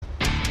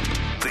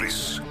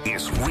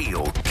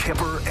Real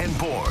Kipper and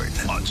Bourne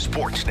on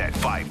Sportsnet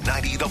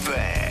 590 The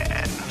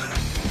Fan.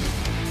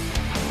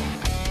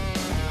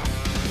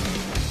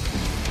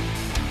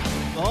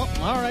 Well,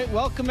 all right.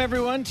 Welcome,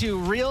 everyone, to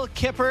Real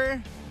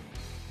Kipper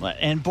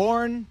and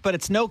Bourne, but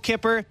it's no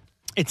Kipper.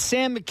 It's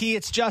Sam McKee.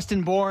 It's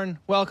Justin Bourne.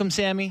 Welcome,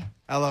 Sammy.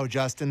 Hello,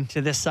 Justin. To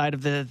this side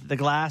of the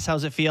glass.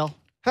 How's it feel?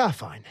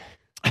 Fine.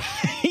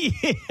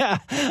 Yeah,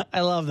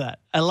 I love that.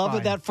 I love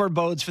what that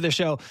forebodes for the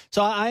show.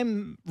 So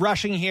I'm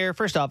rushing here.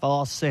 First off, I'll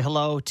also say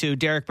hello to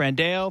Derek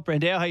Brandeo.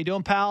 Brandeo, how you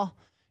doing, pal?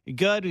 You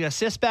good? We got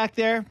Sis back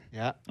there?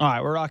 Yeah. All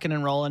right, we're rocking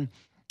and rolling.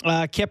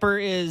 Kipper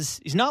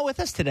he's not with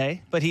us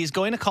today, but he's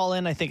going to call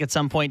in, I think, at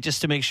some point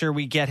just to make sure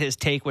we get his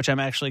take, which I'm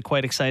actually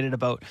quite excited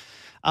about.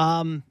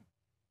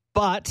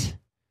 But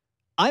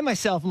I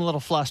myself am a little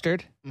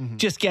flustered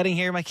just getting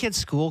here. My kid's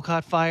school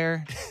caught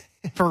fire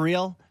for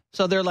real.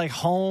 So they're like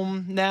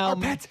home now. Our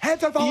pets'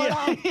 heads are falling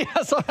off.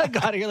 Yeah, so I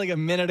got here like a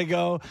minute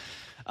ago.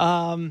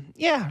 Running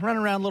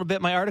around a little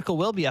bit. My article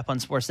will be up on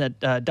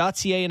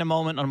sportsnet.ca in a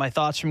moment on my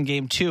thoughts from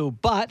game 2.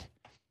 But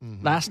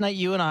last night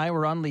you and I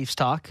were on Leafs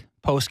Talk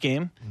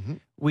post-game.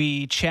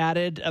 We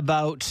chatted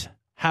about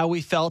how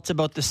we felt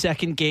about the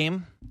second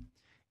game.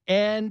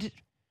 And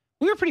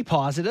we were pretty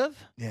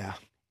positive. Yeah.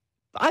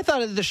 I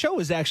thought the show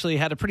was actually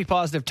had a pretty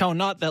positive tone.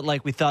 Not that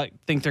like we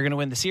think they're going to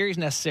win the series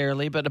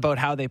necessarily, but about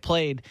how they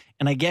played.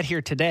 And I get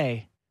here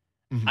today,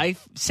 I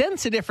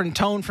sense a different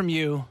tone from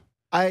you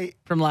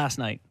from last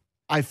night.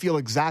 I feel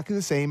exactly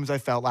the same as I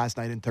felt last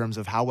night in terms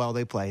of how well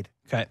they played.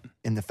 Okay.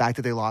 And the fact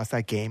that they lost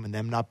that game and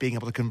them not being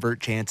able to convert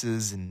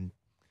chances and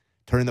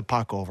turning the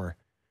puck over.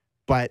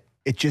 But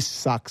it just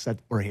sucks that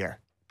we're here.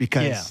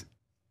 Because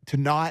to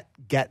not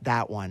get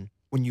that one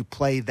when you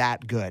play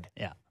that good.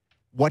 Yeah.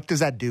 What does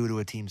that do to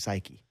a team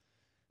psyche?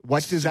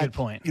 What does that? Good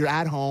point. You're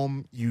at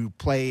home. You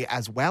play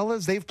as well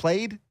as they've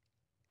played,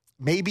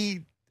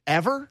 maybe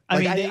ever.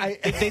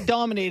 They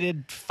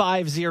dominated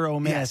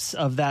 5-0 minutes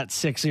of that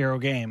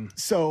 6-0 game.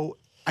 So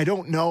I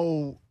don't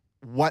know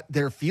what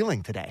they're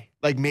feeling today.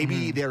 Like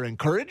maybe they're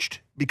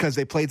encouraged because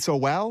they played so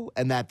well,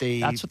 and that's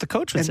what the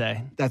coach would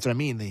say. That's what I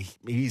mean.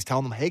 He's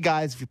telling them, "Hey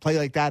guys, if you play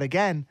like that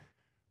again."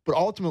 But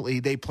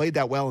ultimately, they played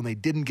that well and they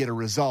didn't get a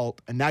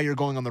result. And now you're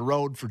going on the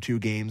road for 2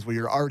 games where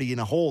you're already in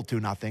a hole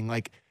 2-0.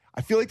 Like,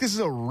 I feel like this is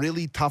a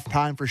really tough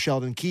time for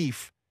Sheldon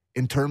Keefe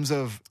in terms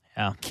of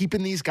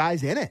keeping these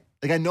guys in it.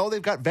 Like, I know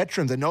they've got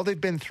veterans. I know they've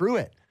been through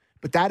it.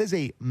 But that is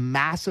a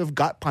massive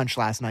gut punch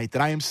last night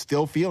that I am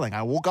still feeling.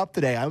 I woke up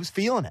today. I was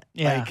feeling it.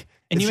 Yeah.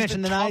 And you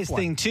mentioned the nice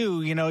thing,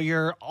 too. You know,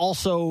 you're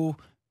also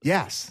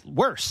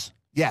worse.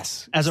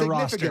 Yes. As a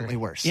significantly roster.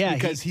 worse. Yeah,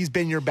 because he's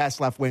been your best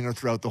left winger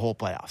throughout the whole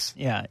playoffs.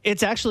 Yeah.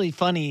 It's actually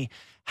funny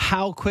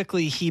how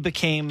quickly he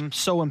became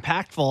so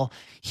impactful.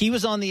 He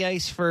was on the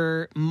ice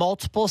for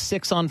multiple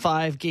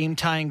 6-on-5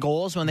 game-tying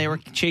goals when they were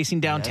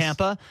chasing down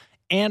Tampa,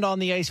 and on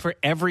the ice for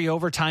every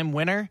overtime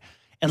winner.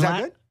 And is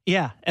that good?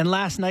 Yeah. And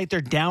last night they're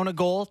down a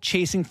goal,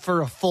 chasing for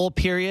a full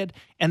period,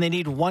 and they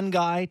need one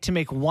guy to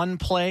make one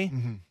play,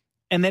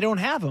 and they don't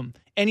have him.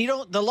 And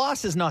the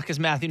loss is not because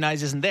Matthew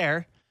Nyes isn't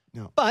there,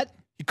 but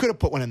you could have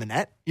put one in the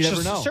net. You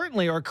never know.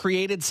 Certainly, or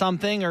created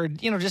something, or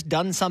just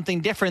done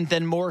something different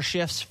than more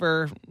shifts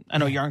for. I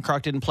know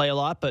Yarncroc didn't play a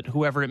lot, but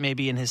whoever it may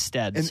be in his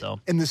stead. And, so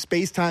in the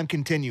space-time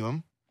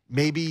continuum,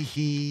 maybe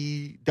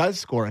he does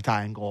score a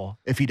tying goal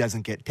if he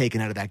doesn't get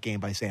taken out of that game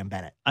by Sam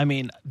Bennett. I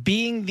mean,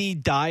 being the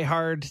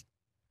diehard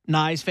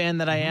Nyes fan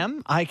that I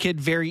am, I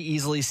could very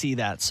easily see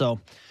that. So,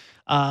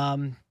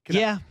 Can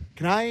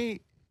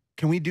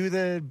we do you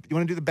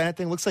want to do the Bennett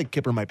thing? Looks like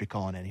Kipper might be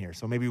calling in here,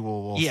 so maybe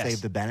we'll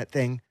save the Bennett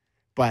thing.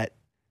 But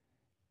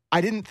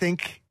I didn't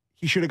think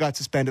he should have got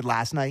suspended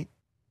last night.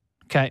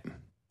 Okay.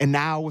 And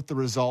now with the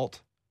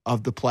result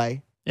of the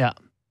play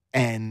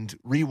and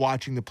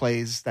rewatching the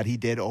plays that he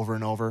did over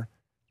and over,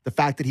 the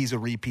fact that he's a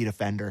repeat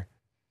offender,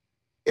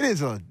 it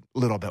is a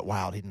little bit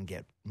wild he didn't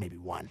get maybe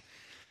one.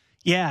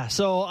 Yeah,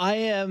 so I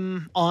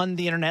am on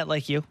the internet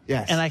like you.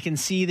 Yes. And I can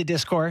see the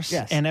discourse.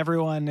 Yes. And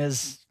everyone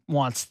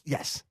wants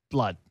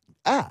blood.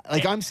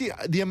 I'm seeing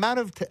the amount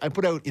of I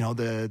put out,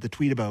 the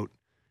tweet about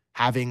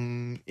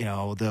having,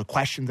 the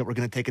questions that we're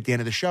going to take at the end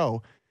of the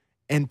show,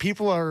 and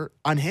people are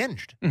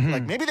unhinged.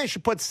 Like, maybe they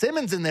should put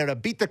Simmons in there to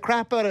beat the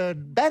crap out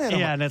of Bennett.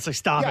 Yeah, and it's like,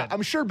 stop it.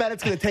 I'm sure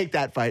Bennett's going to take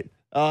that fight.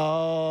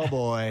 Oh,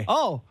 boy.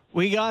 Oh,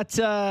 we got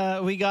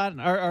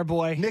our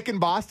boy. Nick in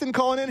Boston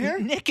calling in here?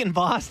 Nick in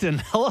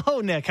Boston. Hello,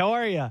 Nick. How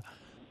are you?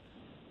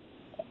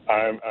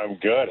 I'm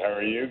good. How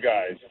are you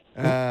guys?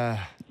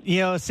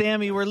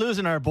 Sammy, we're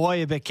losing our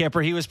boy a bit,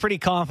 Kipper. He was pretty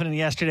confident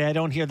yesterday. I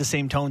don't hear the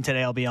same tone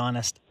today, I'll be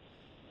honest.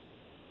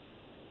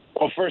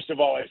 Well, first of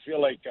all, I feel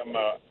like I'm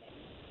a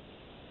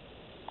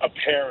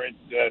parent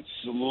that's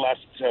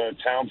left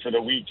town for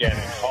the weekend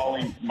and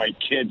calling my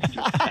kids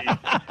to see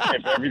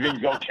if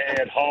everything's okay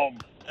at home.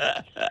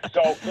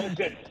 So,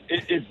 listen,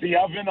 is the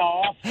oven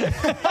off? Is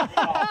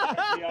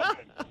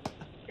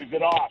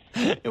it off?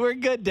 We're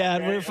good,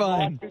 Dad. We're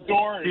fine. Lock the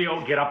doors.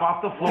 Theo, get up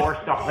off the floor,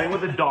 stop playing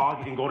with the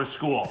dog, and go to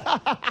school.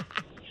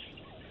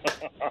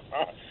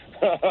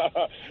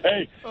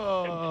 Hey,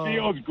 and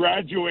Theo's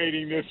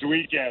graduating this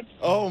weekend.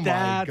 Oh, my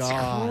That's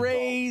God.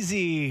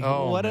 crazy.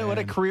 Oh, what a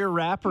man. career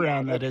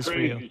wraparound that is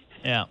crazy. for you.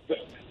 Yeah.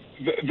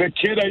 The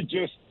kid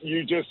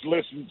you just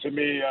listened to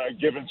me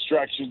give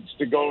instructions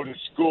to go to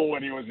school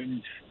when he was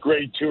in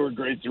grade 2 or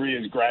grade 3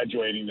 is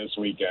graduating this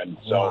weekend.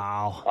 So,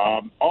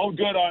 Wow. all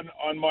good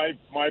on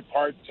my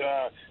part.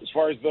 As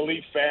far as the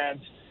Leaf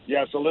fans,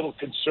 yes, a little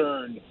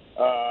concerned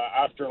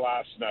after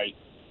last night.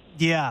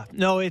 Yeah,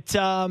 no, it's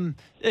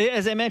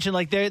as I mentioned,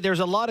 like there's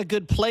a lot of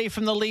good play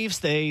from the Leafs.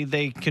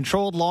 They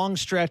controlled long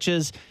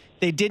stretches.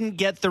 They didn't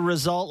get the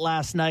result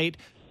last night.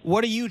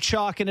 What are you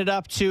chalking it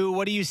up to?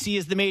 What do you see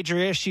as the major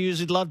issues?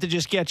 We'd love to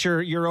just get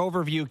your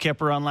overview,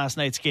 Kipper, on last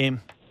night's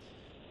game.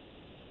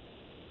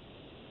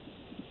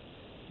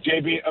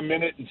 JB, a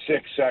minute and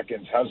 6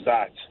 seconds. How's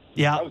that?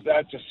 Yeah. How's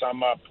that to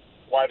sum up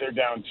why they're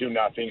down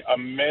 2-0? A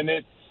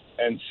minute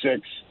and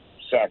 6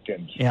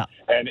 seconds. Yeah.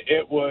 And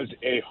it was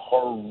a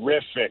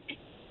horrific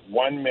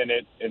 1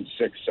 minute and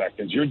 6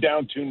 seconds. You're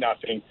down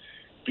 2-0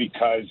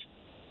 because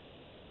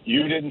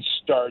you didn't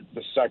start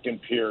the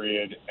second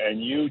period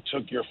and you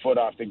took your foot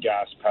off the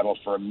gas pedal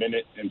for a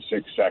minute and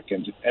 6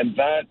 seconds. And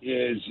that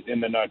is in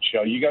the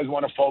nutshell. You guys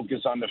want to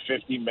focus on the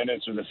 50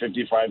 minutes or the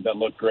 55 that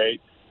look great?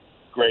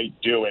 Great,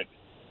 do it.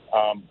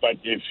 But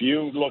if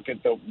you look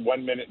at the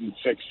 1 minute and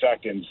 6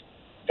 seconds,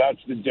 that's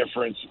the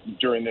difference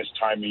during this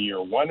time of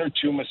year. One or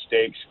two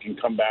mistakes can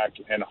come back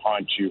and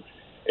haunt you.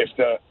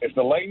 If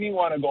the Lightning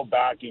want to go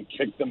back and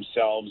kick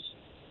themselves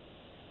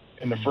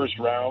in the first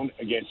round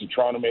against the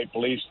Toronto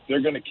Maple Leafs, they're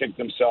going to kick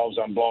themselves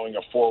on blowing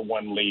a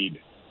 4-1 lead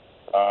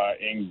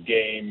in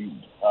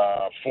Game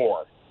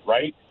 4,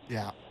 right?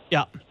 Yeah.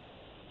 Yeah.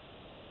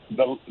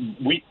 The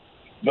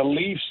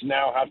Leafs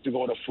now have to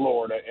go to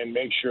Florida and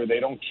make sure they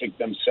don't kick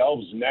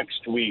themselves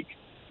next week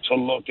to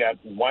look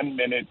at 1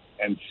 minute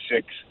and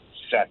 6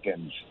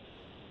 seconds.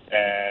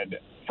 And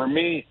for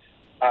me,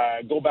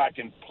 go back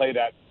and play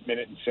that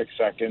minute and 6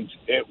 seconds.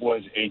 It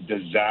was a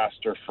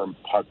disaster from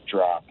puck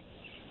drop.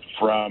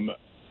 From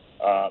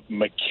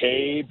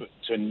McCabe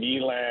to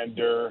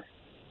Nylander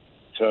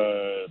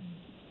to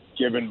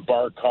giving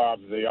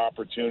Barkov the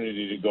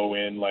opportunity to go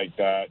in like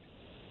that.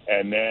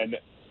 And then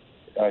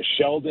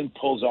Sheldon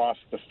pulls off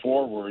the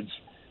forwards.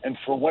 And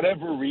for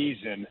whatever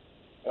reason,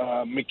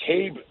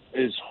 McCabe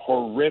is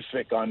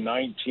horrific on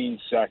 19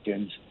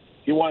 seconds.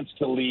 He wants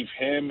to leave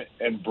him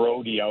and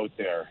Brody out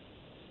there.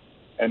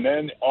 And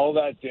then all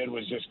that did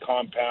was just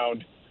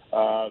compound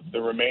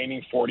the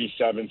remaining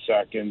 47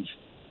 seconds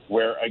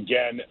where,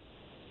 again,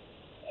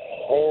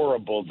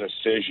 horrible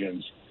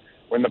decisions.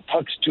 When the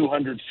puck's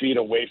 200 feet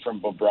away from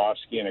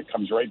Bobrovsky and it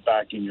comes right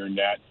back in your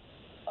net,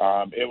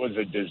 it was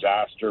a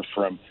disaster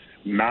from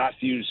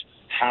Matthews'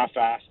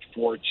 half-assed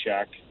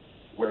forecheck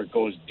where it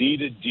goes D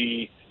to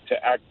D to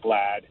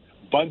Ekblad.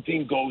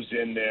 Bunting goes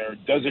in there,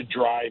 does a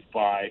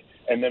drive-by,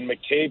 and then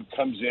McCabe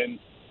comes in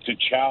to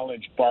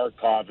challenge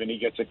Barkov, and he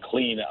gets a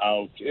clean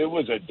out. It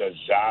was a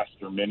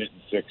disaster, minute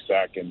and 6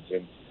 seconds,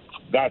 and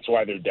that's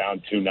why they're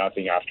down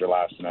 2-0 after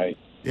last night.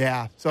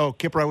 Yeah. So,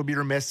 Kipper, I would be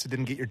remiss if I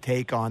didn't get your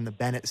take on the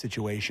Bennett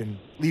situation.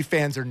 Leaf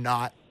fans are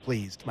not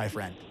pleased, my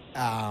friend.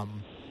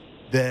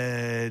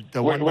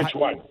 Which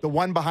one? The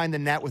one behind the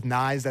net with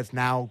Nyes that's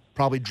now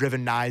probably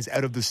driven Nyes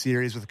out of the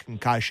series with a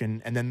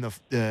concussion, and then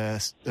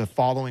the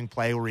following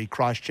play where he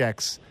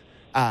cross-checks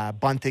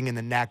Bunting in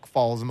the neck,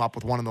 follows him up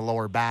with one in the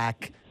lower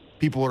back.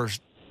 People are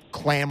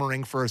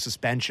clamoring for a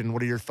suspension.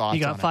 What are your thoughts on it?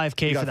 You got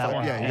 $5K for that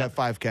one. Yeah, you got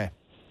 $5K.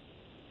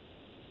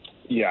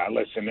 Yeah,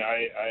 listen,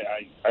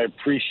 I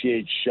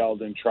appreciate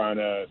Sheldon trying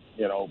to,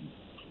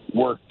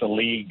 work the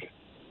league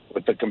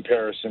with the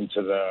comparison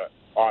to the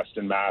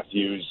Austin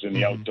Matthews in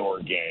the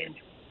outdoor game.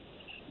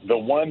 The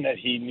one that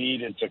he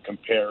needed to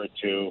compare it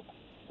to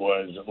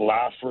was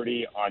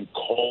Lafferty on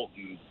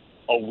Colton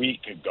a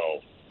week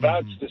ago.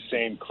 That's the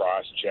same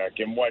cross-check.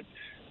 And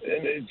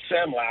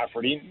Sam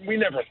Lafferty, we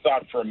never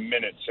thought for a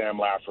minute Sam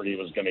Lafferty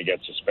was going to get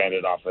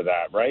suspended off of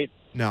that, right?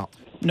 No.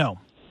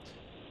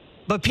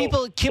 But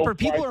people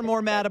are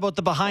more mad about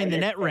the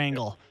behind-the-net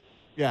wrangle.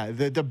 Yeah,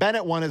 the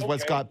Bennett one is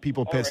what's got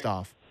people pissed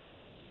off.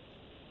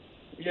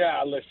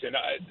 Yeah, listen,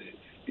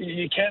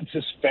 you can't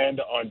suspend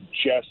on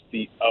just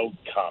the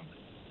outcome.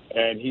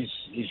 And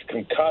he's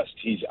concussed.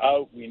 He's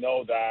out. We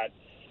know that.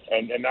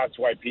 And that's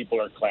why people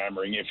are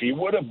clamoring. If he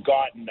would have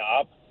gotten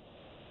up,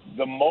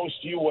 the most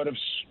you would have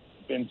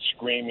been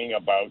screaming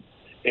about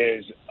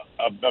is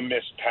a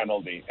missed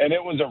penalty. And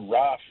it was a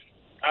rough,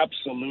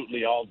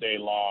 absolutely all day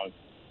long.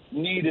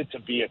 Needed to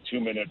be a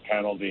 2-minute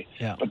penalty.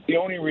 Yeah. But the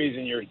only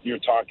reason you're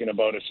talking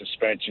about a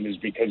suspension is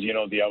because,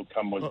 the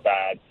outcome was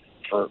bad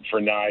for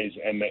Nyes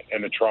and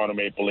the Toronto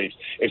Maple Leafs.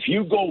 If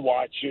you go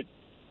watch it,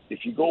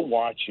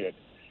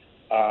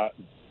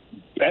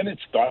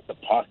 Bennett's got the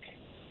puck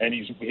and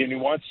he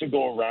wants to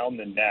go around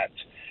the net.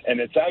 And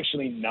it's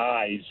actually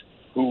Nyes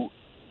who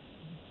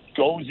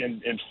goes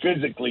and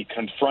physically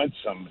confronts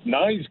him.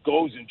 Nyes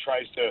goes and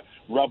tries to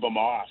rub him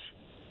off.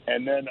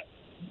 And then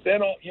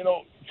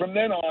from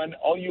then on,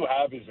 all you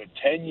have is a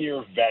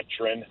 10-year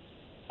veteran,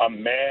 a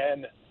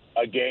man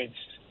against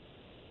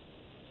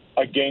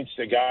against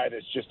a guy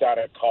that's just out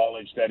of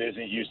college that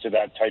isn't used to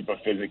that type of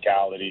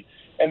physicality.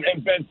 And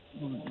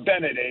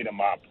Bennett ate him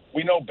up.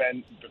 We know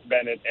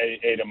Bennett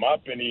ate him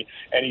up, and he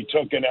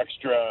took an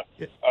extra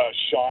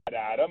shot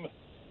at him,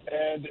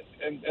 and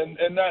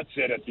that's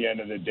it at the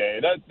end of the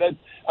day. That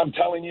I'm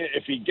telling you,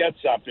 if he gets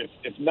up,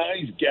 if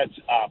Nyes gets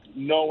up,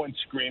 no one's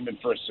screaming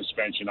for a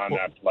suspension on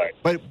that play.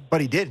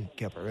 But he didn't,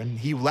 Kipper, and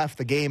he left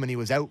the game and he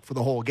was out for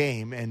the whole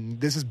game. And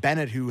this is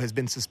Bennett, who has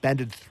been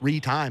suspended 3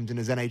 times in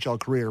his NHL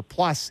career,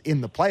 plus in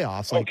the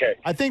playoffs. Like, okay,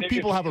 I think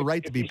people have a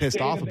right to be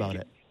pissed off about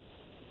it.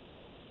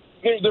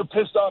 They're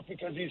pissed off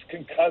because he's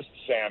concussed,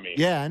 Sammy.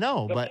 Yeah, I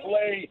know, the but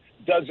play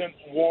doesn't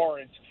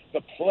warrant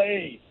the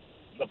play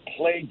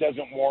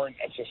doesn't warrant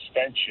a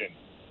suspension.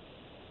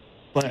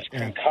 But he's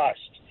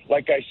concussed.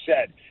 Like I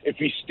said, if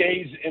he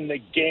stays in the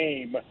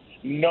game,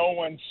 no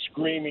one's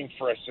screaming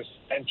for a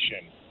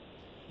suspension.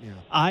 Yeah.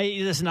 I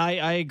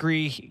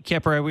agree,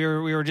 Kipper. We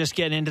were just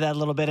getting into that a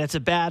little bit. It's a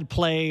bad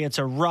play. It's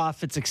a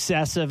rough. It's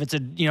excessive. It's I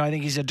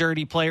think he's a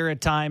dirty player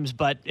at times,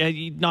 but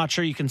not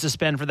sure you can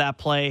suspend for that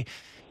play.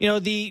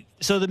 The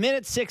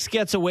minute 6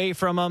 gets away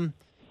from him,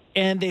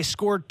 and they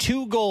scored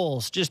 2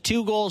 goals, just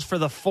 2 goals for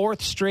the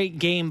 4th straight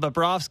game.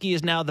 Bobrovsky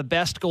is now the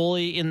best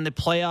goalie in the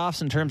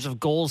playoffs in terms of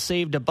goals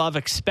saved above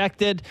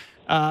expected.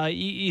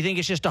 You think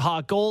it's just a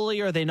hot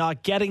goalie? Are they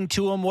not getting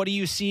to him? What are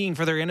you seeing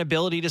for their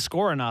inability to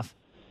score enough?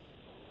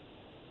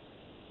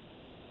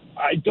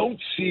 I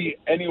don't see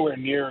anywhere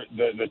near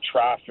the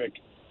traffic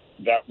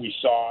that we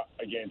saw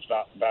against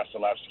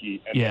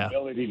Vasilevsky and the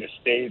ability to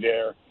stay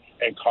there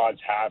and cause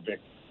havoc.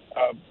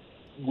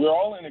 We're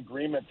all in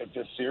agreement that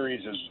this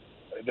series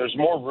there's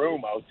more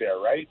room out there,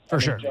 right?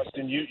 For sure.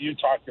 Justin, you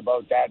talked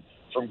about that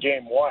from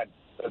game 1,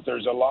 that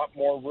there's a lot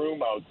more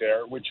room out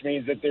there, which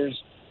means that there's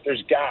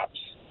gaps,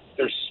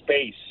 there's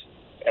space.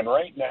 And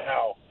right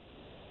now,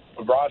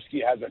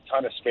 Bobrovsky has a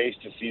ton of space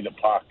to see the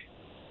puck.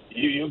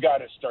 You got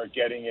to start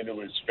getting into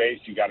his face.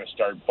 You got to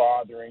start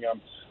bothering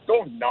him.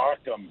 Don't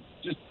knock him.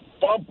 Just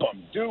bump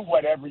him. Do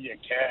whatever you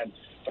can.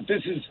 But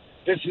this is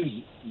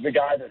the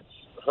guy that's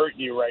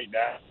hurting you right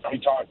now. We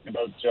talked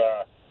about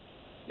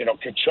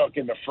Tkachuk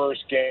in the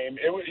first game.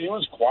 He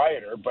was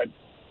quieter, but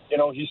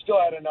he still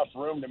had enough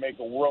room to make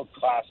a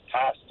world-class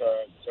pass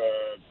to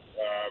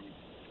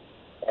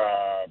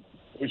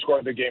who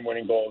scored the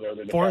game-winning goal there?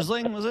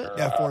 Forsling, was it?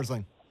 Yeah,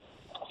 Forsling.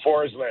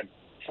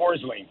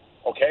 Forsling.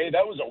 Okay,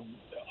 that was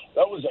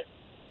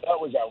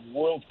a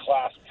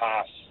world-class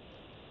pass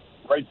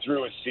right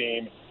through a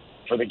seam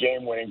for the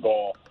game-winning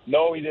goal.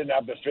 No, he didn't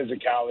have the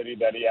physicality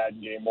that he had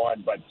in game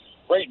 1, but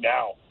right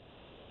now,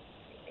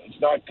 it's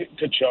not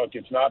Tkachuk,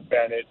 it's not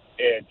Bennett,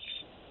 it's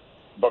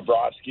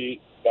Bobrovsky.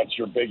 That's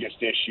your biggest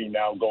issue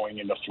now going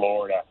into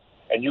Florida.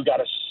 And you got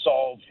to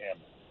solve him.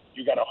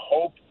 You got to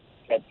hope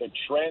that the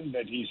trend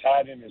that he's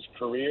had in his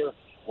career,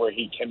 where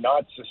he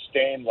cannot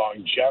sustain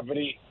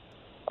longevity,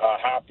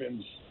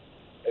 happens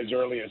as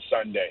early as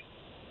Sunday.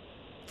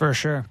 For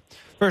sure.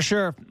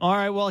 All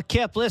right, well,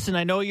 Kip, listen,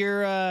 I know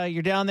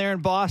you're down there in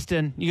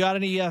Boston. You got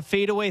any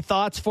fadeaway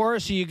thoughts for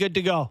us? Are you good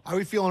to go? How are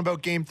we feeling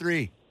about Game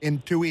 3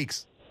 in 2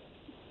 weeks?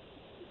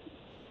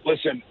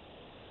 Listen,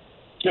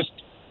 just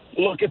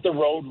look at the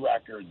road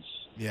records.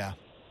 Yeah.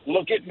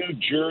 Look at New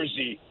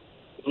Jersey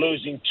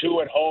losing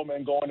 2 at home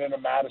and going into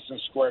Madison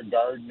Square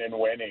Garden and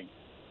winning.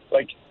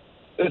 Like,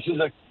 this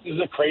is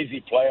a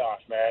crazy playoff,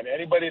 man.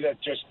 Anybody that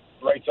just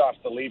writes off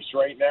the Leafs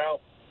right now,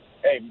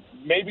 hey,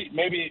 maybe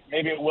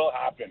it will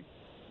happen.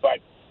 But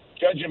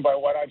judging by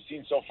what I've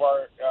seen so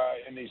far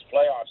in these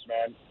playoffs,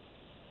 man,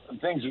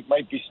 things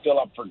might be still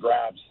up for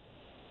grabs.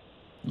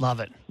 Love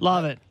it.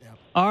 Yeah.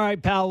 All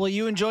right, pal. Well,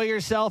 you enjoy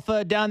yourself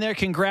down there.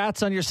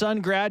 Congrats on your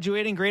son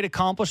graduating. Great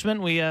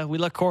accomplishment. We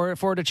look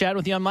forward to chatting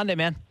with you on Monday,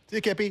 man. See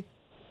you, Kippy.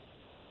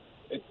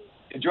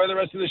 Enjoy the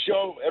rest of the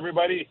show,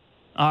 everybody.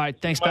 All right.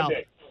 Thanks, pal.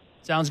 Monday.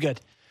 Sounds good.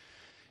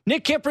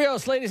 Nick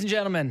Kyprios, ladies and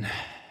gentlemen.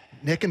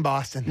 Nick in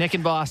Boston. Nick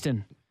in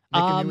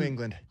New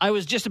England. I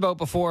was just about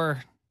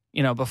before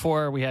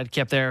we had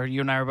Kip there,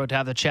 you and I were about to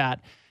have the chat.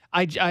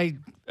 I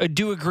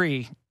do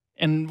agree.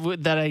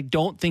 And that I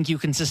don't think you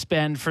can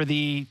suspend for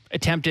the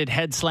attempted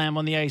head slam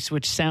on the ice,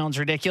 which sounds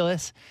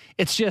ridiculous.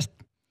 It's just,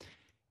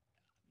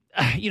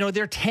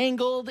 they're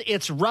tangled.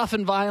 It's rough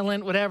and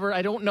violent, whatever.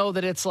 I don't know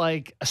that it's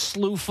like a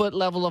slew foot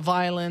level of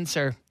violence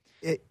or.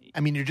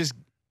 You're just,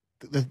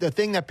 the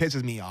thing that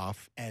pisses me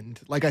off, and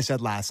like I said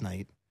last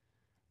night,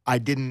 I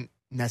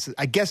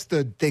guess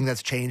the thing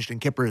that's changed, and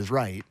Kipper is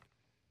right,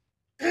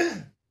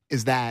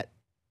 is that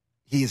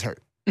he's hurt.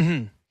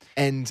 Mm-hmm.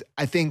 And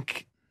I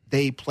think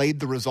they played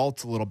the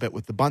results a little bit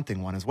with the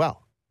Bunting one as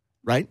well,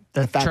 right?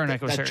 The fact that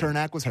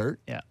Chernak was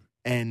hurt. Yeah.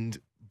 And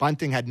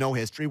Bunting had no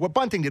history. What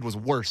Bunting did was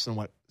worse than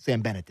what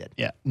Sam Bennett did.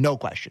 Yeah. No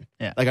question.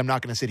 Yeah. Like, I'm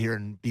not going to sit here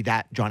and be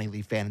that Johnny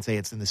Leaf fan and say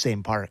it's in the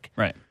same park.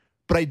 Right.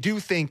 But I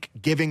do think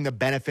giving the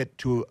benefit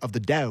of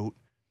the doubt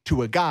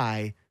to a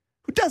guy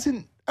who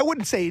doesn't, I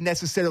wouldn't say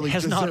necessarily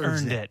has deserves not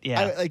earned it.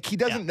 Yeah. He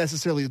doesn't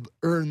necessarily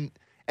earn,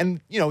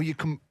 and you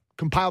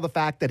compile the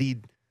fact that he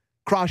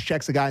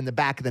cross-checks a guy in the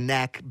back of the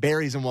neck,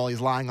 buries him while he's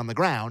lying on the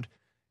ground.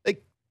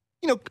 Like,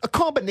 a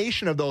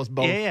combination of those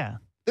both. Yeah.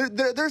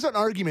 There's an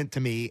argument to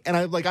me, and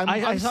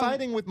I'm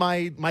siding with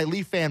my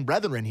Leaf fan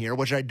brethren here,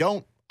 which I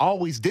don't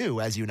always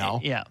do, as you know.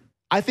 Yeah.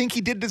 I think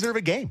he did deserve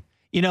a game.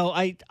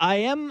 I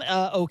am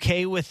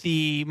okay with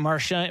the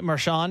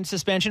Marchand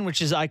suspension,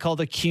 which is I call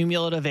the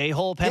cumulative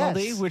a-hole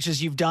penalty, which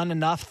is you've done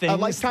enough things. A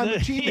lifetime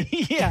achievement.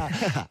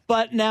 Yeah.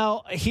 But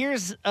now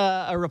here's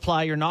a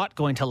reply you're not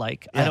going to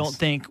like, I don't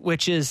think,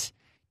 which is,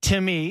 to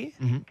me,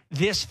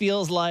 this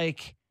feels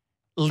like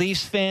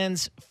Leafs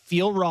fans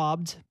feel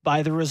robbed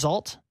by the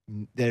result.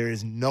 There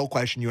is no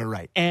question you are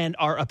right. And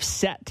are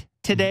upset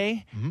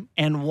today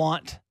and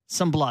want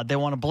some blood. They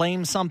want to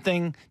blame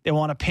something. They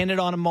want to pin it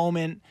on a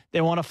moment.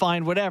 They want to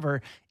find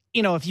whatever.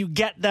 If you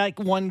get that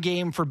one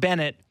game for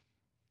Bennett,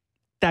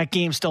 that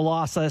game still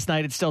lost last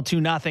night. It's still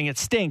 2-0. It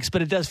stinks,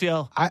 but it does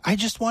feel... I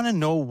just want to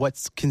know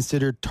what's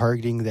considered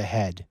targeting the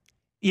head.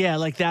 Yeah,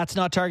 like that's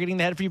not targeting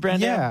the head for you,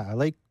 Brandon? Yeah,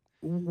 like...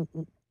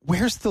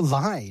 Where's the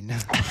line?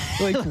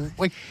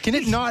 like, can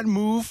it not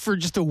move for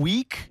just a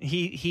week?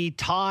 He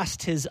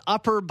tossed his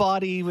upper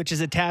body, which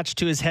is attached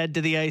to his head,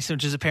 to the ice,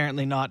 which is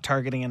apparently not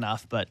targeting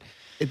enough. But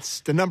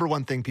it's the number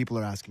one thing people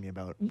are asking me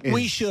about.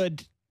 We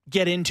should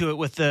get into it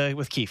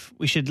with Keefe.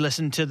 We should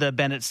listen to the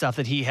Bennett stuff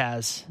that he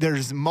has.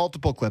 There's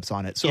multiple clips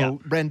on it. So,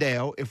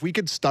 Brandeo, if we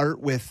could start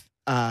with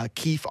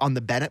Keefe on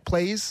the Bennett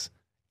plays,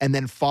 and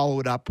then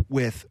follow it up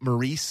with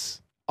Maurice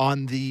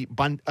on the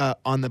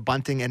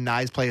bunting and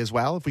Nye's play as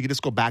well. If we could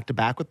just go back to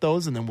back with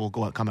those, and then we'll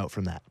come out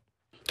from that.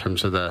 In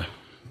terms of the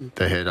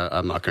hit,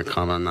 I'm not going to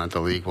comment on that.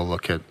 The league will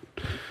look at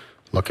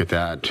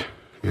that.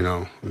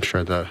 I'm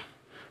sure the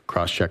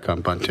cross check on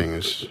bunting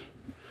is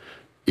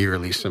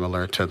eerily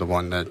similar to the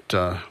one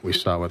that we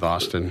saw with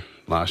Austin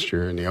last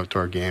year in the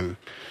outdoor game.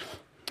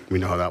 We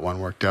know how that one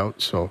worked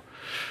out. So,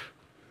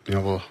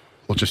 we'll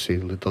just see.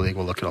 The league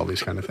will look at all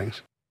these kind of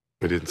things.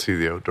 I didn't see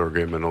the outdoor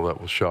game. I know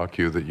that will shock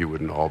you that you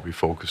wouldn't all be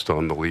focused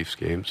on the Leafs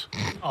games.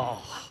 Oh.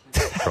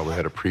 Probably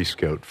had a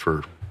pre-scout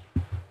for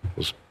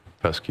those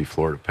pesky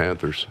Florida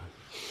Panthers.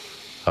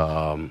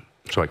 So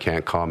I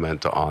can't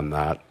comment on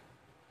that.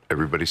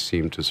 Everybody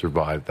seemed to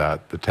survive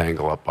that, the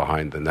tangle up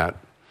behind the net.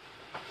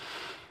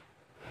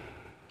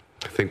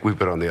 I think we've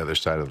been on the other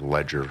side of the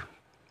ledger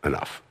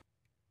enough.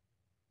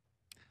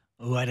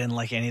 Oh, I didn't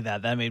like any of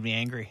that. That made me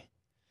angry.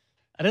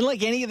 I didn't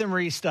like any of the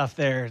Maurice stuff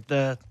there.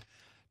 The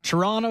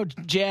Toronto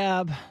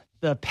jab,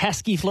 the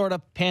pesky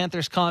Florida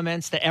Panthers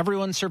comments that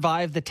everyone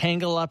survived the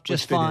tangle up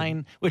just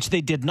fine, which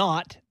they did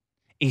not.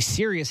 A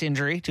serious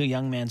injury to a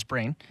young man's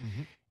brain.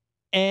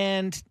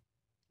 And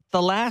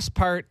the last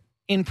part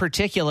in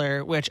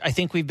particular, which I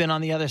think we've been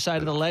on the other side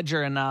of the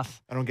ledger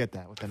enough. I don't get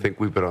that. I think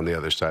we've been on the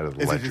other side of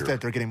the ledger. Is it just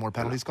that they're getting more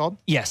penalties called?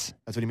 Yes.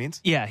 That's what he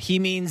means? Yeah, he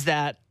means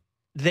that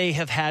they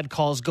have had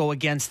calls go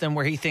against them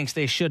where he thinks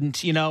they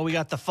shouldn't. We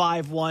got the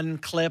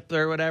 5-1 clip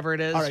or whatever it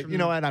is. All right, you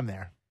know what? I'm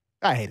there.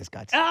 I hate his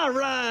guts. All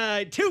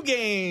right, 2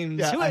 games.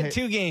 Yeah, Who had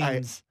 2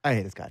 games? I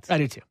hate his guts. I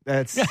do too.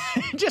 That's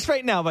just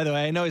right now, by the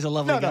way. I know he's a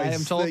lovely guy,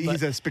 I'm told.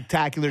 He's a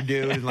spectacular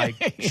dude. And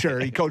sure,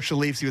 he coached the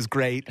Leafs. He was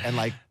great. And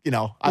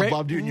I've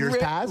loved you in years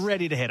past.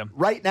 Ready to hit him.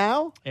 Right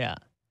now? Yeah.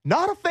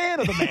 Not a fan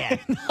of the man.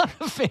 Not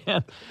a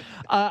fan.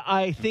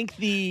 I think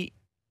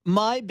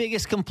my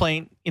biggest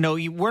complaint,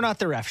 we're not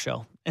the ref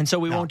show. And so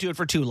we won't do it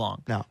for too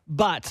long. No.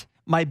 But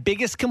my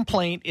biggest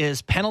complaint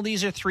is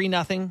penalties are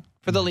 3-0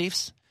 for the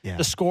Leafs. Yeah.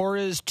 The score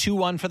is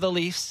 2-1 for the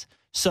Leafs.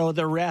 So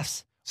the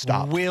refs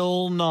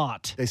will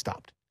not They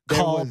stopped.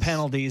 call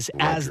penalties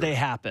as they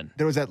happen.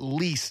 There was at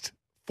least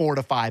 4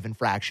 to 5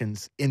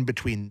 infractions in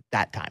between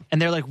that time.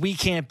 And they're like, we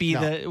can't be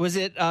was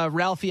it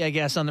Ralphie, I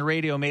guess, on the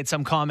radio made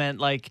some comment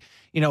like,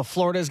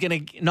 Florida's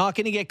not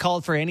going to get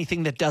called for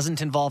anything that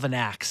doesn't involve an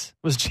axe,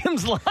 was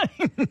Jim's line.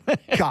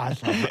 God,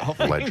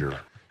 Ledger.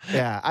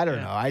 Yeah, I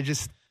don't know.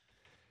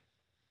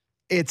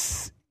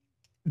 It's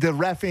the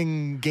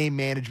reffing game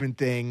management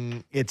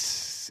thing.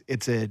 It's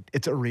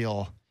a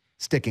real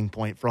sticking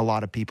point for a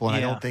lot of people, and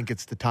I don't think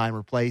it's the time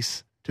or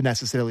place to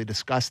necessarily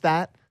discuss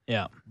that.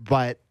 Yeah,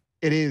 but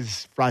it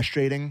is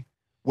frustrating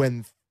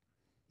when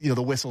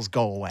the whistles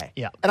go away.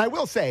 Yeah, and I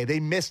will say they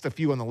missed a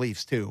few on the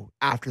Leafs too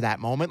after that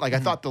moment. I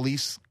thought the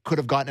Leafs could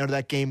have gotten out of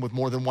that game with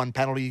more than one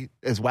penalty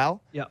as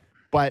well. Yeah,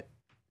 but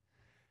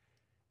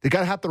they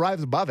got to have to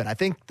rise above it. I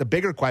think the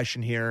bigger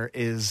question here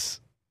is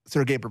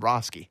Sergei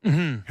Bobrovsky,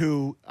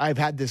 who have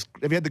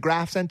you had the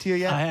graph sent to you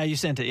yet? You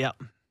sent it, yeah.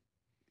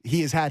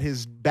 He has had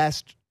his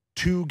best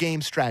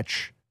 2-game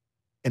stretch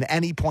in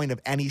any point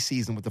of any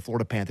season with the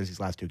Florida Panthers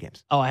these last 2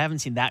 games. Oh, I haven't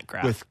seen that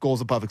graph. With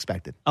goals above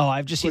expected. Oh,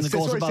 I've just seen the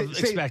goals above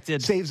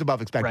expected. Saves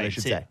above expected, right, I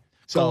should say.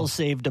 So, goals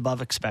saved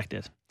above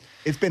expected.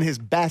 It's been his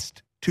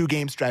best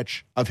 2-game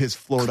stretch of his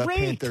Florida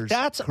Panthers career.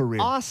 That's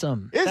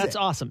awesome. That's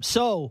awesome.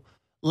 So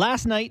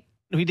last night,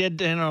 we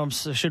did, I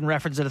shouldn't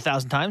reference it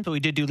 1,000 times, but we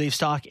did do Leafs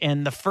talk.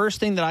 And the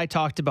first thing that I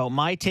talked about,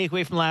 my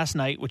takeaway from last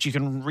night, which you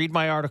can read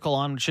my article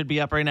on, which should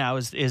be up right now,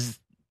 is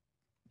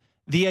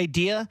the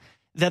idea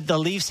that the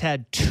Leafs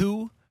had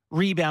 2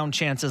 rebound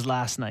chances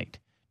last night.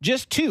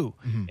 Just 2.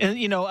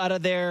 And, out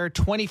of their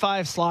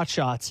 25 slot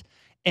shots.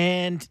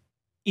 And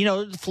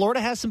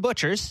Florida has some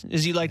butchers,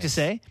 as you like to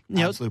say.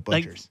 Absolute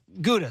butchers.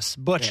 Like Gudis,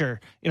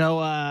 butcher.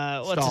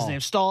 Yeah. What's his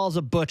name? Stahl's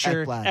a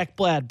butcher.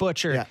 Ekblad,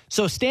 butcher. Yeah.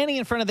 So standing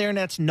in front of their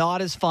net's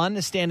not as fun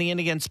as standing in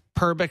against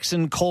Perbix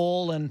and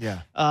Cole and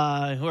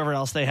whoever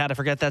else they had. I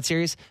forget that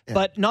series. Yeah.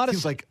 But not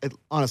it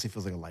honestly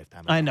feels like a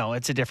lifetime ago. I know.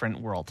 It's a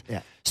different world.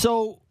 Yeah.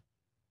 So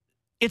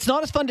it's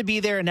not as fun to be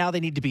there, and now they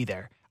need to be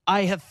there.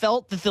 I have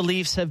felt that the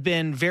Leafs have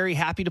been very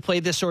happy to play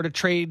this sort of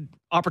trade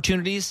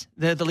opportunities.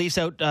 The Leafs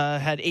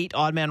had 8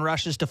 odd man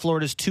rushes to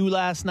Florida's 2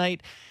 last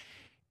night.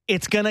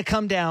 It's going to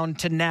come down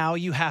to now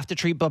you have to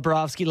treat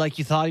Bobrovsky like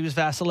you thought he was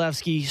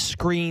Vasilevsky.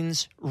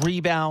 Screens,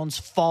 rebounds,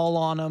 fall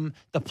on him.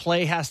 The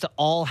play has to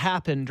all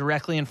happen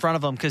directly in front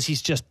of him because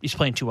he's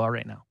playing too well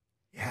right now.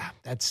 Yeah,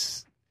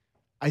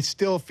 I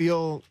still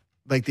feel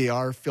like they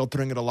are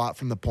filtering it a lot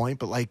from the point,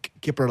 but like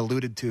Kipper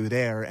alluded to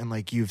there, and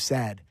like you've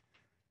said,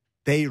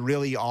 they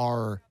really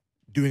are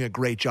doing a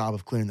great job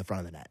of clearing the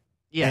front of the net.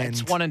 Yeah,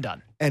 it's one and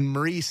done. And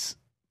Maurice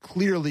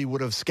clearly would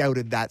have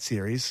scouted that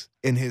series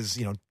in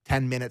his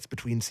 10 minutes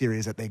between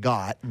series that they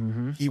got.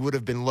 Mm-hmm. He would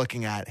have been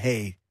looking at,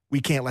 hey, we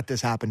can't let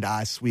this happen to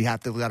us. We have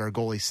to let our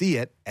goalie see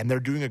it. And they're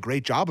doing a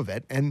great job of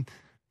it. And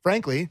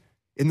frankly,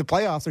 in the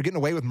playoffs, they're getting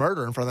away with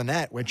murder in front of the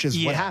net, which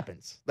is what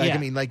happens.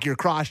 You're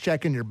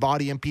cross-checking, you're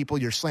bodying people,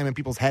 you're slamming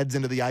people's heads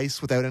into the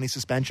ice without any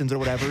suspensions or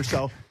whatever.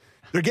 So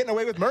they're getting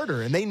away with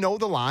murder, and they know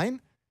the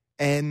line.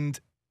 And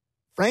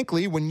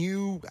frankly, when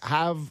you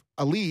have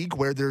a league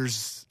where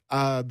there's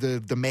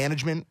the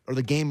management or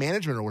the game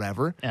management or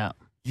whatever,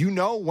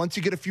 once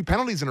you get a few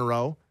penalties in a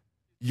row,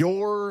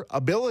 your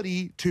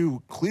ability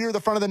to clear the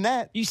front of the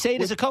net. You say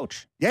it as a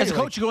coach. Yeah, as a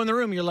coach, you go in the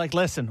room, you're like,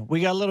 listen,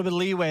 we got a little bit of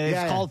leeway.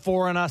 They've called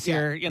 4 on us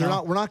here.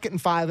 We're not getting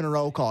 5 in a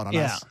row called on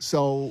us.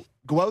 So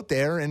go out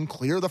there and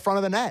clear the front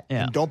of the net.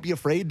 Yeah. And don't be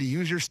afraid to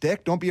use your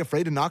stick. Don't be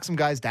afraid to knock some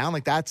guys down.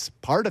 Like, that's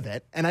part of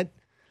it. And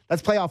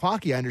that's playoff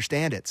hockey. I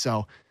understand it.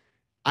 So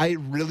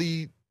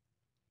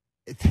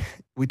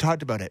we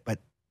talked about it, but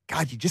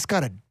God, you just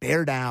got to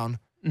bear down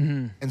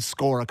and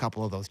score a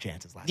couple of those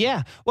chances last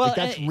night. Well,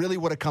 that's really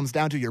what it comes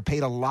down to. You're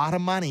paid a lot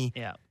of money.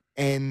 Yeah.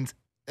 And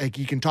like,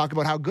 you can talk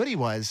about how good he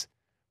was,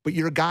 but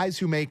your guys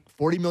who make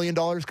 $40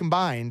 million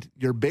combined,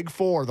 your big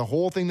 4, the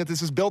whole thing that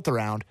this is built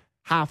around,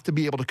 have to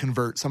be able to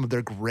convert some of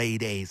their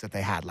great A's that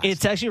they had last night.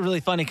 It's actually really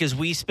funny because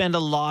we spend a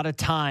lot of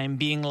time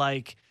being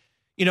like,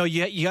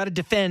 you got to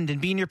defend and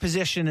be in your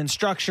position and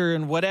structure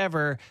and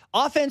whatever.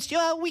 Offense,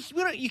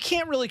 you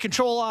can't really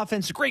control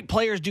offense. Great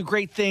players do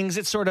great things.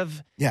 It's sort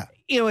of,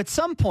 at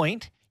some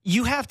point,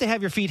 you have to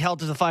have your feet held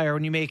to the fire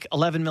when you make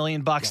 $11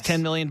 million,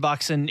 $10 million,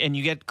 and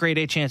you get grade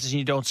A chances and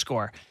you don't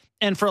score.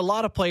 And for a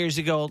lot of players,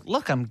 you go,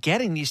 look, I'm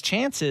getting these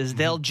chances. Mm-hmm.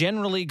 They'll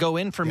generally go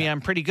in for me.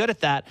 I'm pretty good at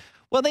that.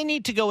 Well, they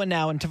need to go in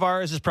now, and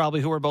Tavares is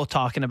probably who we're both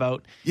talking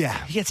about.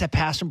 Yeah. He gets that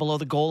pass from below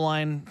the goal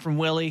line from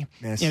Willie.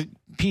 Yes.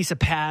 Piece of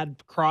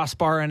pad,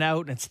 crossbar and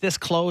out, and it's this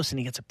close, and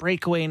he gets a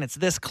breakaway, and it's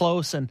this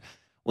close, and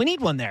we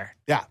need one there.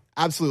 Yeah,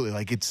 absolutely.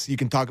 Like, you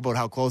can talk about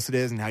how close it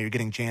is and how you're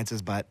getting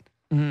chances, but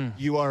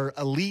you are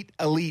elite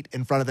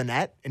in front of the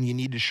net, and you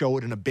need to show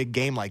it in a big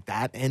game like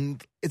that,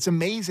 and it's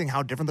amazing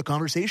how different the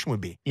conversation would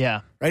be.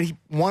 Yeah. Right?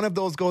 One of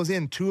those goes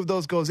in, 2 of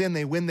those goes in,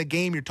 they win the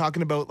game. You're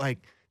talking about, like,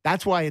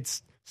 that's why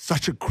it's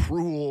such a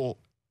cruel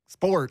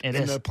sport in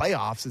the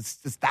playoffs.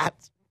 It's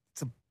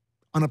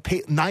on a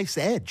nice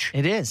edge.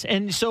 It is.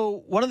 And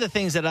so one of the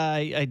things that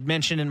I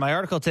mentioned in my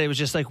article today was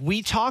just like,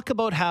 we talk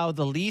about how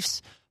the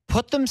Leafs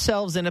put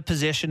themselves in a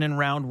position in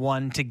round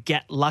 1 to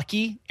get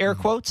lucky, air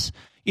quotes.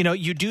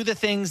 You do the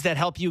things that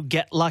help you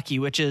get lucky,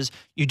 which is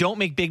you don't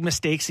make big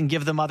mistakes and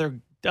give them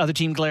other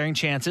team glaring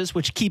chances,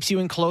 which keeps you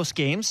in close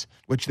games.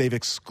 Which they've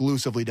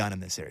exclusively done in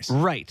this series.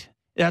 Right.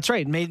 That's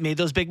right. Made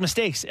those big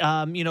mistakes.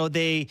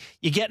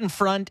 You get in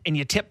front and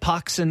you tip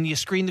pucks and you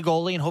screen the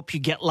goalie and hope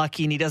you get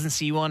lucky and he doesn't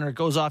see one or it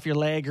goes off your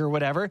leg or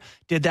whatever.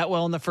 Did that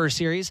well in the first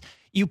series.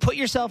 You put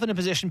yourself in a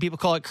position, people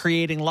call it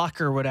creating luck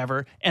or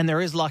whatever, and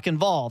there is luck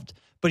involved.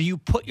 But you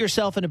put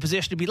yourself in a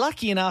position to be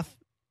lucky enough,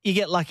 you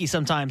get lucky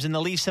sometimes. And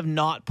the Leafs have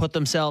not put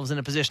themselves in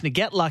a position to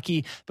get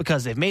lucky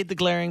because they've made the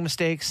glaring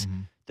mistakes.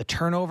 Mm-hmm. The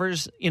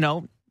turnovers,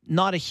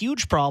 not a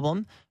huge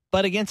problem.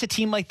 But against a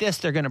team like this,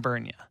 they're going to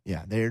burn you.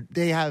 Yeah,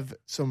 they have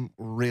some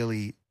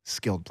really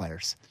skilled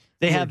players.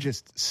 They're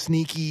just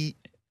sneaky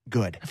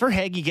good. For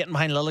Hagee getting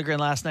behind Liljegren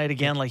last night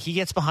again, like he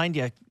gets behind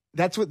you.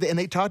 That's what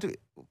he talked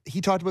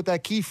about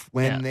that Keefe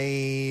when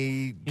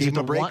they gave him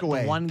a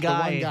breakaway. The one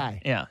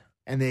guy. Yeah.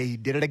 And they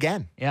did it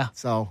again. Yeah.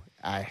 So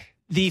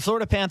the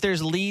Florida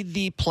Panthers lead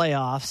the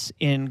playoffs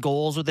in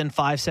goals within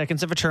 5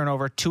 seconds of a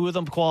turnover. 2 of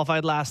them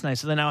qualified last night,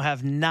 so they now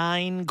have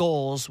 9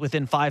 goals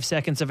within 5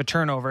 seconds of a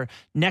turnover.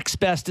 Next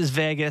best is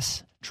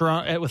Vegas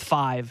with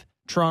 5.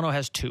 Toronto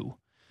has 2.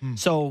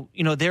 So,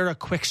 they're a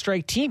quick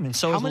strike team. And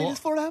so how many does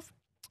Florida have?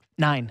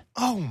 9.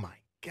 Oh, my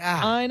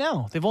God. I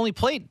know. They've only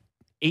played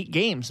 8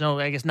 games. No,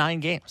 I guess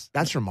 9 games.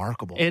 That's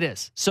remarkable. It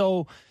is.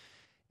 So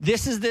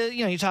this is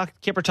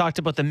Kipper talked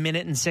about the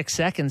minute and 6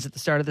 seconds at the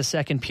start of the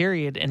second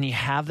period, and you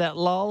have that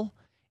lull.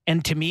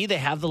 And to me, they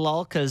have the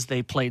lull because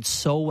they played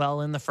so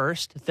well in the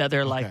first that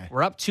they're like,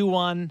 we're up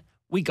 2-1.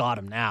 we got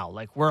them now.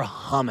 Like, we're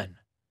humming.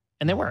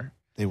 And they were.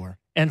 They were.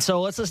 And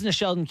so let's listen to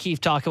Sheldon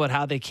Keefe talk about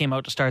how they came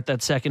out to start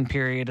that second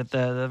period at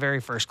the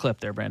very first clip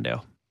there,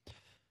 Brando.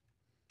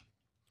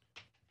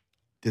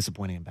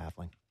 Disappointing and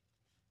baffling.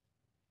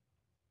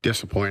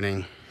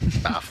 Disappointing,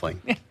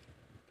 baffling,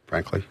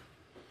 frankly.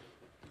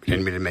 We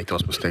didn't mean to make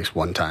those mistakes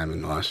one time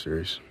in the last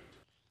series.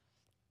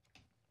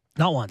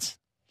 Not once.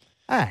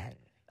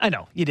 I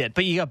know, you did,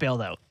 but you got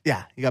bailed out.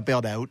 Yeah, you got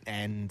bailed out,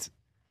 and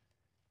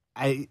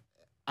I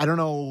don't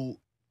know,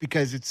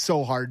 because it's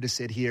so hard to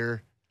sit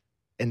here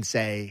and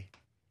say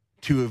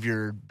two of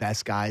your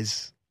best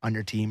guys on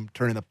your team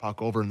turning the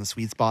puck over in the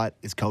sweet spot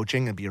is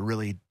coaching. It'd be a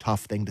really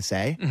tough thing to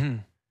say. Mm-hmm.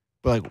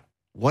 But like,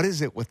 what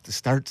is it with the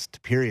starts to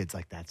periods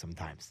like that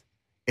sometimes?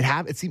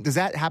 Does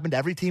that happen to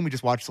every team? We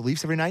just watch the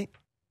Leafs every night?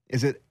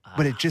 Is it?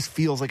 But it just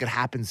feels like it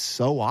happens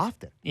so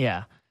often.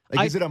 Yeah.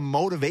 Like, is it a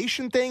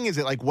motivation thing? Is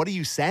it like, what are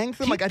you saying to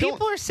them? Like,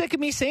 people are sick of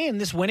me saying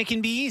this when it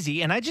can be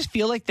easy, and I just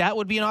feel like that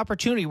would be an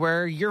opportunity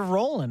where you're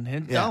rolling.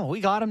 And no,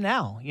 we got them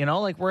now. You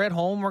know, like, we're at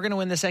home. We're going to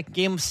win the second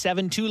game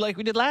 7-2 like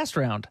we did last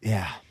round.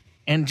 Yeah.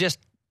 And just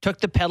took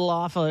the pedal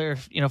off, or,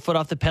 foot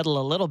off the pedal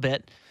a little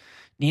bit.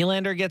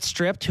 Nylander gets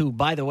stripped, who,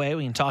 by the way,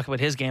 we can talk about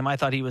his game. I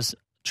thought he was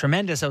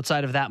tremendous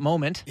outside of that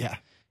moment. Yeah.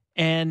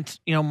 And,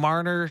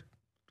 Marner,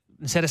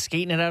 instead of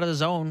skating it out of the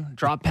zone,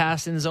 drop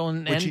pass in the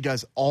zone. Which he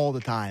does all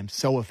the time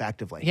so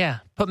effectively. Yeah.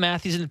 Put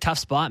Matthews in a tough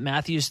spot.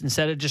 Matthews,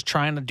 instead of just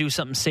trying to do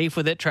something safe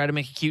with it, try to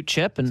make a cute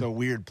chip. And it's a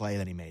weird play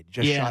that he made.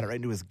 Just shot it right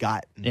into his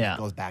gut, and it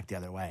goes back the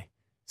other way.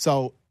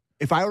 So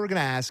if I were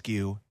going to ask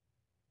you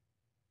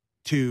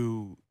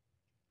to,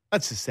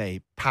 let's just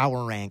say,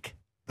 power rank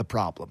the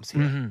problems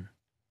here,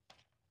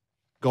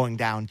 going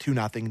down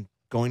 2-0,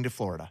 going to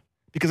Florida.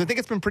 Because I think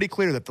it's been pretty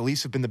clear that the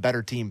Leafs have been the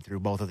better team through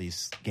both of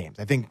these games.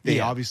 I think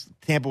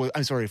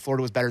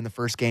Florida was better in the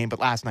first game, but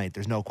last night,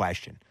 there's no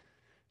question.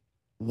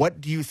 What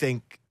do you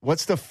think,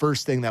 what's the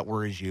first thing that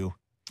worries you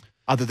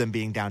other than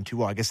being down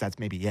 2-0? I guess that's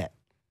maybe it.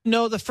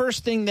 No, the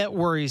first thing that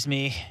worries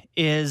me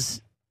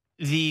is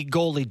the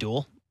goalie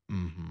duel,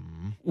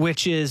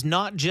 which is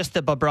not just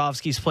that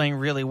Bobrovsky's playing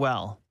really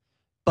well,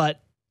 but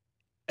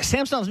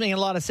Samsonov's making a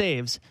lot of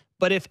saves.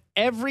 But if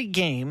every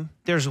game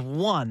there's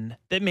one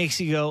that makes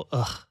you go,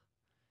 ugh,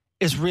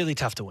 it's really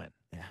tough to win.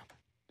 Yeah.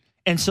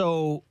 And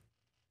so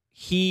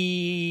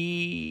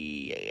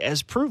he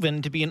has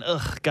proven to be an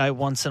guy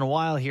once in a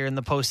while here in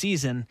the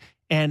postseason.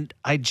 And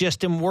I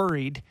just am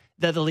worried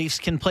that the Leafs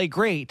can play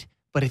great,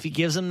 but if he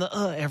gives them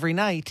the every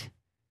night,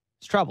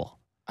 it's trouble.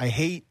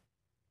 I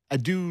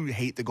do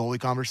hate the goalie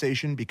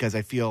conversation because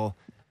I feel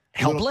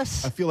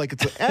helpless. I feel like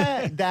it's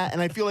that,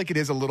 and I feel like it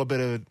is a little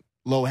bit of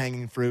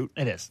low-hanging fruit.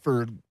 It is.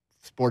 For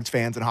sports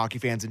fans and hockey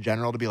fans in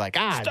general to be like,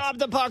 stop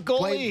the puck,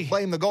 goalie.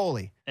 Blame the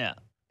goalie. Yeah.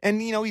 And,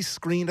 he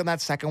screened on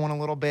that second one a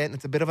little bit, and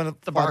it's a bit of a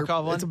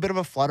Barkov one? It's a bit of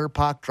a flutter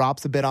puck,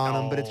 drops a bit on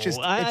him, but it's just...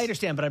 I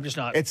understand, but I'm just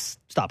not... It's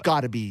stop it.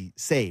 Got to be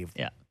saved.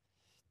 Yeah.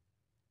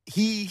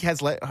 He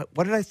has let...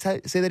 What did I say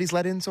that he's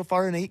let in so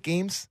far in 8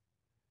 games?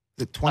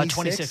 The 26?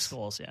 26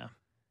 goals, yeah.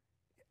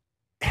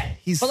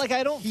 But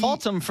I don't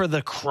fault him for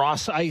the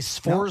cross-ice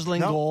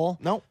Forsling goal.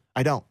 No,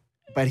 I don't.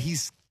 But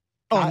he's...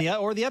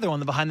 or the other one,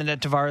 the behind the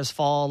net Tavares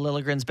fall,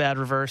 Liljegren's bad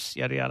reverse,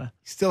 yada, yada.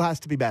 He still has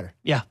to be better.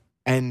 Yeah.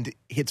 And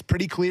it's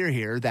pretty clear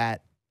here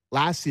that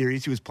last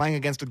series he was playing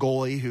against a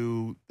goalie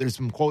who there's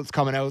some quotes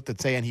coming out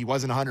that saying he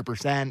wasn't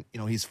 100%.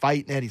 He's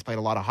fighting it. He's played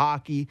a lot of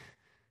hockey.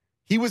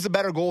 He was the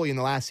better goalie in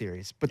the last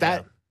series.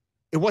 But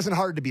it wasn't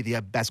hard to be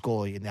the best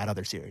goalie in that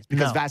other series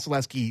because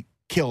Vasilevsky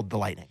killed the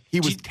Lightning. He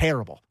was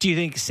terrible. Do you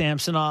think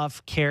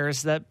Samsonov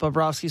cares that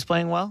Bobrovsky's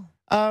playing well?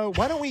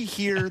 Why don't we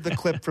hear the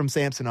clip from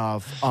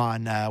Samsonov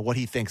on what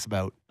he thinks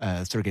about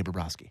Sergei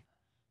Bobrovsky?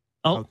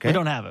 Oh, okay. We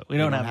don't have it. We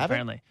don't have it,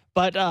 apparently.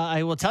 But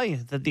I will tell you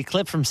that the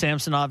clip from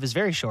Samsonov is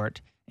very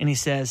short, and he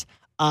says,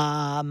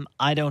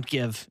 I don't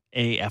give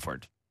a F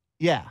word.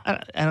 Yeah.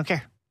 I don't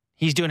care.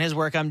 He's doing his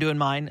work, I'm doing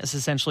mine. It's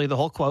essentially the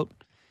whole quote.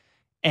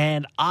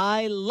 And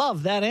I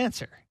love that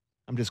answer.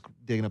 I'm just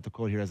digging up the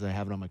quote here as I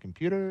have it on my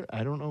computer.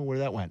 I don't know where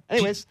that went.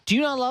 Anyways. Do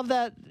you not love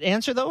that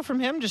answer, though, from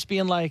him? Just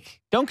being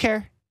like, don't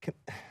care.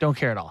 Don't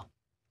care at all.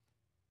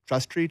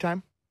 Trust tree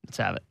time? Let's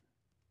have it.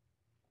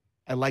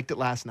 I liked it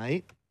last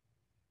night.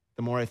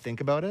 The more I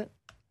think about it,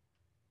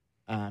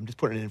 I'm just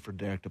putting it in for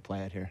Derek to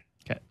play it here.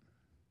 Okay.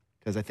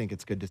 Because I think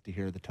it's good just to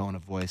hear the tone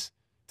of voice.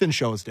 It's in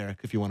shows, Derek.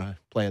 If you want to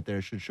play it there,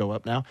 it should show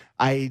up now.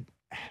 He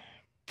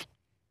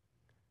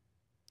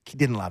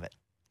didn't love it.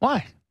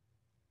 Why?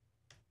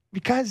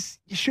 Because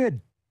you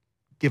should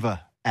give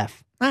a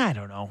F. I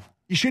don't know.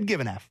 You should give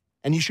an F.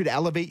 And you should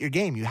elevate your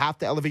game. You have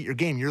to elevate your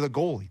game. You're the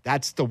goalie.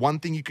 That's the one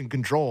thing you can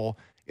control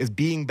is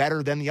being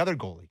better than the other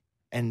goalie.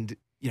 And,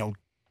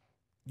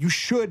 you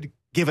should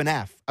give an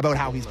F about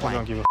how he's playing. I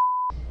don't give a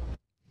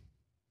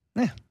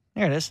Yeah,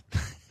 there it is.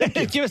 give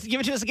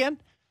it to us again.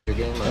 I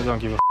don't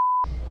give a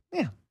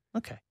Yeah,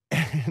 okay.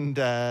 And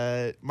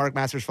Mark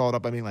Masters followed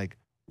up by being like,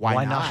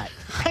 why not?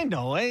 I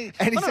know. And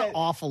he what said, an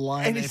awful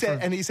line. And he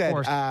said,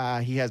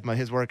 he has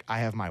his work, I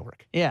have my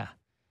work. Yeah.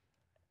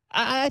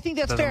 I think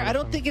that's fair. I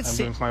don't think it's...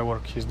 I'm doing my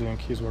work. He's doing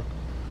his work.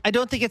 I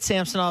don't think it's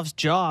Samsonov's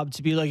job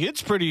to be like,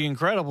 it's pretty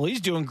incredible.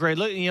 He's doing great.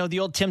 Look, the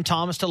old Tim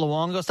Thomas to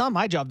Luongo. It's not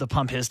my job to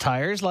pump his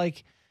tires.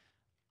 Like,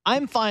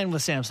 I'm fine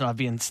with Samsonov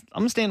I'm going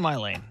to stay in my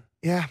lane.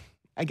 Yeah,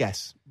 I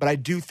guess. But I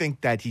do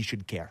think that he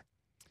should care.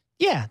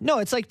 Yeah. No,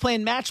 it's like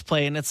playing match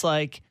play, and it's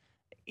like,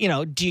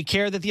 do you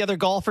care that the other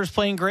golfer's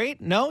playing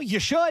great? No, you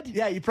should.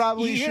 Yeah, you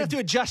probably should. You have to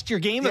adjust your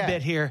game a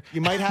bit here.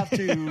 You might have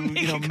to,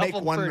 make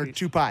one or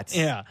two putts.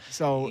 Yeah.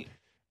 So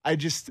I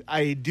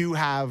do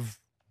have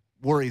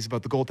worries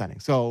about the goaltending.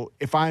 So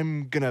if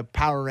I'm going to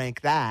power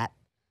rank that,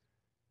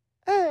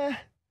 I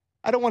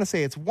don't want to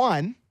say it's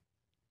 1,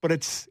 but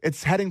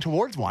it's heading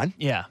towards 1.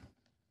 Yeah.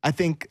 I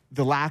think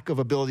the lack of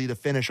ability to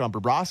finish on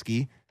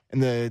Bobrovsky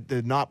and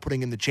the not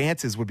putting in the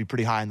chances would be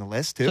pretty high on the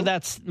list too. So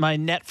that's my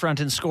net front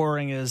and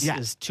scoring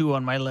is 2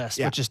 on my list,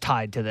 which is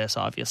tied to this,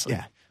 obviously.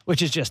 Yeah.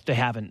 Which is just they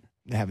haven't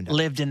done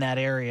lived in that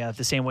area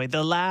the same way.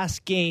 The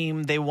last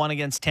game they won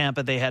against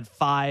Tampa, they had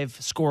 5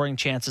 scoring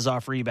chances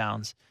off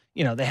rebounds.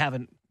 They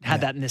haven't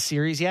had that in this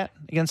series yet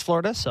against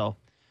Florida. So,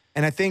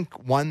 and I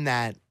think one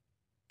that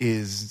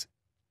is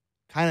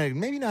kind of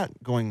maybe not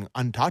going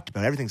untalked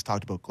about. Everything's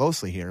talked about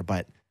closely here,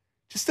 but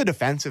just the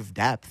defensive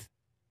depth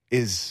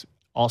is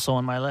also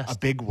on my list. A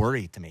big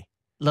worry to me.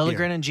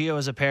 Liljegren and Gio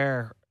as a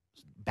pair,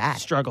 bad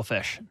struggle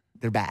fish.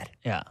 They're bad.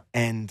 Yeah,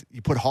 and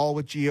you put Hall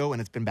with Gio,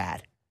 and it's been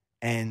bad.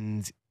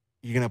 And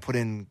you're going to put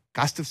in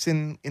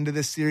Gustafsson into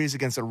this series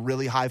against a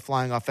really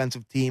high-flying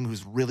offensive team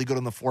who's really good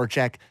on the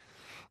forecheck.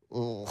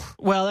 Ugh.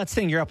 Well, that's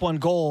the thing. You're up 1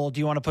 goal. Do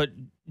you want to put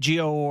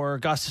Gio or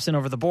Gustafsson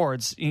over the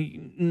boards?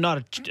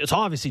 It's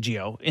obviously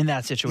Gio in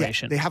that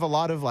situation. Yeah, they have a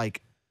lot of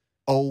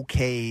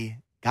okay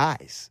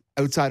guys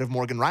outside of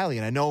Morgan Riley,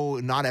 and I know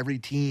not every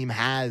team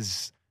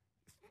has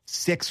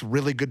 6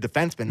 really good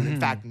defensemen. And in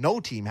fact,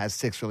 no team has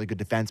 6 really good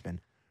defensemen.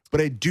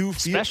 But I do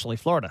feel, especially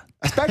Florida.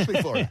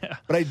 Yeah.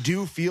 But I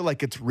do feel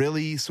like it's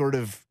really sort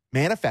of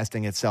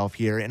manifesting itself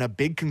here in a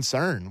big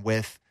concern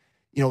with,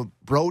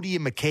 Brody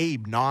and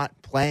McCabe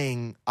not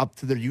playing up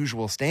to their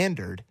usual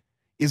standard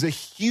is a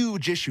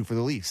huge issue for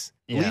the Leafs.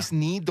 The Leafs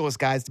need those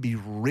guys to be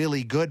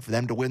really good for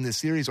them to win this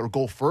series or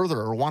go further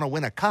or want to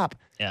win a cup.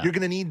 Yeah. You're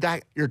going to need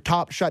your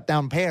top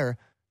shutdown pair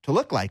to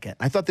look like it.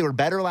 I thought they were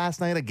better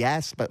last night, I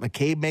guess, but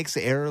McCabe makes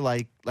the error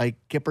like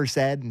Kipper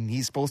said, and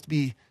he's supposed to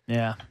be.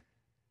 Yeah.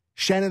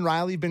 Shen and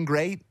Riley have been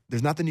great.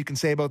 There's nothing you can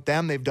say about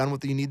them. They've done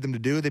what you need them to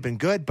do. They've been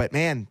good, but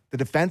man, the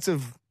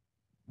defensive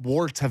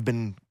warts have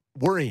been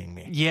worrying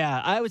me. Yeah,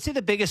 I would say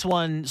the biggest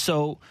one,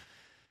 so,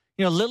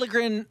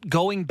 Liljegren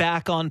going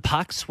back on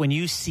pucks, when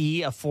you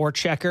see a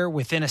forechecker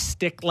within a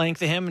stick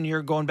length of him and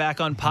you're going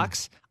back on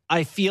pucks,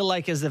 I feel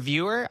like as the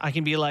viewer, I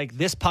can be like,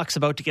 this puck's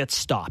about to get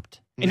stopped.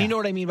 And you know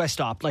what I mean by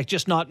stopped? Like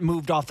just not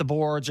moved off the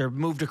boards or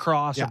moved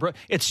across. Yeah.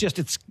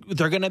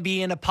 They're going to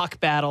be in a puck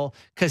battle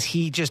because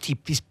he's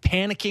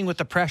panicking with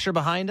the pressure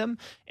behind him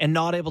and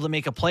not able to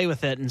make a play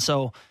with it. And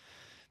so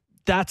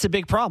that's a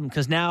big problem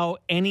because now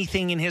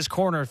anything in his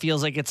corner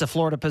feels like it's a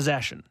Florida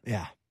possession.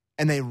 Yeah.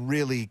 And they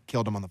really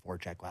killed him on the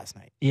forecheck last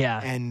night. Yeah.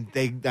 And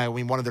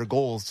one of their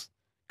goals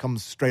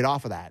comes straight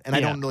off of that. And I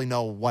don't really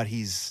know what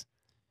he's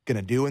going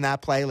to do in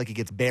that play. Like he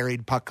gets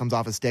buried, puck comes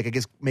off his stick. I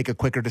guess make a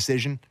quicker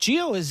decision.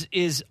 Gio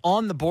is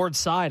on the board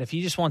side. If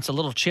he just wants a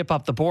little chip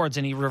up the boards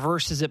and he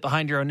reverses it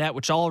behind your own net,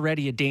 which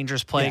already a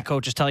dangerous play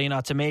coaches tell you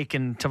not to make.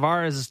 And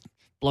Tavares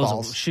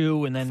blows a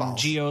shoe and then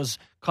Gio's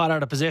caught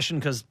out of position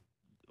because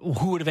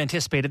who would have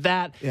anticipated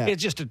that? Yeah.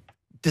 It's just a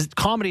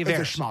comedy of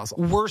errors.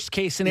 Worst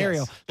case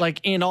scenario, like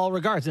in all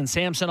regards. And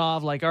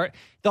Samsonov, the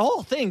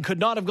whole thing could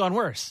not have gone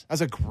worse. That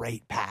was a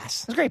great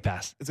pass. It's a great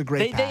pass.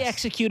 They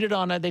executed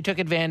on it. They took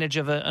advantage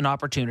of an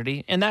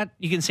opportunity. And that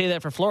you can say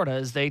that for Florida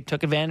is they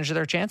took advantage of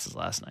their chances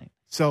last night.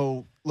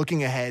 So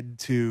looking ahead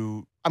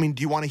to, do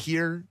you want to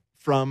hear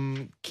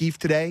from Keefe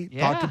today?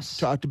 Yes.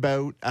 Talked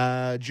about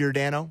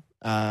Giordano.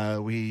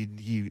 He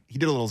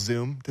did a little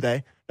Zoom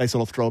today. Nice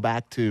little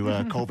throwback to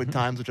COVID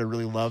times, which I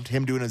really loved.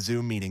 Him doing a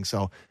Zoom meeting.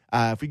 So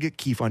if we get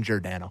Keefe on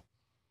Giordano.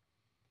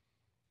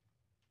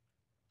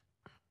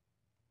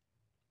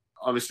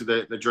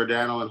 Obviously, the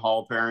Giordano and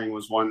Hall pairing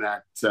was one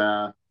that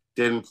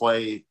didn't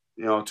play,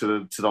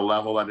 to the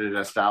level that it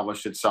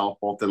established itself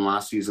both in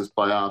last season's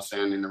playoffs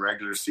and in the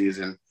regular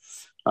season.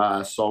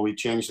 So we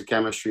changed the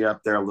chemistry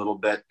up there a little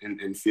bit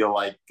and feel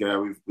like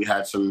we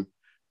had some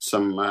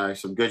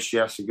good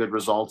shifts and good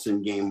results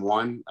in game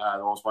 1.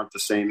 Those weren't the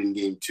same in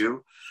game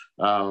 2.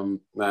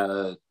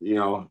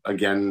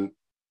 Again,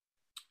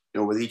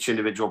 with each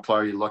individual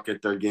player, you look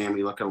at their game,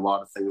 you look at a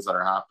lot of things that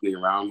are happening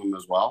around them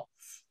as well.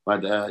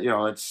 But,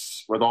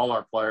 it's with all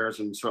our players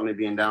and certainly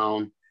being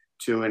down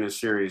 2 in a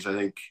series, I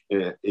think,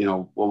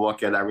 we'll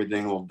look at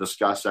everything, we'll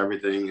discuss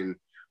everything. And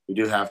we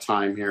do have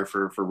time here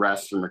for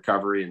rest and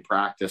recovery and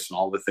practice and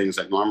all the things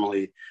that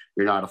normally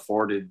you're not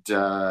afforded in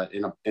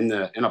a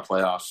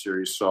playoff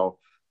series. So,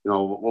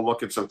 we'll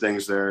look at some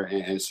things there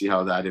and see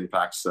how that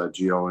impacts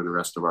Gio and the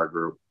rest of our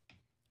group.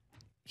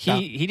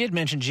 He did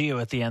mention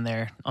Gio at the end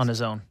there on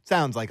his own.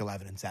 Sounds like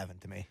 11-7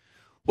 to me.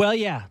 Well,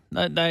 yeah,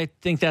 I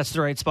think that's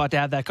the right spot to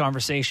have that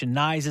conversation.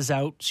 Nyes is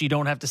out, so you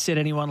don't have to sit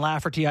anyone.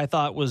 Lafferty, I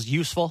thought, was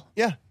useful.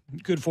 Yeah.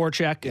 Good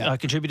forecheck,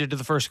 contributed to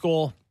the first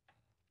goal.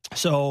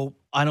 So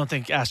I don't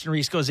think Aston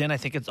Reese goes in. I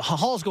think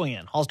Hall's going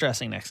in. Hall's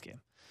dressing next game.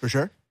 For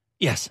sure?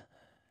 Yes,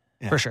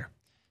 for sure.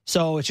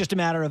 So it's just a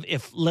matter of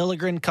if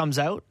Liljegren comes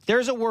out.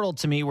 There's a world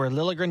to me where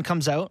Liljegren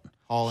comes out,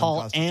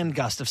 Hall and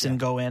Gustafsson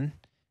go in.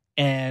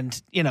 And,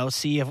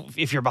 see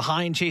if you're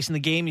behind chasing the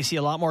game, you see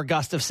a lot more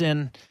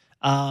Gustafsson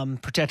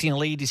protecting a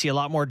lead. You see a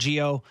lot more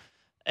Gio.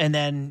 And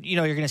then,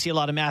 you're going to see a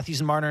lot of Matthews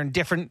and Marner and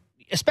different,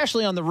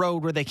 especially on the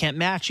road where they can't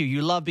match you.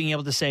 You love being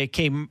able to say,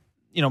 okay,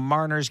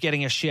 Marner's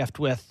getting a shift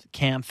with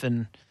Kampf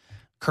and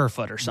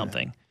Kerfoot or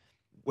something.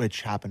 Yeah.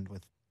 Which happened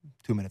with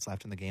 2 minutes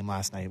left in the game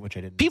last night, which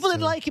I didn't. People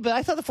didn't like it, but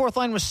I thought the fourth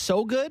line was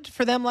so good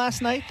for them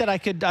last night that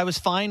I was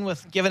fine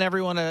with giving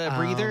everyone a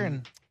breather.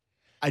 And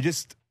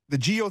the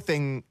Gio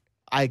thing,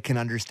 I can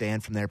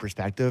understand from their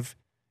perspective.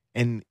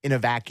 And in a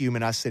vacuum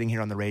and us sitting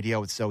here on the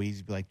radio, it's so easy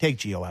to be like, take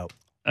Gio out.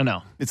 I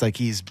know. It's like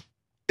he's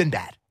been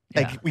bad.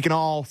 Like we can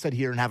all sit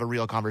here and have a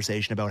real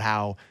conversation about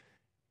how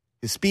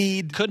his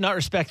speed. Could not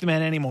respect the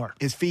man anymore.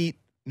 His feet,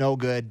 no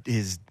good.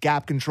 His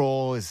gap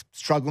control is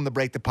struggling to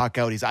break the puck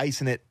out. He's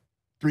icing it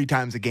 3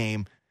 times a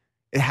game.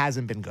 It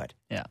hasn't been good.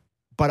 Yeah.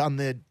 But on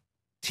the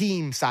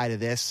team side of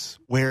this,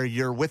 where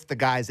you're with the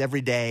guys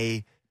every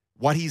day,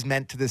 what he's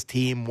meant to this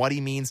team, what he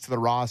means to the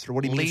roster,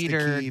 what he means to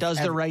Leader, does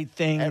the right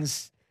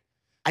things.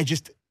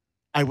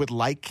 I would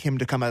like him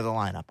to come out of the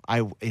lineup.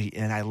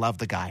 I love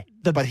the guy,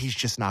 but he's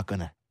just not going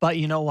to. But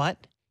you know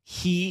what?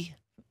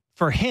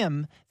 For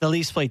him, the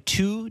Leafs play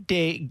 2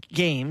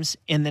 games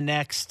in the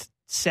next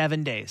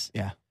 7 days.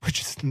 Yeah, which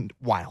is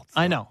wild.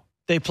 I know.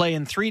 They play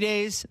in 3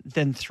 days,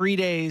 then 3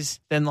 days,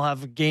 then they'll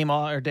have a game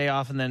or day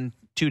off, and then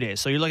 2 days.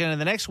 So you're looking at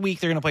the next week,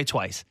 they're going to play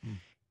twice.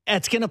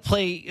 It's going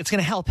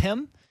to help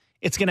him.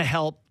 It's going to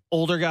help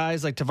older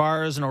guys like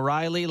Tavares and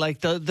O'Reilly.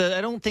 Like I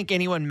don't think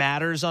anyone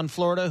matters on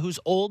Florida who's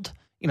old.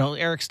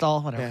 Eric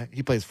Stahl, whatever. Yeah,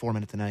 he plays 4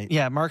 minutes tonight.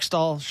 Yeah, Mark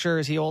Stahl, sure,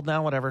 is he old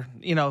now? Whatever.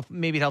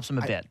 Maybe it helps him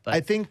a bit. But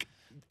I think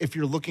if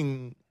you're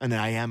looking, and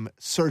I am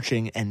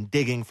searching and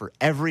digging for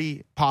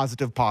every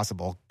positive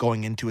possible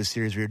going into a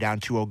series where you're down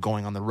 2-0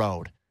 going on the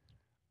road,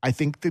 I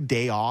think the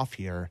day off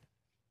here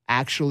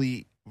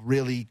actually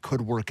really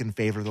could work in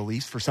favor of the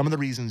Leafs for some of the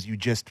reasons you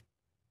just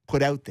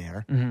put out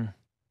there. Mm-hmm.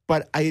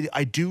 But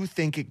I do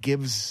think it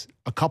gives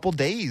a couple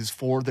days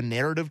for the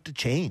narrative to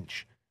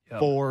change.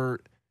 Yep.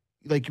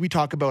 Like we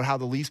talk about how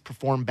the Leafs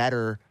perform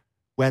better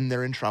when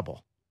they're in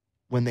trouble,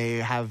 when they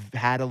have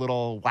had a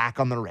little whack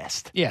on the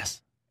wrist.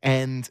 Yes.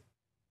 And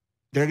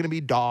they're going to be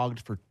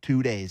dogged for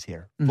 2 days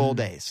here, full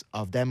days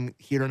of them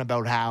hearing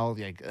about how,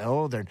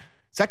 their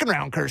second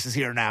round curse is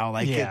here now.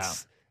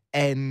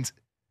 And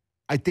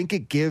I think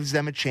it gives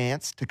them a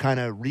chance to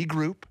kind of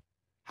regroup,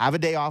 have a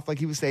day off like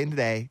he was saying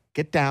today,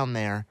 get down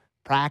there,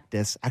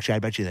 practice. Actually, I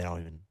bet you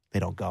they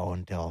don't go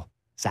until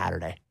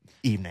Saturday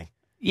evening.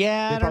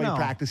 Yeah, they I don't know.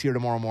 Practice here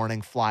tomorrow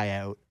morning, fly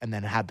out, and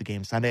then have the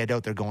game Sunday. I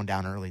doubt they're going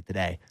down early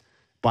today.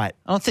 But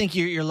I don't think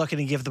you're looking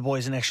to give the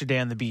boys an extra day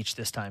on the beach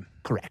this time.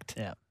 Correct.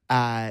 Yeah.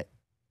 I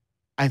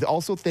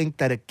also think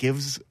that it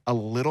gives a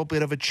little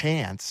bit of a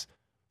chance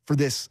for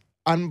this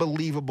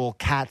unbelievable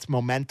Cats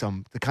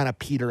momentum to kind of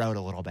peter out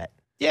a little bit.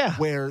 Yeah.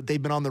 Where they've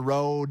been on the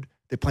road,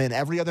 they're playing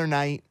every other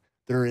night.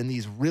 They're in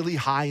these really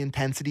high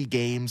intensity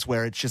games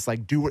where it's just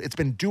like it's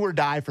been do or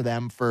die for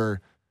them for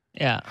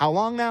how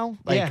long now?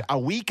 A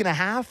week and a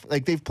half?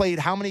 Like they've played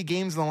how many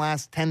games in the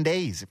last 10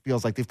 days? It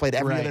feels like they've played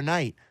every other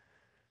night.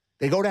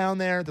 They go down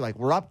there, they're like,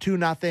 we're up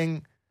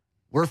 2-0.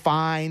 We're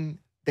fine.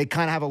 They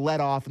kind of have a let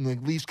off, and the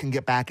Leafs can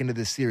get back into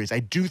this series. I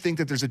do think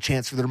that there's a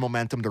chance for their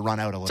momentum to run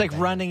out a little bit. It's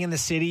like running in the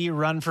city. You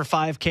run for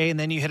 5K, and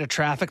then you hit a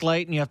traffic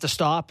light, and you have to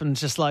stop, and it's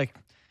just like,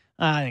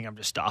 I think I'm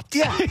just stopped.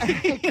 Yeah.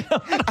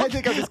 I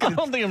think I'm just going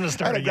to... I don't think I'm going to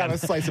start again. grab a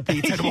slice of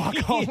pizza and walk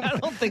home. I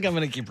don't think I'm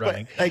going to keep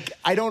running. But,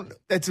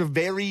 that's a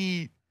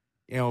very,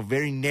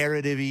 very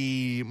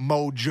narrative-y,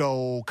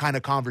 mojo kind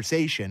of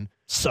conversation.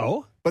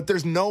 So? But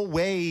there's no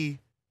way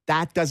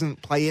that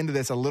doesn't play into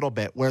this a little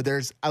bit, where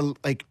there's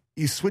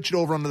you switch it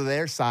over onto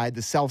their side,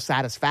 the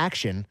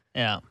self-satisfaction.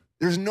 Yeah.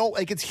 There's no,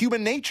 it's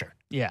human nature.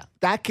 Yeah.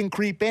 That can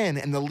creep in,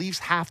 and the Leafs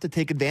have to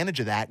take advantage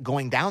of that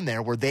going down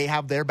there where they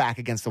have their back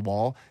against the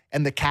wall,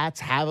 and the Cats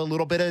have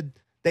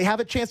they have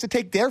a chance to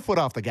take their foot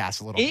off the gas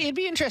a little bit. It'd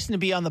be interesting to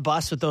be on the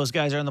bus with those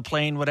guys or on the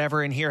plane,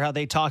 whatever, and hear how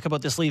they talk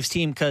about this Leafs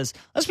team, because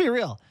let's be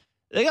real.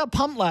 They got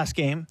pumped last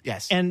game.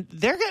 Yes. And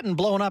they're getting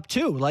blown up,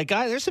 too.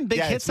 There's some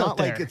big hits out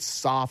there. It's not like it's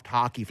soft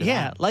hockey for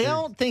them. I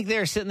don't think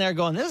they're sitting there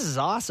going, this is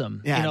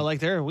awesome.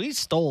 Yeah. We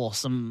stole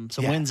some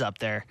wins up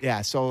there.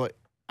 Yeah, so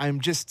I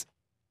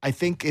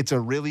think it's a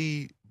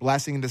really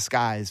blessing in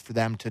disguise for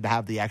them to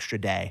have the extra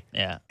day.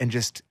 Yeah. And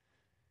just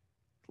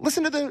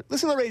listen to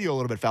the radio a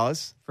little bit,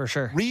 fellas. For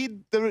sure.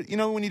 Read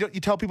when you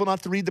tell people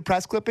not to read the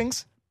press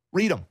clippings,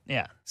 read them.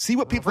 Yeah. See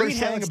what people are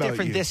saying about you. It's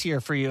different this year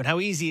for you and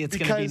how easy it's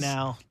going to be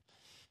now.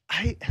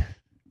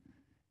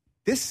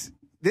 This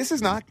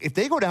is not, if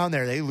they go down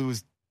there, they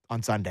lose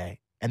on Sunday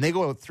and they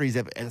go out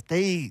 3-0. If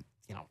they,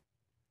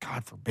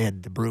 God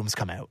forbid the brooms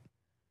come out.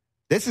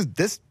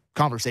 This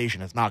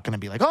conversation is not going to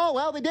be like, oh,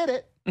 well, they did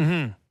it.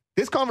 Mm-hmm.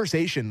 This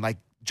conversation,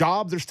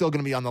 jobs are still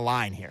going to be on the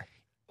line here.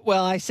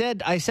 Well, I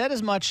said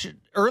as much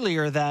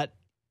earlier that,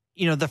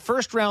 the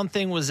first round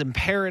thing was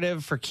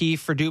imperative for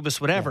Keefe, for Dubas,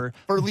 whatever.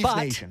 For Leafs but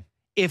Nation.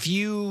 If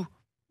you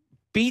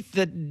beat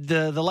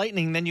the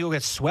Lightning, then you'll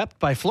get swept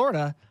by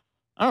Florida.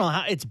 I don't know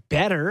how it's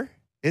better.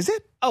 Is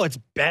it? Oh, it's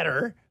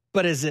better.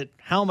 But is it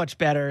how much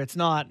better? It's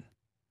not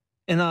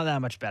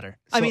that much better.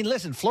 So, I mean,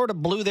 listen, Florida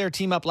blew their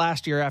team up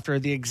last year after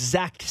the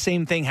exact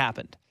same thing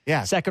happened.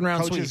 Yeah. Second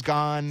round Coach sweep. is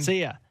gone.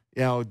 See ya.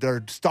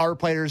 Their star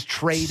players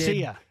traded.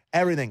 See ya.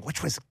 Everything,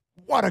 which was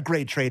what a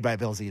great trade by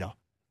Bill Zito.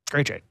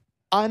 Great trade.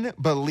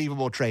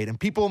 Unbelievable trade. And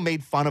people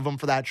made fun of him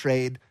for that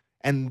trade.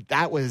 And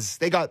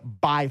they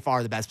got by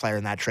far the best player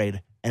in that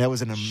trade. And it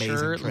was an amazing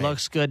trade.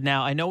 Looks good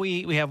now. I know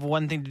we have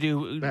one thing to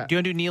do. Yeah. Do you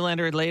want to do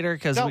Nylander later?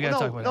 Because we got to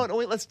talk about that. No,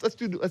 wait, let's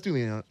do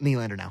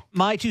Nylander now.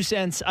 My 2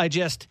 cents,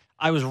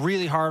 I was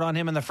really hard on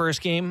him in the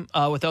first game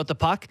without the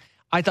puck.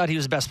 I thought he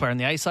was the best player on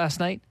the ice last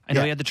night. I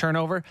know he had the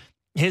turnover.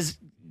 His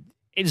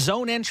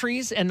zone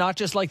entries, and not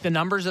just like the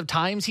numbers of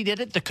times he did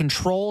it, the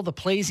control, the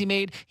plays he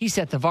made. He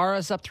set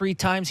Tavares up 3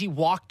 times. He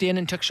walked in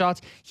and took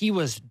shots. He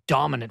was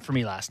dominant for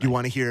me last night. You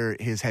want to hear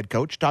his head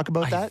coach talk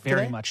about that? I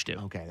very today? much do.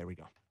 Okay, there we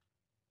go.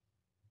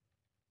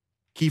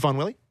 Keefe on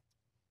Willie?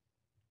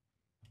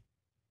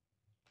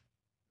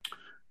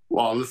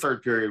 Well, in the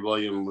third period,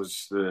 William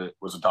was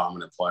a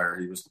dominant player.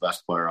 He was the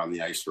best player on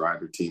the ice to ride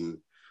their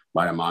team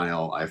by a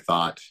mile, I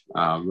thought.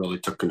 Really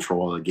took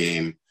control of the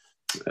game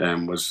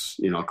and was,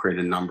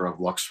 created a number of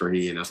looks for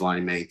he and his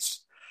line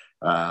mates.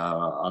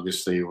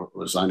 Obviously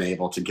was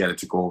unable to get it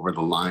to go over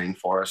the line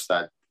for us.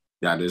 That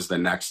is the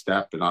next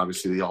step and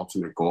obviously the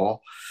ultimate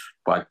goal.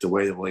 But the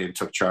way that William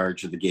took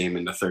charge of the game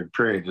in the third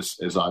period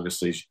is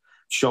obviously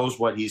shows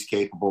what he's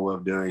capable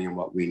of doing and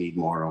what we need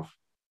more of.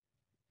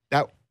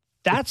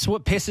 That's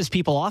what pisses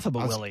people off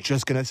about Willie. I was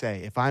just going to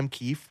say, if I'm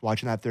Keefe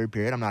watching that third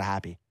period, I'm not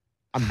happy.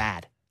 I'm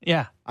mad.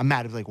 Yeah. I'm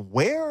mad. It's like,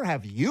 where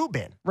have you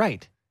been?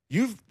 Right.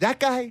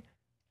 That guy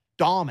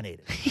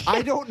dominated.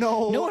 I don't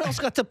know. No one else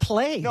got to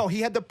play. No,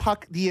 he had the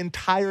puck the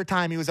entire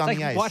time he was on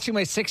the ice. Watching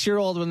my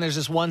 6-year-old when there's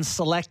this one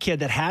select kid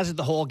that has it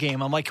the whole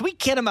game. I'm like, can we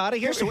get him out of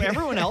here so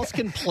everyone else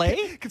can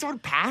play? Can someone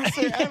pass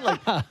it?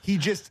 Yeah. He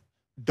just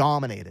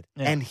dominated.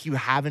 Yeah. And you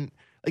haven't,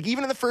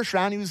 even in the first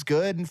round, he was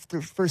good in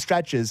first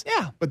stretches.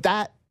 Yeah. But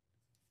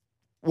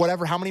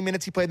how many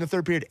minutes he played in the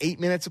third period, 8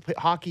 minutes of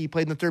hockey he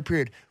played in the third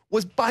period,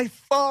 was by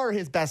far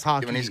his best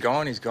hockey. When he's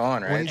going,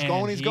 right?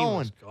 When he's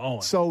going.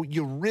 So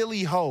you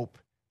really hope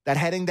that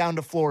heading down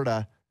to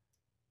Florida,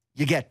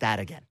 you get that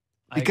again.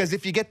 Because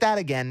if you get that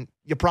again,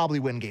 you probably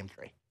win Game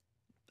 3.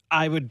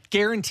 I would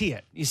guarantee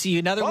it. You see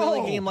another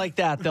Willie game like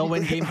that, they'll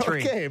win Game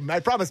 3. Okay, I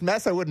promised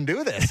Mess I wouldn't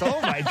do this.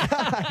 Oh, my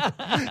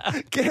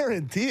God.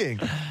 Guaranteeing.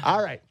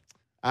 All right.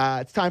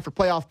 It's time for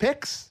playoff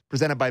picks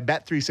presented by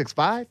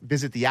Bet365.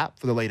 Visit the app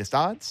for the latest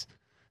odds.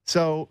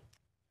 So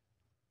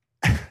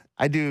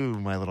I do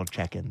my little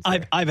check-ins.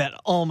 I bet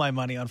all my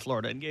money on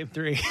Florida in Game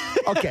 3.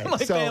 Okay. My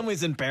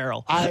family's in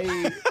peril.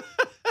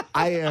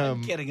 I am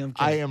I'm kidding.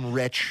 I am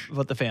rich.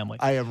 About the family.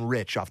 I am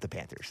rich off the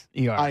Panthers.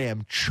 You are. I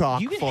am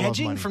chock You get full of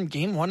hedging money. from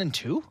Game 1 and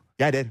 2?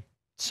 Yeah, I did.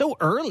 So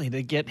early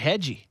to get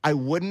hedgy. I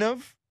wouldn't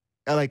have.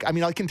 I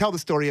can tell the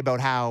story about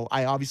how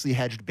I obviously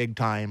hedged big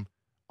time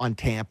on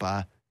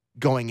Tampa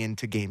going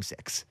into Game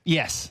 6.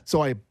 Yes.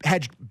 So I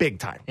hedged big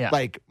time.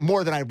 Yeah.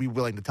 More than I'd be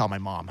willing to tell my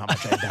mom how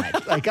much I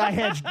hedged. I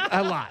hedged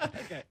a lot.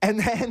 Okay. And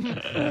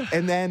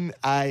then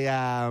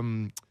I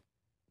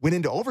went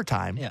into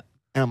overtime. Yeah.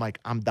 And I'm like,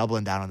 I'm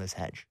doubling down on this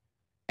hedge.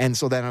 And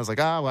so then I was like,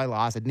 oh, well, I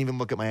lost. I didn't even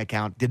look at my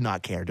account. Did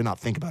not care. Did not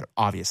think about it,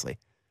 obviously.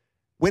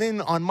 Went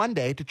in on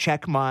Monday to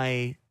check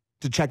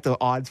the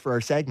odds for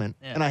our segment,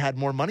 and I had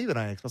more money than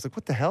I expected. I was like,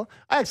 what the hell?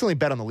 I accidentally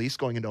bet on the Leafs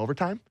going into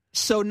overtime.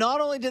 So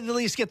not only did the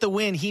Leafs get the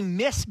win, he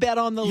misbet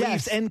on the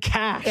Leafs and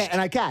cashed. Yeah,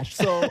 and I cashed.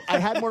 So I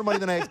had more money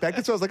than I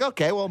expected. So I was like,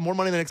 okay, well, more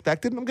money than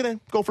expected. I'm going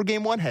to go for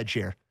Game 1 hedge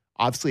here.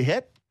 Obviously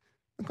hit.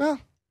 Well,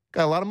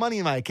 got a lot of money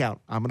in my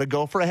account. I'm going to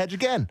go for a hedge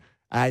again.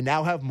 I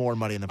now have more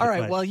money in the All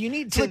right, well, you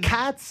need to the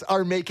Cats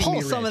are making pull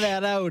me rich. some of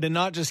that out and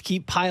not just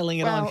keep piling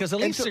it on, because the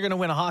Leafs are going to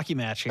win a hockey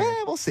match here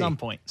we'll see. at some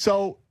point.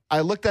 So I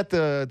looked at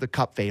the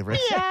Cup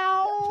favorites.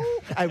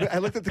 I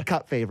looked at the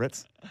Cup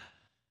favorites.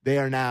 They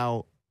are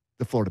now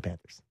the Florida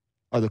Panthers,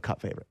 are the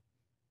Cup favorite.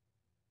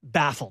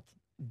 Baffled.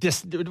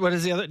 What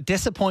is the other?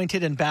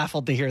 Disappointed and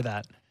baffled to hear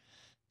that.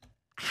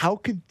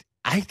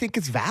 I think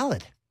it's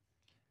valid.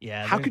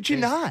 Yeah. How could you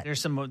not?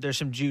 There's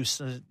some juice.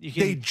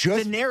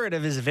 The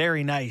narrative is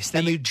very nice.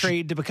 They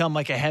trade to become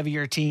like a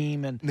heavier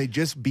team, and they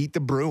just beat the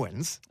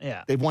Bruins.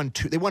 Yeah. They've won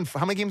 2. They won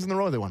how many games in a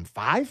row? They won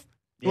 5.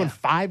 They won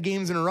 5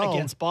 games in a row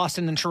against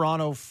Boston and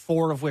Toronto,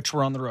 4 of which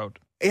were on the road.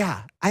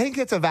 Yeah, I think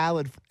that's a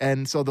valid.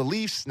 And so the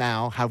Leafs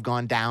now have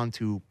gone down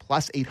to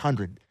plus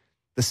 800,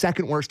 the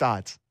second worst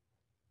odds.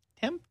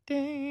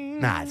 Tempting.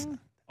 Nah, it's not.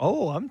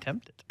 Oh, I'm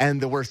tempted.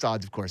 And the worst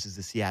odds, of course, is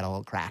the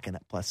Seattle Kraken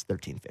at plus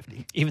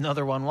 1350. Even though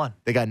they're 1-1.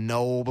 They got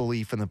no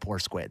belief in the poor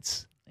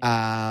Squids.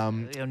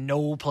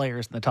 No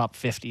players in the top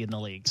 50 in the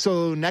league.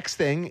 So next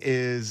thing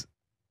is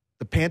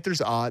The Panthers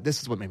odd.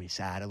 This is what made me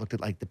sad. I looked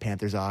at like the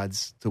Panthers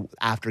odds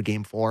after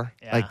Game 4,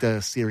 like the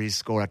series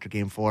score after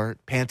Game 4.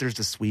 Panthers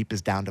to sweep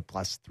is down to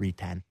plus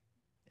 310.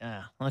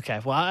 Yeah.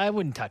 Okay. Well, I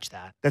wouldn't touch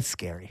that. That's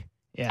scary.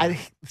 Yeah.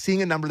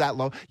 Seeing a number that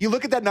low, you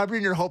look at that number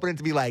and you're hoping it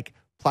to be like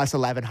plus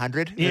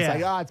 1,100. Yeah. It's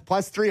like, oh, it's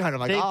plus 300. I'm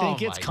like, They oh,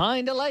 think it's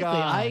kind of likely.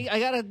 God. I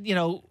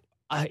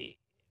gotta,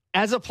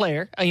 as a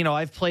player,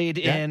 I've played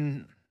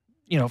in,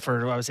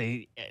 for I would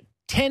say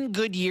 10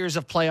 good years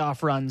of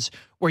playoff runs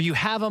where you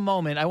have a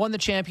moment. I won the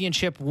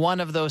championship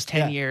one of those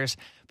 10 years,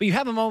 but you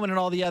have a moment in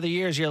all the other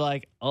years. You're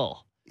like,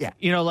 oh, yeah,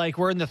 like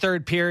we're in the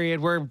third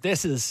period where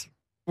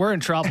we're in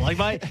trouble.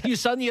 Like you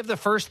suddenly have the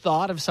first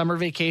thought of summer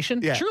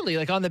vacation. Yeah. Truly,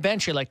 like on the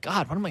bench, you're like,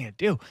 God, what am I going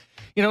to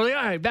do? All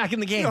right, back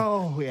in the game.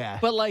 Oh, yeah.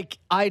 But like,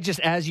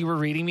 as you were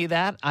reading me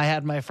that, I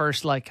had my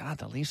first like, God,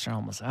 the Leafs are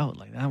almost out.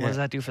 Like, what does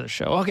that do for the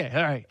show? Okay,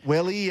 all right.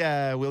 Willie's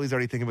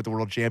already thinking about the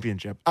World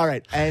Championship. All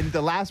right, and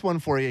the last one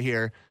for you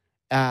here.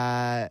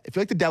 If you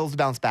like the Devils to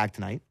bounce back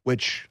tonight,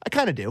 which I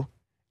kind of do,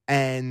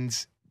 and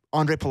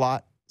Andre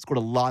Palat scored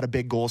a lot of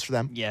big goals for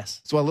them. Yes.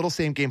 So a little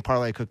same game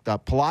parlay I cooked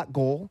up. Palat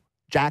goal,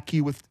 Jack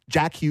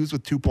Hughes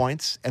with 2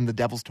 points, and the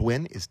Devils to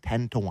win is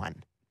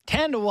 10-1.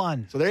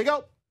 10-1. So there you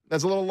go.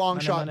 That's a little long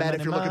shot bet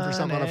if you're looking for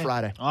something on a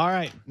Friday. All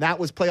right. And that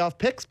was Playoff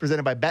Picks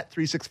presented by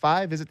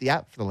Bet365. Visit the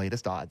app for the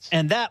latest odds.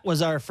 And that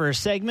was our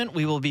first segment.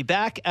 We will be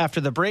back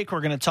after the break.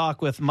 We're going to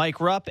talk with Mike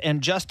Rupp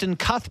and Justin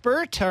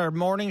Cuthbert, our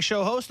morning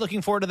show host.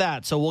 Looking forward to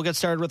that. So we'll get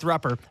started with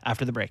Rupper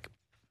after the break.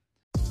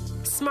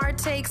 Smart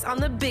takes on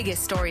the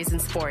biggest stories in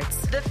sports.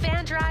 The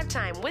Fan Drive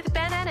Time with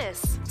Ben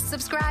Ennis.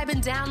 Subscribe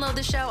and download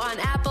the show on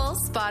Apple,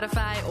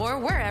 Spotify, or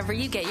wherever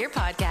you get your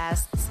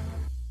podcasts.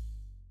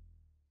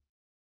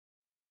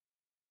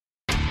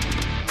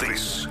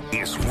 This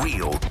is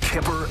Real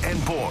Kipper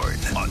and Bourne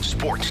on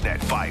Sportsnet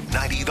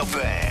 590 The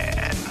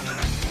Fan.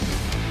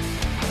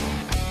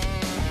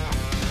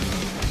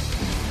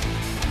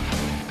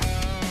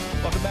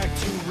 Welcome back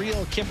to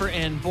Real Kipper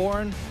and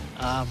Bourne.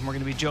 We're going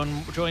to be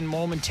joined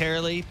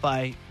momentarily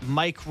by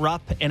Mike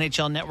Rupp,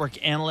 NHL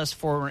Network analyst,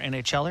 former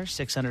NHLer,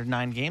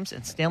 609 games,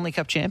 and Stanley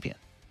Cup champion.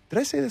 Did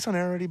I say this on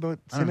air already about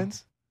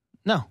Simmons?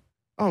 No.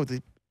 Oh,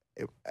 the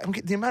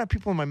amount of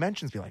people in my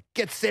mentions be like,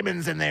 get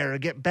Simmons in there or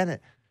get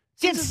Bennett.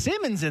 Get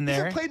Simmons in there. He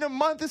hasn't played in a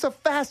month. This is the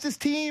fastest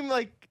team.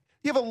 Like,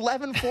 you have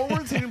 11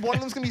 forwards, and one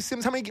of them's going to be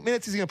Simmons. How many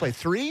minutes is he going to play?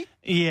 3?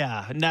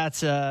 Yeah, and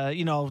that's,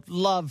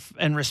 love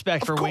and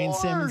respect for Wayne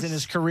Simmons in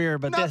his career.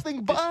 But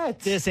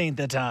this ain't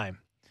the time.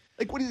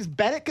 Like, what is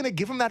Bennett going to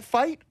give him that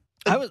fight?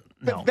 No.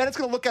 Bennett's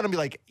going to look at him and be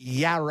like,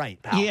 yeah,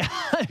 right, pal. Yeah,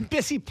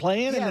 busy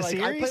playing in the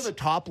series. I play the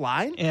top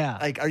line? Yeah.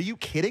 Like, are you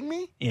kidding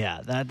me?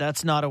 Yeah,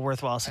 that's not a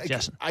worthwhile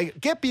suggestion. I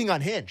get being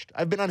unhinged.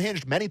 I've been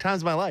unhinged many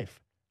times in my life.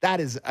 That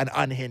is an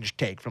unhinged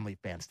take from Leaf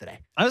fans today.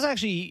 I was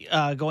actually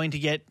going to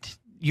get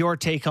your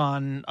take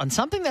on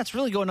something that's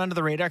really going under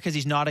the radar because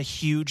he's not a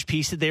huge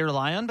piece that they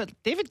rely on, but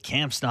David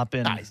Kamp's not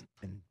been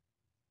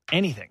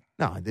anything.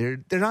 No, they're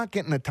not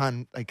getting a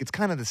ton. Like, it's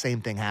kind of the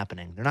same thing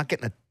happening. They're not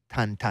getting a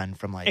ton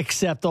from like...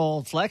 Except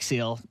old Flex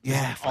Seal.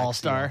 Yeah.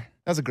 All-star.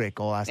 That was a great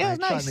goal last night.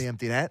 Nice. Shot in the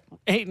empty net.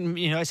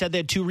 Hey, I said they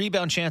had 2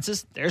 rebound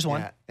chances. There's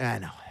one. Yeah, I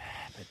know.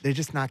 But they're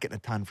just not getting a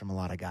ton from a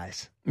lot of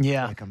guys.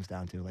 Yeah. That's what it comes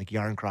down to. Like,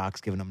 Yarn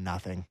Croc's giving them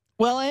nothing.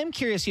 Well, I am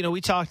curious.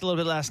 We talked a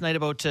little bit last night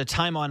about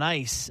time on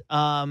ice.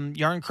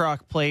 Yarn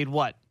Croc played,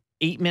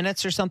 8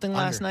 minutes or something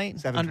last night?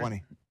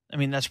 7:20. I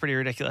mean, that's pretty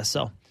ridiculous.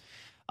 So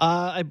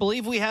I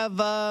believe we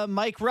have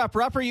Mike Rupp.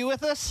 Rupp, are you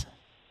with us?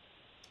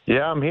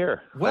 Yeah, I'm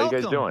here. Welcome. How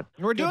you guys doing?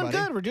 We're doing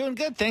good. We're doing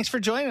good. Thanks for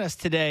joining us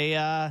today.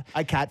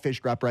 I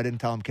catfished Rupper. I didn't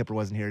tell him Kipper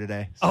wasn't here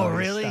today. So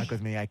really? He stuck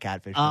with me. I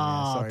catfished him.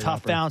 Oh, Sorry,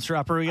 tough Rupper. bounce,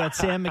 Rupper. We got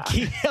Sam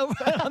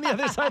McKee on the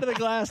other side of the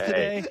glass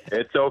today.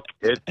 Hey, it's all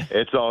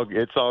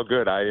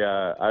good.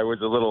 I was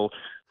a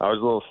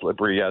little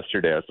slippery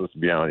yesterday. I was supposed to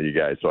be on with you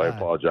guys, so I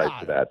apologize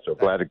for that. So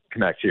glad to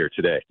connect here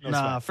today.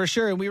 No, for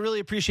sure. And we really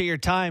appreciate your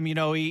time.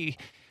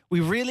 We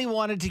really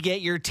wanted to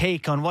get your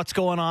take on what's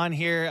going on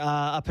here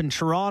up in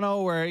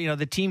Toronto, where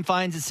the team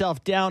finds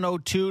itself down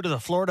 0-2 to the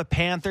Florida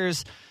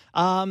Panthers.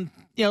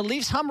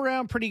 Leafs hum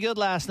around pretty good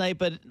last night,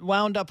 but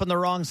wound up on the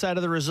wrong side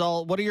of the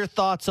result. What are your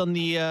thoughts on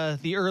the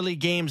early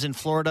games in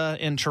Florida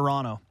and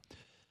Toronto?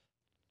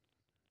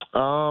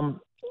 From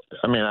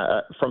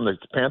the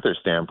Panthers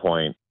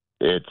standpoint,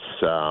 it's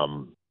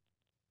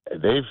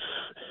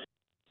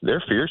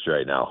they're fierce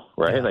right now,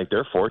 right? Yeah. Like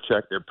their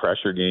forecheck, their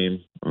pressure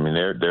game. I mean,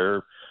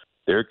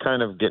 they're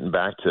kind of getting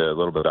back to a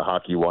little bit of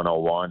hockey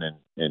 101,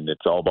 and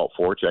it's all about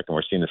forecheck. And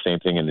we're seeing the same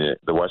thing in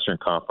the Western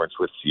Conference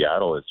with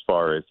Seattle as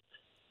far as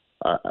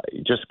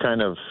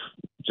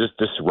just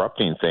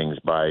disrupting things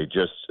by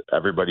just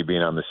everybody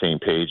being on the same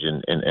page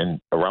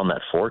and around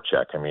that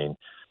forecheck. I mean,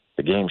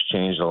 the game's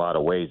changed in a lot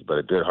of ways, but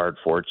a good hard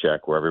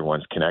forecheck where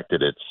everyone's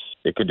connected,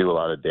 it could do a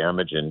lot of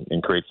damage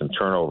and create some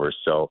turnovers.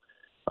 So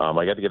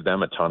I got to give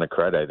them a ton of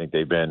credit. I think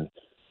they've been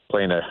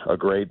playing a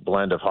great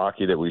blend of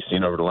hockey that we've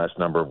seen over the last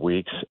number of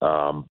weeks.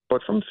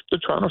 But from the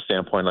Toronto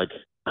standpoint, like,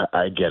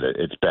 I get it.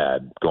 It's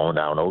bad going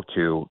down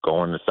 0-2,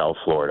 going to South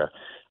Florida.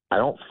 I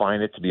don't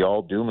find it to be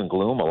all doom and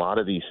gloom. A lot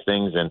of these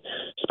things, and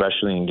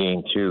especially in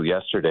Game 2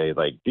 yesterday,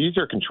 like these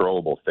are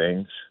controllable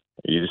things.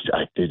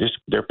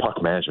 Their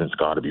puck management's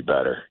got to be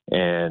better.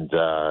 And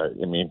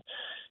I mean,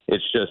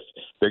 it's just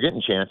they're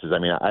getting chances. I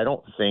mean, I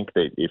don't think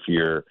that if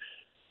you're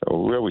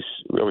we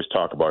always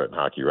talk about it in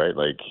hockey, right?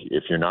 Like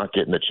if you're not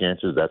getting the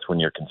chances, that's when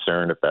you're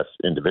concerned. If that's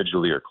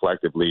individually or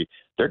collectively,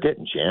 they're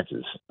getting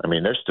chances. I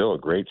mean, they're still a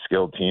great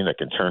skilled team that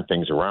can turn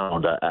things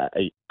around.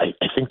 I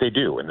think they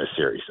do in this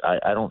series.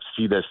 I don't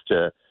see this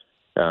to.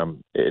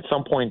 At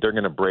some point, they're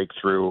going to break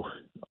through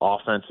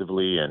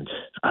offensively,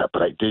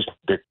 but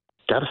they've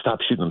got to stop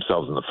shooting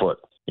themselves in the foot,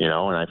 you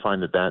know. And I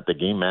find that the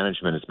game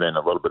management has been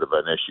a little bit of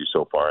an issue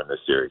so far in this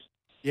series.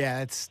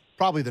 Yeah, it's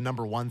probably the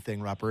number one thing,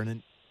 Rupper.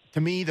 And to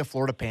me, the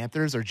Florida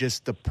Panthers are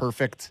just the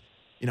perfect,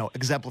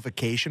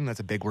 exemplification. That's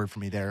a big word for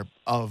me there,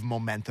 of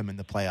momentum in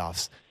the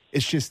playoffs.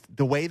 It's just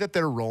the way that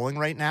they're rolling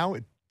right now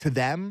to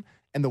them,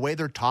 and the way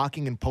they're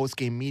talking in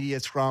post-game media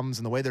scrums,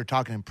 and the way they're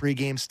talking in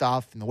pregame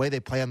stuff, and the way they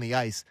play on the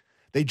ice.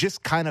 They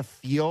just kind of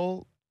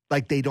feel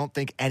like they don't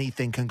think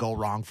anything can go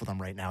wrong for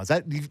them right now.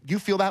 Do you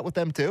feel that with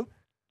them too?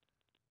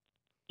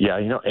 Yeah,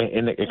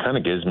 and it kind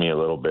of gives me a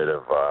little bit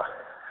of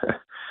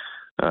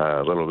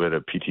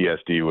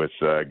PTSD with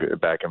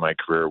back in my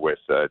career with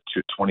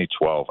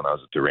 2012 when I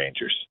was at the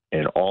Rangers.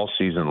 And all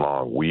season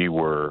long, we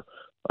were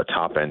a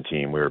top-end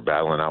team. We were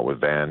battling out with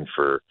Van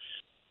for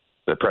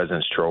the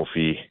President's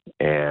Trophy,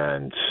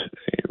 and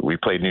we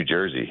played New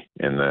Jersey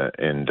in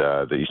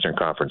the Eastern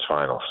Conference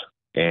Finals.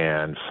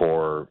 And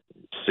for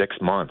 7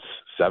 months,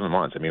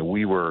 I mean,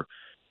 we were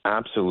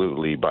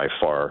absolutely by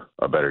far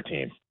a better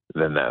team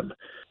than them.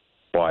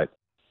 But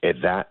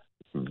at that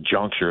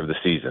juncture of the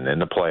season, in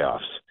the playoffs,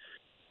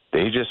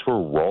 they just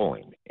were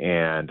rolling.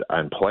 And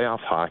on playoff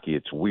hockey,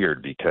 it's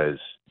weird because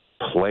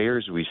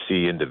players we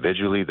see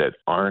individually that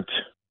aren't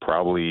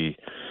probably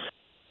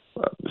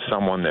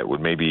someone that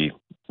would maybe,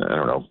 I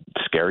don't know,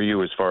 scare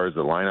you as far as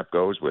the lineup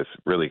goes, with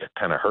really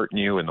kind of hurting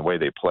you in the way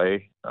they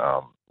play,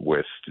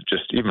 with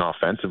just even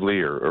offensively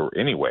or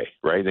anyway,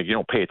 right? Like you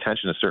don't pay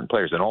attention to certain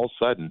players, and all of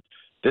a sudden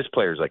this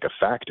player is like a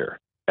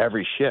factor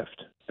every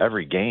shift,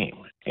 every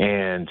game.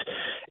 And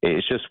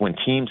it's just when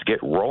teams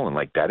get rolling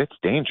like that, it's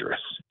dangerous.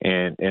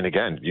 And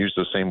again, use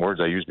those same words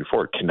I used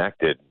before,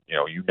 connected,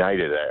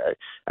 united.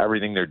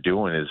 Everything they're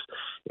doing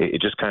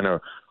it just kind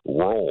of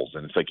rolls.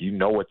 And it's like,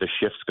 what the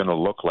shift's going to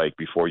look like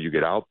before you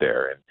get out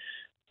there. And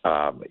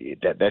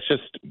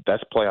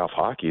that's playoff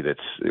hockey. That's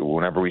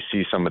whenever we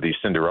see some of these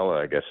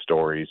Cinderella, I guess,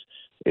 stories,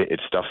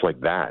 it's stuff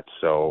like that.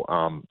 So,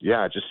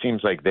 it just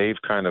seems like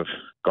they've kind of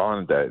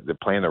gone, they're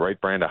playing the right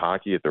brand of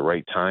hockey at the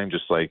right time,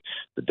 just like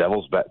the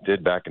Devils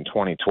did back in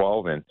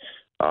 2012. And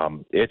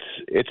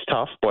it's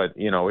tough, but,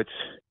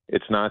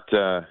 it's not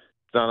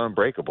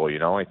unbreakable.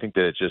 I think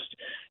that it's just,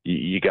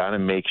 you got to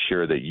make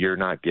sure that you're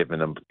not giving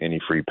them any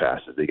free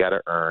passes. They got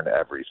to earn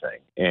everything.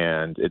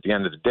 And at the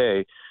end of the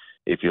day,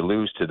 if you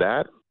lose to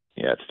that,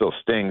 it still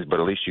stings, but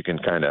at least you can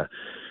kind of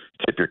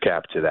tip your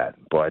cap to that.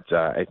 But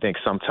I think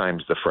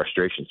sometimes the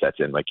frustration sets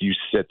in. Like you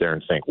sit there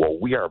and think, well,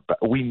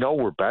 we know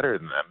we're better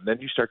than them. Then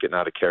you start getting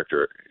out of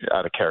character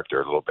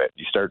a little bit.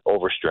 You start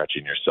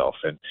overstretching yourself,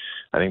 and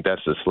I think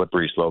that's the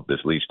slippery slope this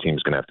Leafs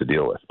team's going to have to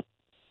deal with.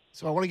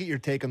 So I want to get your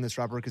take on this,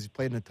 Robert, because you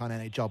played in a ton of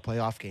NHL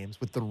playoff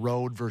games with the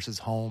road versus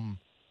home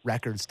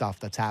record stuff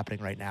that's happening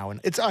right now, and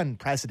it's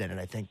unprecedented.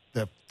 I think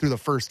through the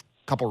first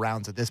couple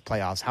rounds of this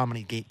playoffs, how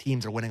many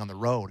teams are winning on the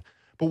road.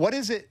 But what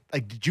is it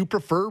like? Did you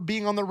prefer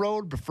being on the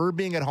road, prefer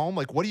being at home?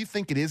 Like, what do you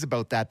think it is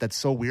about that that's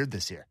so weird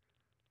this year?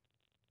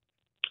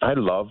 I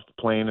loved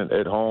playing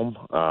at home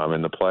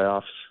in the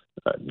playoffs.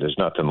 There's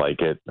nothing like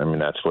it. I mean,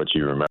 that's what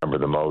you remember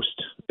the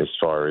most as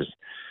far as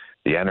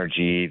the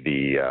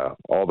energy,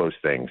 all those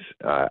things.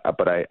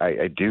 But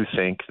I do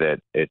think that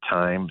at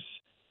times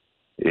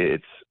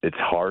it's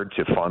hard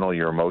to funnel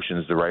your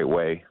emotions the right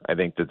way. I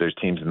think that there's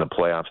teams in the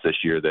playoffs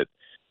this year that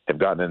have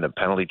gotten into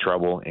penalty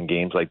trouble in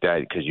games like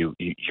that because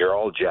you're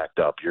all jacked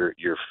up.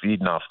 You're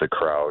feeding off the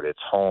crowd. It's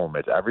home.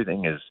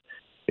 Everything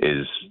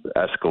is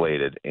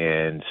escalated,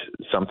 and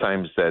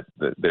sometimes that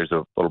there's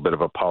a little bit of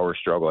a power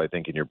struggle, I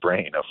think, in your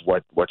brain of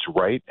what's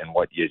right and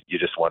what you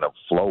just want to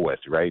flow with,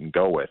 right, and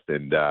go with.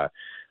 And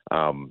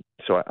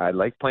so I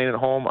like playing at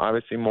home,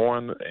 obviously more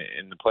in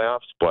the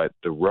playoffs, but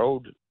the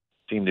road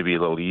seemed to be a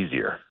little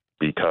easier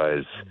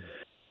because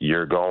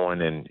you're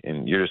going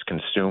and you're just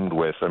consumed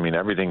with, I mean,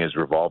 everything is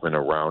revolving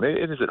around it.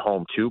 It is at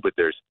home too, but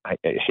I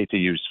hate to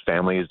use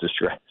family as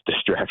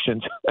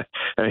distractions.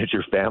 I mean, it's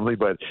your family,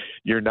 but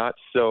you're in a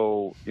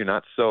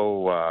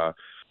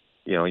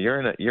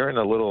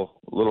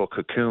little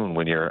cocoon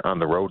when you're on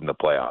the road in the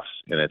playoffs.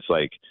 And it's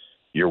like,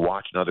 you're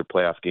watching other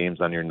playoff games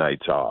on your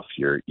nights off.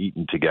 You're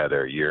eating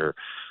together. You're,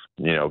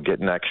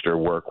 getting extra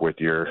work with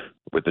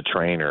the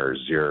trainers.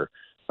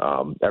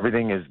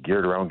 Everything is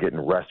geared around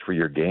getting rest for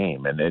your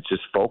game, and it's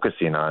just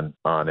focusing on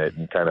it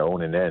and kind of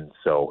owning in.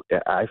 So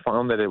I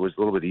found that it was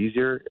a little bit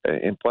easier,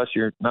 and plus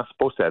you're not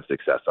supposed to have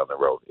success on the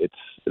road. It's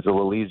a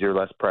little easier,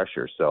 less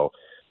pressure. So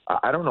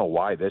I don't know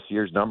why this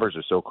year's numbers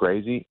are so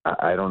crazy.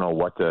 I don't know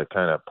what to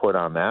kind of put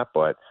on that,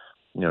 but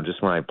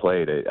just when I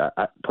played,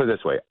 I put it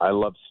this way, I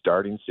love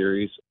starting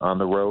series on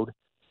the road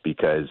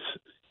because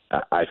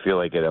I feel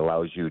like it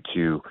allows you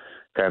to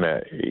kind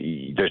of,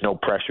 there's no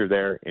pressure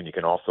there, and you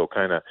can also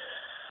kind of,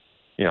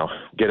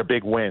 get a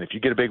big win. If you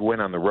get a big win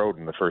on the road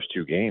in the first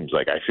 2 games,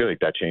 like I feel like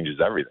that changes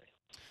everything.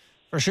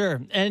 For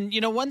sure. And,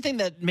 one thing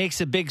that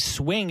makes a big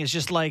swing is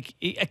just like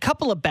a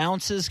couple of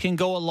bounces can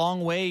go a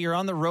long way. You're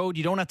on the road.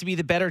 You don't have to be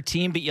the better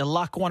team, but you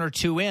luck 1 or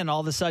 2 in. All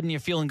of a sudden, you're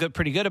feeling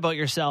pretty good about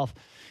yourself.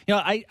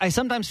 I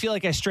sometimes feel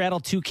like I straddle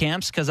 2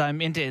 camps because I'm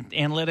into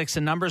analytics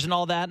and numbers and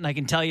all that. And I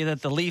can tell you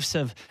that the Leafs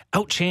have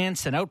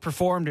outchanced and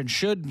outperformed and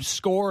should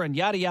score and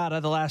yada,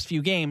 yada the last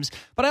few games.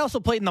 But I also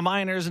played in the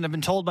minors and have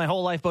been told my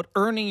whole life about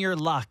earning your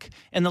luck.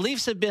 And the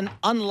Leafs have been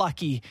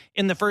unlucky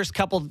in the first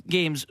couple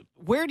games.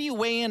 Where do you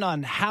weigh in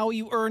on how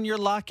you earn your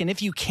luck and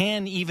if you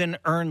can even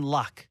earn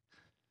luck?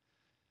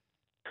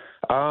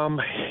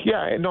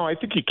 I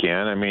think you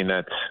can. I mean,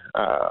 that's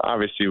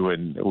obviously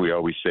when we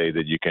always say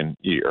that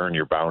you earn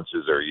your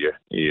bounces or you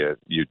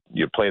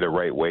play the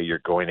right way,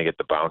 you're going to get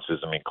the bounces.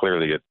 I mean,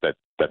 clearly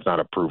that's not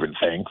a proven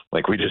thing.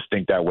 Like we just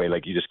think that way.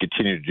 Like you just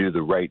continue to do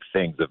the right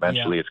things.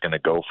 Eventually, it's going to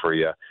go for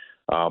you.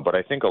 But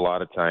I think a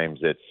lot of times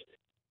it's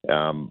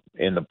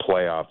in the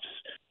playoffs.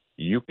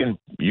 You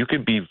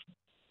can be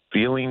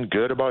feeling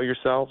good about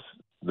yourselves.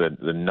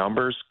 The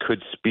numbers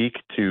could speak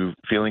to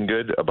feeling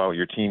good about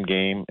your team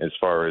game as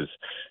far as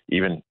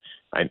even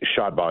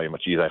shot volume.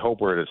 Geez, I hope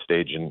we're at a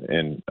stage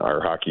in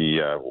our hockey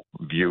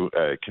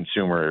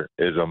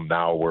consumerism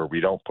now where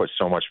we don't put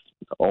so much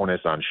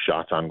onus on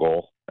shots on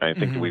goal. I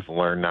think that we've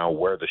learned now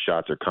where the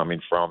shots are coming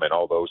from and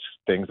all those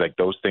things. Like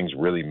those things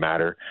really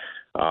matter.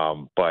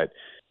 But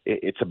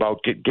it's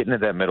about getting to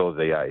that middle of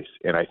the ice,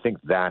 and I think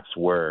that's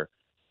where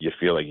you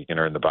feel like you can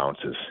earn the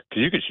bounces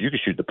because you could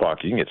shoot the puck.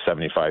 You can get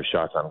 75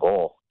 shots on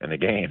goal in a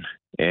game.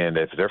 And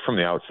if they're from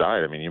the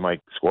outside, I mean, you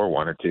might score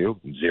 1 or 2,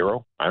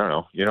 0. I don't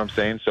know. You know what I'm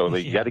saying? So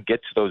you got to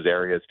get to those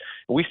areas.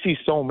 We see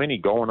so many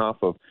going off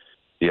of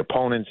the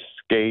opponent's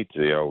skate.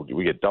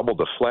 We get double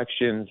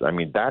deflections. I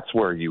mean, that's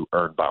where you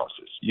earn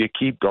bounces. You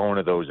keep going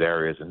to those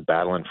areas and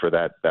battling for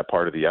that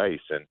part of the ice.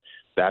 And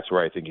that's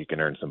where I think you can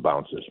earn some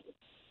bounces.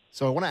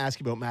 So I want to ask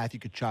you about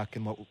Matthew Tkachuk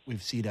and what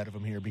we've seen out of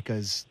him here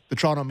because the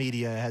Toronto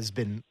media has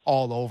been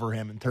all over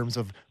him in terms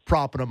of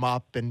propping him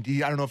up. And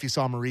I don't know if you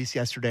saw Maurice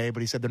yesterday,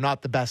 but he said they're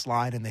not the best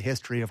line in the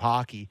history of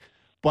hockey.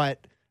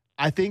 But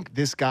I think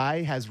this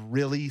guy has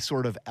really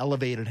sort of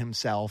elevated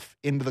himself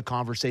into the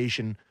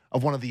conversation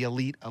of one of the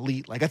elite.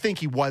 Like I think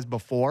he was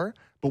before,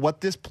 but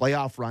what this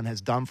playoff run has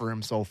done for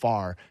him so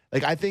far,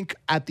 like I think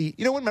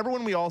remember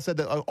when we all said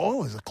that,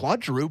 is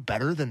Claude Giroux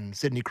better than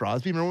Sidney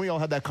Crosby? Remember when we all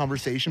had that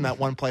conversation, that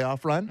one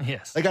playoff run?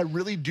 Yes. Like I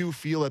really do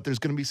feel that there's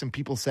going to be some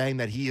people saying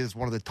that he is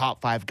one of the top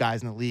 5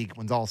 guys in the league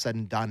when it's all said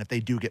and done if they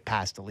do get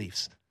past the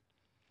Leafs.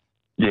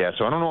 Yeah,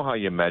 so I don't know how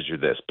you measure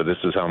this, but this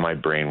is how my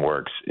brain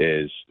works,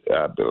 is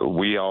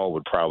we all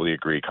would probably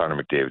agree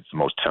Connor McDavid's the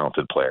most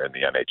talented player in the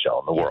NHL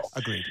in the world.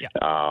 Agreed,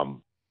 yeah.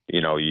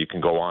 You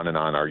can go on and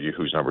on, argue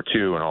who's number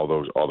 2 and all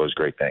those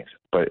great things.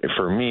 But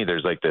for me,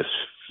 there's like this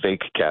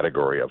fake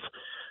category of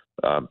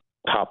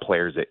top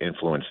players that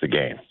influence the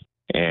game.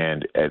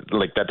 And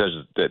like that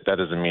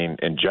doesn't mean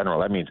in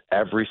general. That means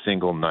every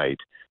single night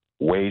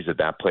ways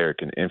that player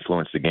can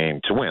influence the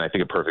game to win. I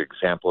think a perfect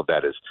example of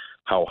that is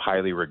how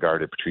highly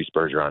regarded Patrice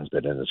Bergeron's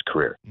been in his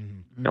career.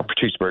 Mm-hmm.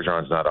 Patrice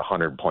Bergeron's not a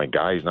 100-point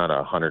guy. He's not a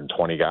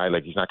 120 guy.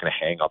 Like he's not going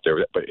to hang up there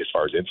with it. But as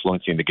far as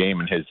influencing the game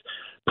in his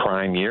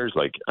prime years,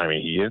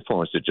 he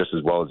influenced it just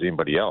as well as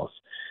anybody else.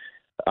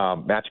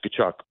 Matthew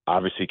Tkachuk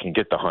obviously can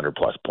get the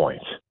 100-plus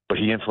points, but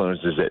he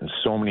influences it in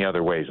so many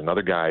other ways.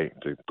 Another guy,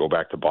 to go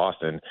back to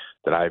Boston,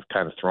 that I've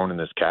kind of thrown in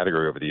this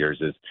category over the years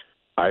is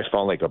I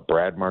felt like a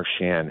Brad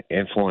Marchand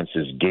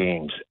influences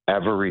games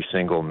every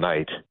single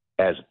night.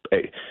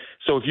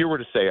 So if you were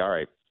to say, all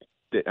right,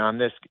 on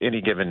this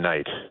any given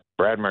night,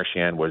 Brad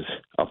Marchand was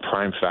a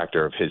prime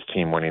factor of his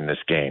team winning this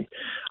game.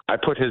 I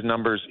put his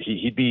numbers,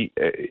 he'd be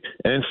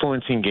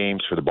influencing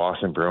games for the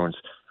Boston Bruins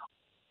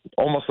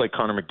almost like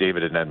Connor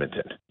McDavid in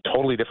Edmonton.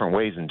 Totally different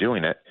ways in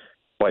doing it,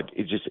 but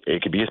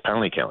it could be his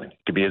penalty killing. It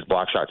could be his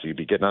block shots. It could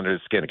be getting under the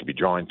skin. It could be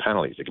drawing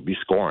penalties. It could be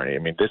scoring. I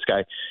mean, this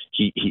guy,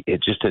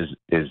 it just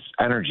his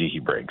energy he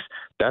brings.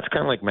 That's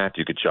kind of like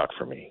Matthew Tkachuk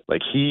for me.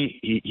 Like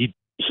he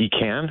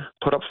can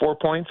put up 4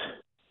 points.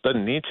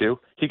 Doesn't need to.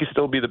 He could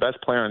still be the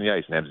best player on the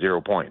ice and have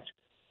 0 points.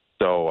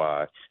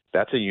 So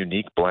that's a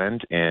unique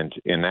blend, and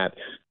in that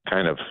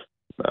kind of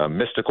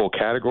mystical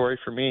category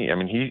for me, I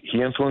mean,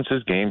 he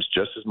influences games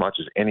just as much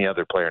as any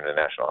other player in the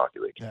National Hockey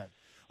League. Yeah.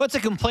 What's a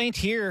complaint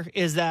here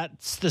is that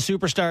the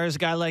superstars, a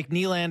guy like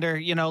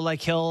Nylander,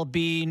 like he'll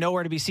be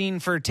nowhere to be seen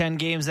for 10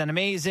 games, then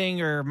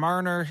amazing, or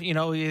Marner, you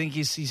think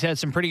he's had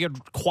some pretty good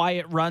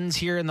quiet runs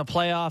here in the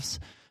playoffs,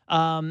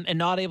 and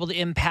not able to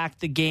impact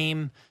the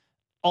game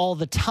all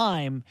the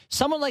time.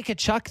 Someone like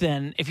Tkachuk,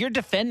 then, if you're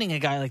defending a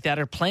guy like that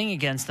or playing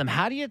against them,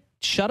 how do you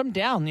shut him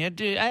down?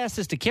 I asked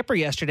this to Kipper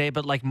yesterday,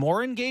 but like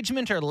more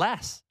engagement or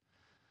less?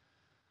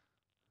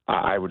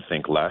 I would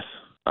think less.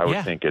 I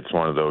would think it's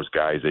one of those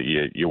guys that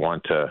you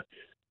want to,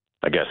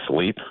 I guess,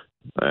 sleep.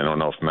 I don't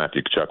know if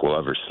Matthew Tkachuk will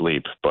ever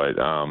sleep, but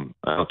I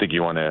don't think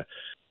you want to.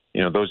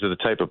 Those are the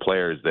type of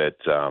players that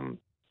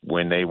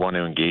when they want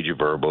to engage you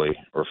verbally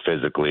or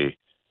physically,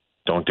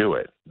 don't do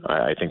it.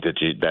 I think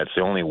that's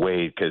the only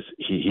way, because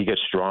he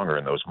gets stronger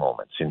in those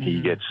moments, and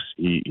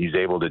he's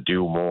able to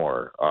do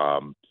more. I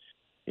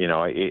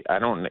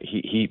don't.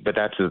 But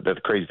that's the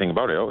crazy thing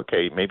about it.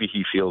 Okay, maybe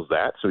he feels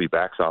that, so he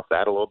backs off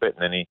that a little bit,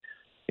 and then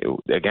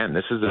again,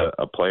 this is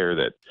a player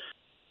that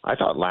I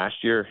thought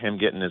last year, him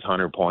getting his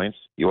 100 points,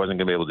 he wasn't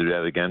going to be able to do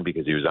that again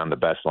because he was on the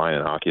best line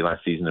in hockey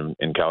last season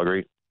in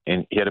Calgary,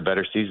 and he had a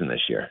better season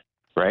this year,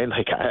 right?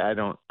 Like I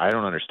don't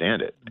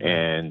understand it,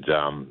 and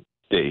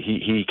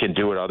he can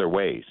do it other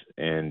ways,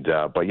 and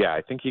but yeah,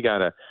 I think you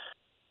gotta,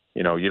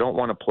 you don't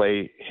want to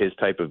play his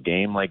type of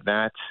game like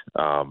that.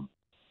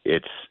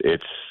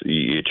 It's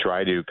you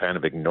try to kind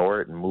of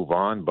ignore it and move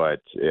on,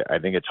 but I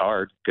think it's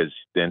hard because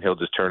then he'll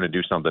just turn and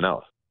do something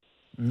else.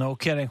 No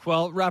kidding.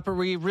 Well, Rupper,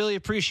 we really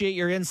appreciate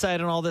your insight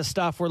on all this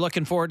stuff. We're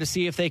looking forward to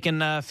see if they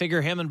can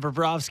figure him and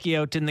Bobrovsky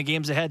out in the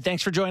games ahead.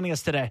 Thanks for joining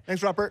us today.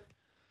 Thanks, Rupert.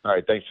 All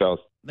right. Thanks,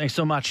 fellas. Thanks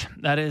so much.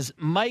 That is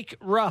Mike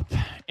Rupp,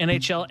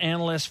 NHL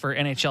analyst for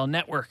NHL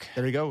Network.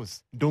 There he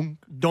goes.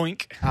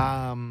 Doink.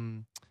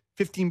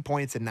 15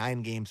 points in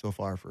 9 games so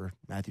far for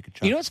Matthew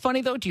Tkachuk. You know what's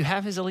funny though? Do you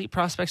have his Elite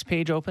Prospects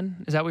page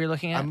open? Is that what you're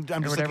looking at? I'm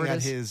just looking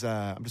at his.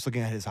 I'm just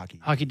looking at his hockey.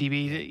 Hockey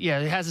DB. Yeah,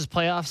 it has his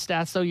playoff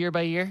stats though, year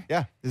by year.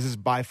 Yeah, this is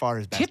by far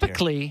his best.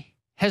 Typically,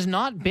 has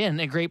not been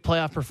a great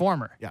playoff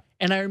performer. Yeah,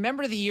 and I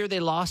remember the year they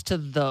lost to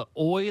the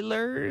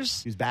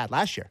Oilers. He was bad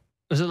last year.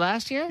 Was it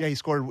last year? Yeah, he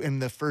scored in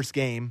the first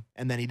game,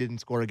 and then he didn't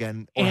score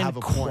again or and have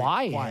a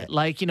quiet. Quiet.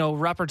 Like,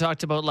 Rupper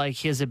talked about like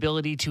his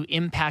ability to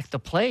impact the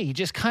play. He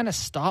just kind of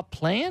stopped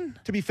playing.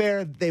 To be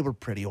fair, they were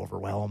pretty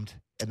overwhelmed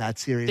in that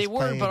series. They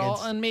were,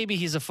 and maybe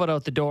he's a foot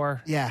out the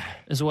door. Yeah,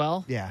 as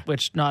well. Yeah,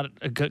 which not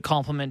a good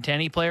compliment to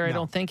any player. No. I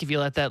don't think if you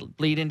let that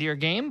bleed into your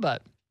game.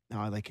 But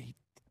no, like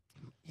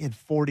he had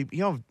 40,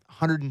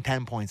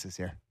 110 points this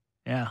year.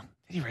 Yeah,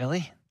 did he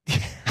really?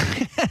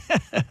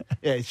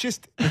 Yeah, it's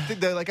just,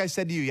 like I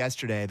said to you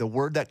yesterday, the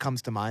word that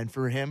comes to mind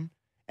for him,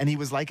 and he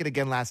was like it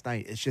again last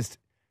night, it's just,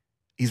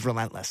 he's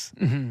relentless.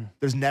 Mm-hmm.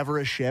 There's never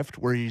a shift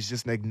where he's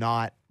just like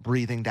not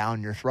breathing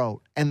down your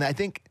throat. And I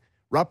think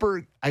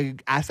Rupper, I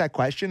asked that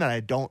question, and I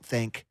don't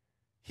think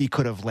he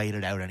could have laid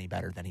it out any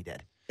better than he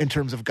did in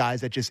terms of guys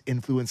that just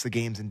influence the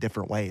games in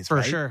different ways. For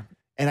right? sure.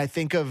 And I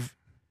think of,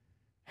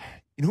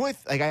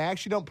 I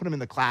actually don't put him in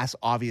the class,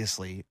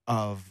 obviously,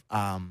 of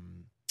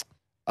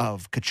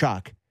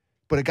Tkachuk.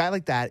 But a guy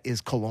like that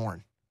is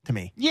Killorn to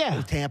me. Yeah.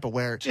 With Tampa,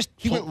 where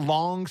he went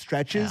long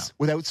stretches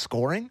without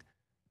scoring,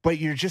 but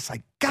you're just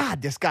like,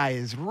 God, this guy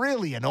is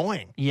really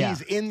annoying. Yeah.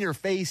 He's in your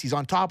face. He's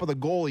on top of the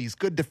goal. He's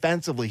good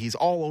defensively. He's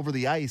all over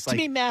the ice. To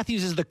me,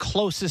 Matthews is the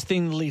closest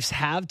thing the Leafs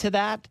have to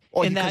that,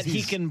 in that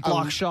he can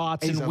block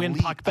shots and win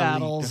puck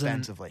battles.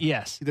 Defensively.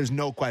 Yes. There's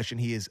no question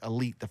he is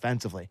elite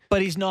defensively.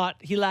 But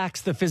he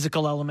lacks the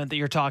physical element that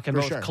you're talking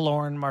about with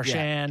Killorn,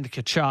 Marchand,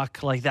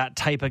 Tkachuk, like that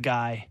type of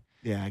guy.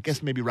 Yeah, I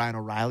guess maybe Ryan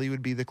O'Reilly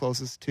would be the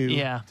closest to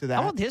that.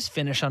 How about his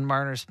finish on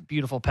Marner's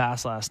beautiful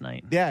pass last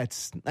night? Yeah,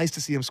 it's nice to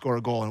see him score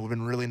a goal, and it would have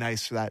been really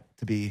nice for that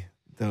to be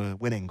the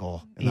winning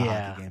goal in the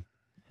hockey game.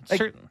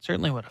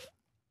 Certainly would have.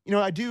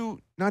 I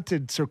do, not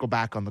to circle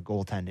back on the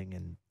goaltending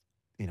and,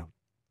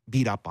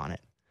 beat up on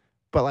it,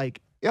 but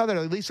they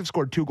at least have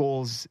scored 2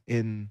 goals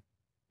in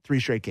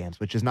 3 straight games,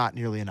 which is not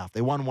nearly enough.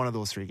 They won one of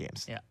those 3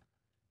 games. Yeah.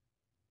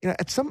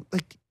 At some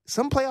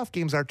playoff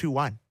games are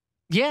 2-1.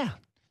 Yeah.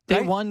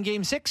 They won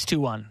Game 6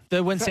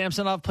 2-1. When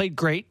Samsonov played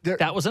great,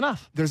 that was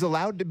enough. There's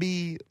allowed to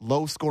be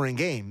low-scoring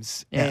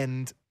games,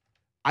 and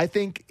I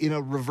think,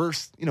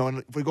 reverse, and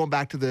if we're going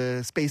back to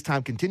the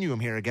space-time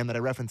continuum here again that I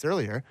referenced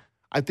earlier,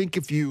 I think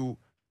if you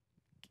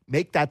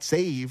make that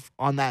save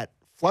on that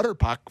flutter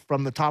puck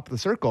from the top of the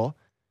circle,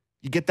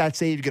 you get that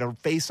save, you get a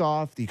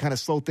face-off, you kind of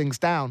slow things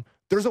down.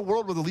 There's a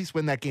world where the Leafs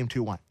win that game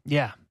 2-1.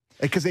 Yeah.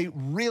 Because they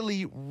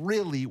really,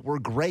 really were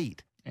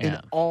great in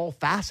all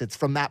facets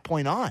from that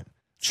point on.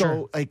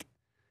 So,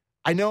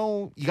 I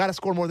know you got to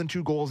score more than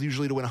 2 goals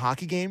usually to win a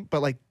hockey game,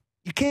 but,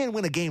 you can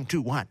win a game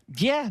 2-1.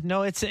 Yeah,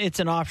 no, it's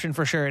an option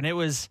for sure. And it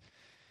was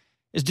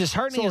as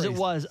disheartening as it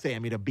was.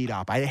 Sammy to beat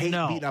up. I hate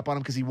beating up on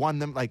him because he won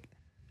them,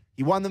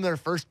 their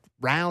first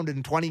round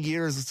in 20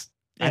 years.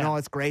 Yeah. I know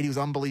it's great. He was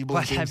unbelievable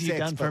in Game 6. What have you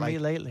done for me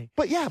lately?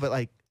 But,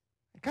 I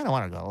kind of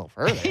want to go a little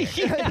further.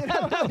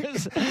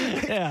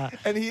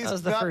 And he's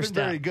not been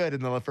very good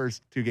in the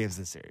first 2 games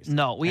of the series.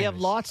 No, we have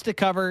lots to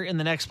cover in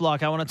the next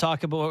block. I want to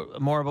talk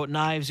more about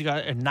knives. You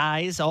got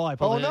knives. Oh, I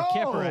pulled a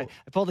kipper. I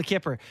pulled a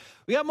kipper.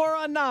 We got more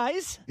on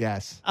knives.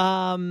 Yes.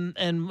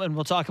 And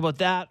we'll talk about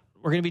that.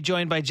 We're going to be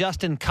joined by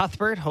Justin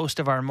Cuthbert, host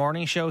of our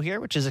morning show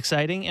here, which is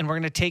exciting. And we're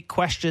going to take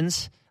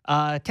questions.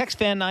 Text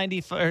fan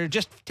 90 or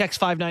just text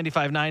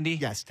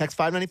 59590. Yes, text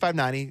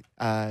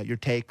 59590. Your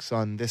takes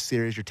on this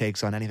series, your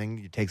takes on anything,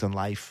 your takes on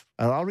life.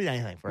 I'll read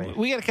anything for you.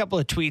 We got a couple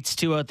of tweets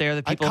too out there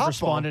that people have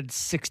responded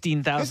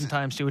 16,000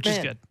 times to, which is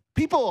good.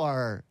 People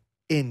are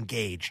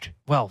engaged.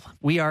 Well,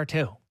 we are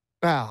too.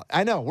 Well,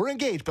 I know we're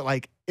engaged,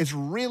 but it's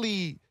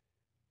really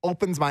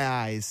opens my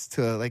eyes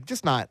to, like,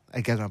 just not,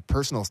 I guess, on a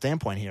personal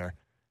standpoint here.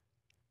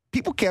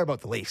 People care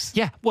about the Leafs.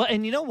 Yeah. Well,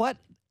 and you know what?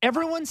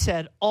 Everyone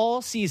said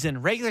all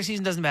season, regular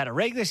season doesn't matter.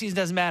 Regular season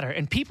doesn't matter.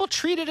 And people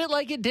treated it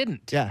like it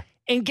didn't. Yeah.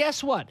 And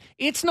guess what?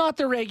 It's not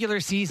the regular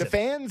season. The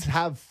fans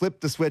have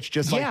flipped the switch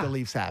just like the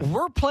Leafs have.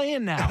 We're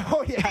playing now.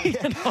 Oh, yeah. You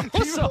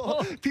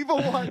know, People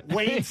want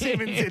Wayne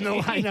Simmons in the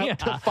lineup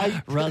to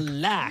fight.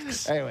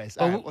 Relax. Anyways,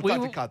 all right, we'll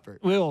talk to Cuthbert.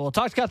 We'll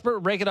talk to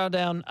Cuthbert, break it all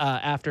down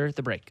after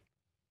the break.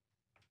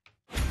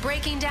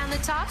 Breaking down the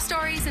top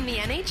stories in the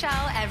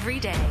NHL every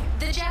day.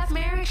 The Jeff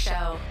Merrick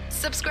Show.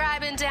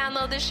 Subscribe and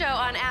download the show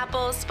on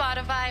Apple,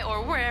 Spotify,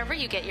 or wherever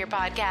you get your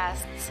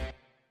podcasts.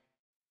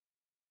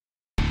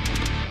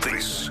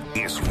 This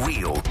is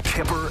Real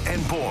Kipper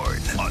and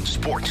Bourne on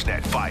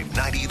Sportsnet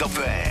 590 The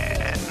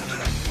Fan.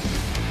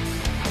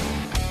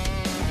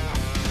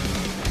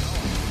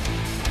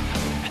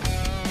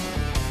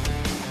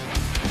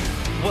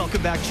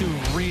 Welcome back to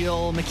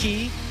Real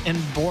McKee and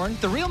Bourne.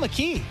 The Real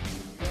McKee.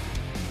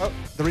 Oh,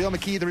 the real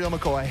McKee, the real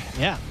McCoy.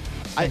 Yeah,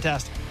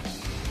 fantastic.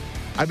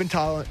 I've been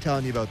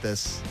telling you about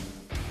this.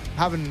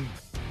 Having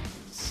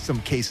some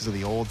cases of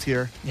the olds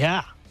here.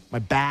 Yeah. My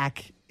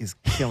back is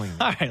killing me.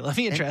 All right, let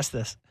me address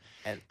this.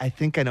 And I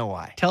think I know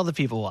why. Tell the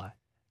people why.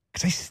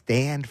 Because I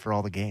stand for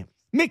all the games.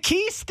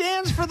 McKee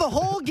stands for the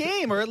whole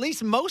game, or at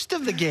least most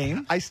of the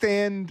game. I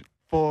stand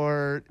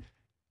for,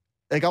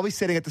 like, I'll be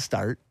sitting at the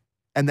start.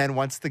 And then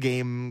once the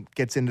game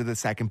gets into the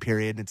second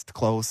period, it's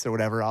close or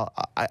whatever,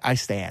 I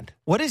stand.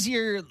 What is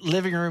your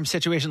living room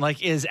situation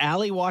like? Is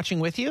Allie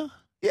watching with you?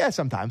 Yeah,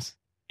 sometimes.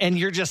 And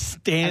you're just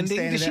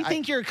standing? Does she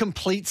think you're a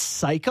complete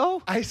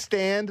psycho? I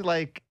stand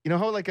like, you know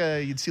how like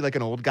you'd see like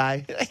an old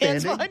guy standing?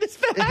 Hands behind his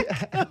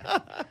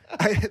back?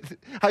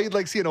 How you'd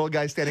like see an old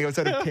guy standing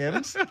outside of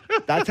Tim's?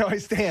 That's how I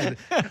stand.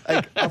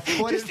 Like a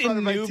foot just in front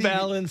of my New TV.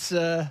 Balance.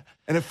 And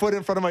a foot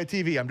in front of my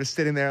TV. I'm just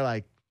sitting there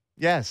like,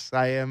 yes,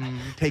 I am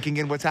taking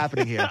in what's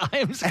happening here. I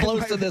am as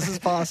close to this as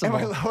possible.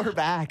 And my lower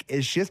back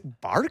is just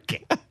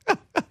barking.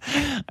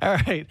 All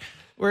right.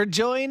 We're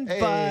joined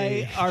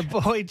by our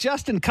boy,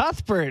 Justin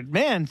Cuthbert.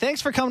 Man,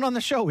 thanks for coming on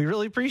the show. We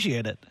really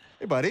appreciate it.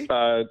 Hey, buddy.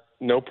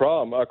 No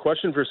problem. A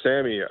question for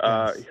Sammy.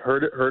 Yes.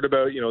 Heard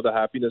about, the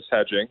happiness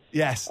hedging.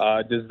 Yes.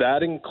 Does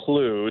that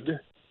include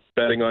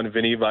betting on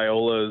Vinny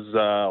Viola's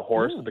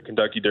horse at the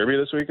Kentucky Derby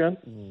this weekend?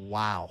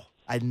 Wow.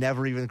 I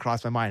never even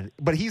crossed my mind.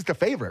 But he's the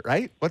favorite,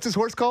 right? What's his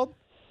horse called?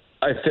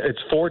 It's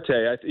Forte.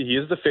 He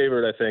is the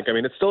favorite, I think. I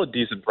mean, it's still a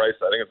decent price.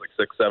 I think it's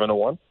like 6-7 to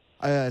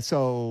 1.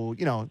 So,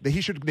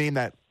 he should name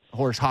that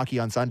horse Hockey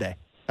on Sunday.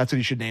 That's what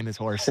he should name his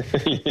horse.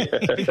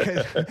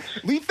 Because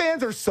Leaf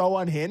fans are so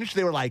unhinged.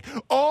 They were like,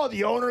 "Oh,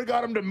 the owner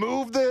got him to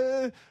move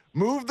the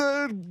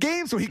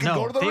game so he could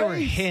go to the race." They were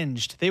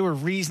hinged. They were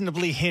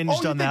reasonably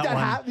hinged on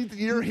that one.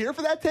 You're here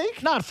for that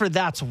take? Not for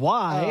that's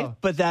why,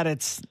 but that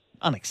it's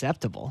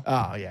unacceptable.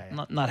 Oh,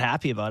 yeah. Not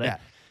happy about it.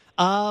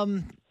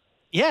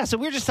 Yeah. So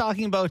we were just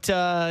talking about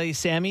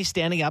Sammy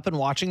standing up and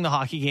watching the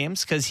hockey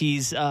games because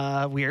he's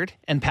weird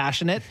and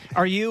passionate.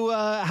 Are you,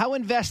 how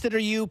invested are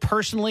you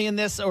personally in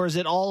this, or is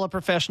it all a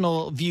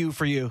professional view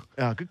for you?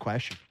 Good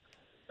question.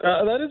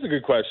 That is a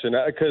good question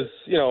because,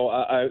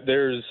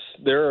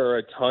 there are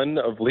a ton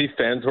of Leaf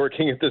fans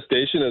working at this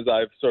station as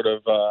I've sort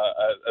of,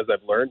 as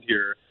I've learned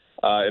here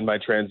in my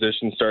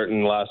transition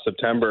starting last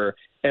September.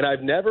 And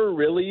I've never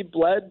really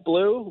bled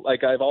blue.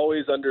 Like, I've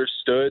always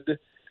understood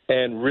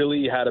and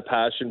really had a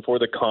passion for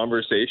the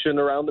conversation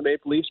around the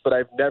Maple Leafs, but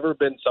I've never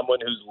been someone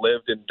who's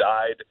lived and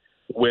died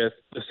with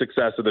the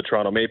success of the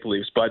Toronto Maple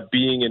Leafs. But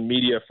being in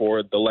media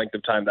for the length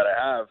of time that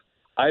I have,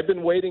 I've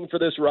been waiting for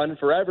this run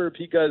forever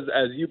because,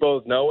 as you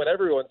both know, and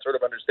everyone sort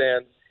of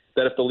understands,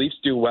 that if the Leafs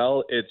do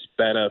well, it's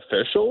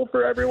beneficial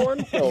for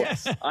everyone. So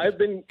Yes. I've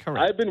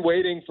been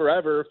waiting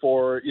forever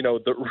for,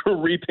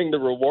 reaping the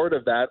reward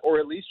of that, or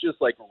at least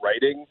just like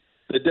writing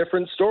the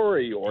different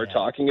story or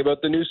talking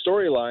about the new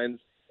storylines.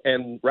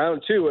 And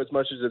round two, as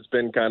much as it's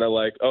been kind of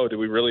like, oh, do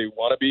we really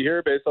want to be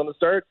here based on the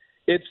start?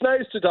 It's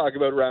nice to talk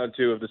about round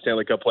two of the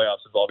Stanley Cup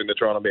playoffs involving the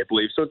Toronto Maple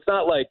Leafs. So it's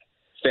not like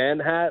fan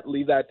hat,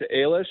 leave that to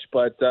Ailish,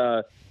 but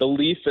the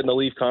Leaf and the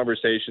Leaf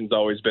conversation's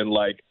always been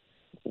like,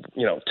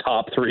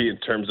 top three in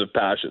terms of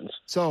passions.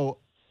 So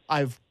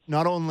I've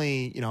not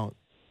only,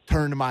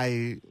 turned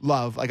my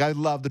love, like I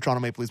love the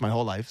Toronto Maple Leafs my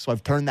whole life. So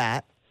I've turned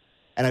that,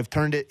 and I've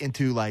turned it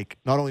into like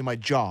not only my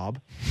job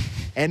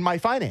and my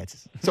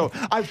finances. So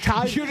I've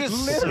tied. You're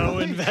just so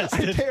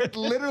invested. I paired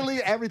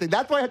literally everything.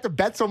 That's why I have to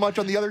bet so much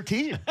on the other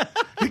team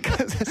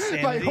because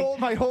my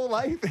whole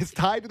life is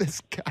tied to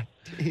this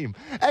team.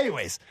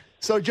 Anyways,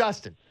 so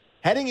Justin,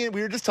 heading in,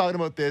 we were just talking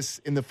about this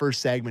in the first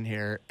segment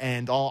here,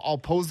 and I'll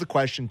pose the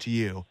question to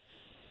you: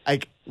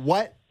 like,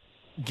 what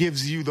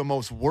gives you the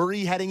most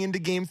worry heading into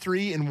Game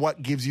 3, and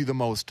what gives you the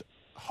most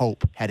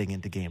hope heading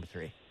into Game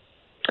 3?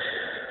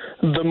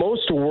 The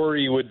most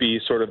worry would be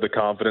sort of the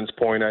confidence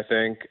point, I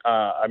think.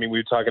 I mean,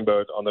 we've been talking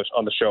about on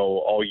the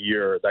show all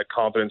year that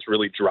confidence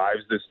really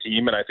drives this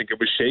team, and I think it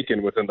was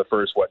shaken within the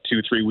first,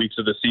 2-3 weeks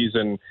of the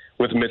season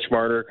with Mitch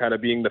Marner kind of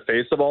being the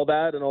face of all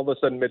that, and all of a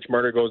sudden Mitch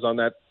Marner goes on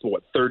that,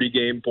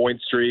 30-game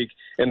point streak,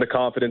 and the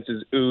confidence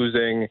is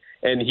oozing,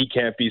 and he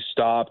can't be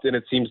stopped, and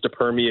it seems to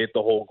permeate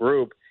the whole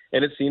group.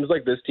 And it seems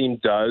like this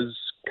team does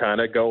kind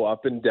of go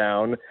up and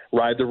down,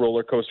 ride the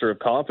roller coaster of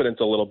confidence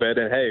a little bit.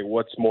 And, hey,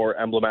 what's more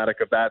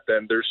emblematic of that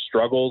than their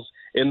struggles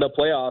in the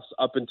playoffs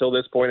up until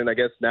this point, and I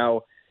guess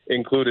now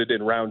included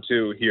in round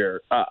 2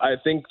 here. I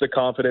think the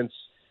confidence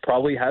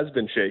probably has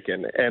been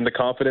shaken, and the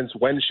confidence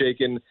when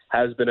shaken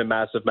has been a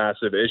massive,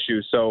 massive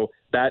issue. So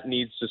that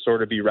needs to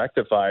sort of be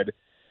rectified.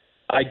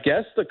 I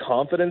guess the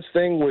confidence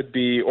thing would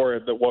be, or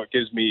what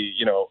gives me,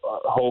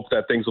 hope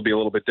that things will be a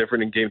little bit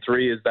different in Game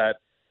 3 is that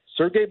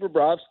Sergei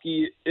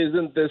Bobrovsky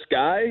isn't this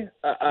guy.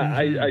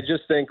 I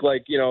just think,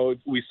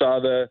 we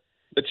saw the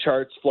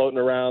charts floating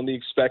around, the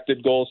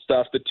expected goal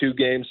stuff, the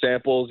 2-game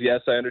samples.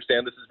 Yes, I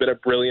understand this has been a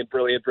brilliant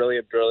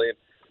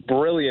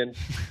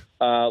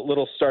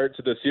little start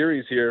to the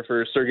series here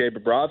for Sergei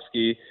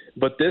Bobrovsky,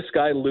 but this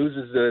guy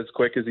loses it as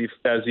quick as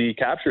he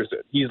captures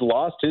it. He's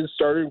lost his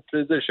starting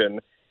position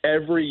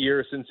every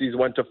year since he's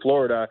went to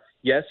Florida.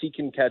 Yes, he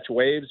can catch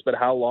waves, but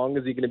how long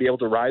is he going to be able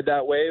to ride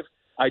that wave?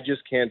 I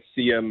just can't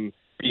see him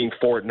being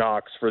Fort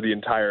Knox for the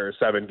entire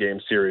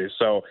 7-game series.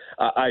 So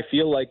I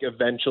feel like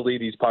eventually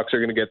these pucks are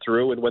going to get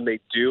through, and when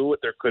they do,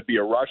 there could be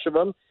a rush of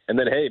them, and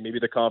then, hey, maybe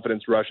the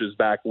confidence rushes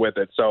back with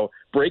it. So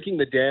breaking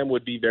the dam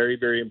would be very,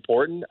 very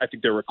important. I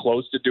think they were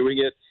close to doing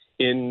it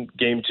in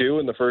Game 2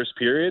 in the first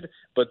period,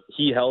 but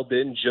he held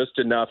in just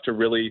enough to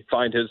really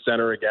find his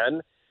center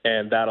again,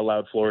 and that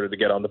allowed Florida to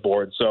get on the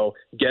board. So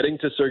getting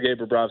to Sergei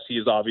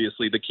Bobrovsky is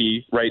obviously the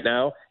key right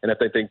now, and if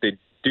I think they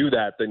do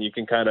that, then you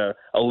can kind of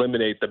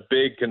eliminate the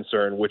big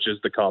concern, which is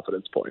the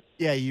confidence point.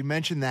 Yeah, you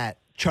mentioned that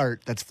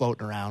chart that's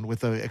floating around with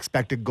the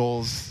expected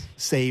goals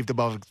saved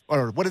above,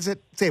 or what is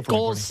it? Say it for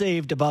goals me.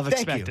 Saved above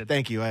expected.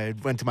 Thank you. I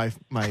went to my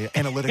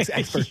analytics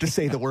expert to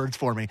say the words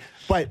for me.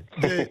 But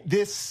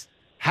this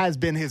has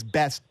been his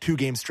best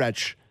 2-game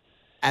stretch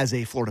as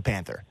a Florida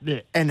Panther. Yeah.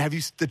 And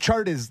the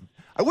chart is,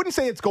 I wouldn't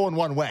say it's going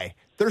one way.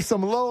 There's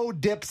some low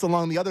dips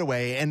along the other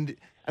way. And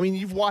I mean,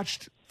 you've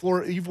watched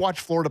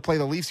Florida play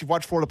the Leafs. You've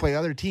watched Florida play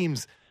other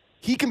teams.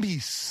 He can be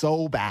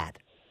so bad,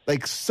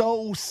 like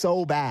so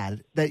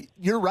bad that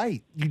you're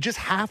right. You just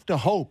have to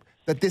hope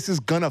that this is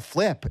going to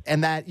flip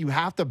and that you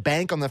have to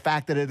bank on the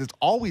fact that it has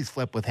always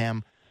flipped with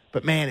him.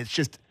 But, man, it's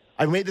just –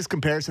 I made this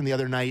comparison the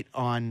other night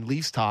on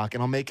Leafs Talk,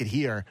 and I'll make it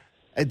here.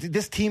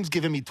 This team's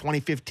giving me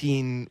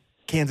 2015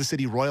 Kansas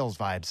City Royals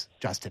vibes,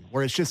 Justin,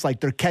 where it's just like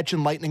they're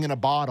catching lightning in a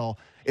bottle.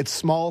 It's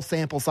small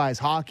sample size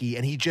hockey,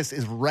 and he just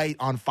is right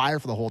on fire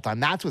for the whole time.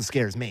 That's what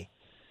scares me.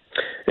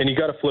 And you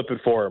got to flip it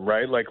for him,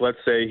 right? Like, let's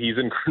say he's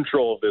in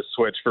control of this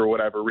switch for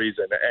whatever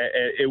reason.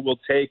 It will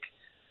take,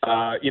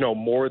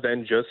 more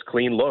than just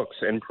clean looks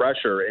and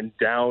pressure and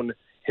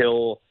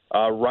downhill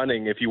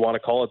running, if you want to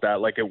call it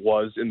that, like it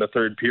was in the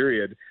third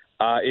period.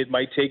 It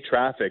might take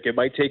traffic. It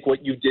might take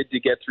what you did to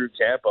get through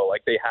Tampa.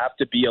 Like, they have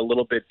to be a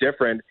little bit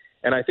different.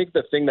 And I think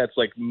the thing that's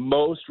like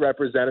most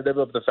representative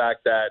of the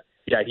fact that,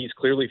 yeah, he's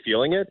clearly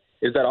feeling it,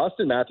 is that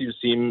Austin Matthews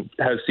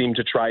has seemed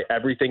to try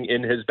everything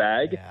in his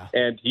bag,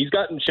 and he's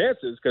gotten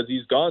chances because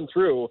he's gone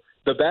through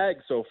the bag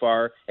so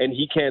far, and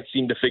he can't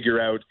seem to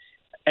figure out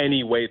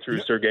any way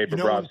through Sergei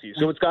Bobrovsky.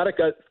 So it's got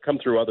to come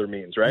through other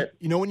means, right?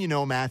 You know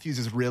when Matthews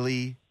is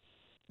really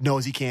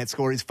knows he can't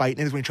score, he's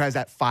fighting, is when he tries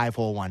that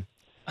 5-hole one.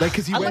 Like,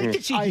 because I like the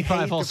cheeky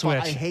 5-hole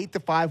switch. I hate the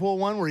 5-hole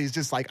one where he's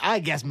just like, I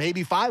guess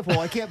maybe 5-hole.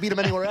 I can't beat him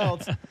anywhere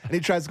else. And he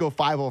tries to go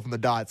 5-hole from the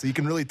dot. So you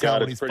can really tell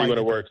when he's fighting. It's pretty when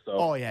it works, though.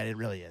 Oh, yeah, it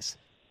really is.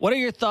 What are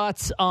your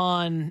thoughts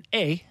on,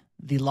 A,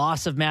 the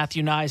loss of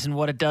Matthew Nyes and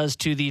what it does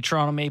to the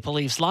Toronto Maple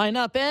Leafs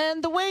lineup,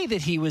 and the way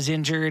that he was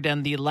injured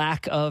and the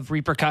lack of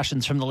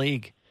repercussions from the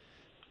league?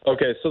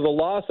 Okay, so the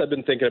loss, I've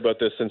been thinking about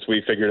this since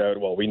we figured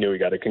out, well, we knew he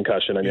got a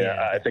concussion. I mean,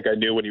 I think I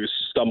knew when he was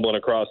stumbling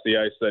across the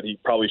ice that he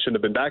probably shouldn't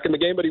have been back in the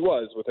game, but he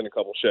was within a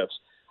couple shifts.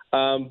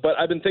 But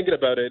I've been thinking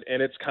about it,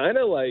 and it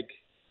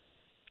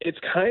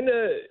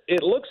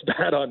looks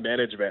bad on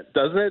management,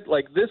 doesn't it?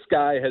 Like, this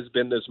guy has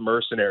been this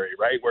mercenary,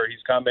 right, where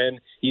he's come in,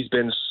 he's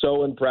been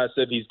so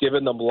impressive, he's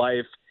given them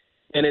life,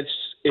 and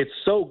it's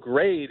so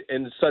great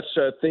and such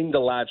a thing to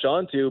latch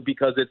onto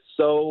because it's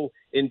so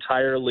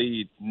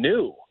entirely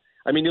new.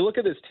 I mean, you look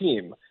at this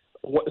team.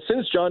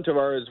 Since John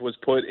Tavares was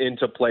put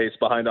into place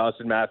behind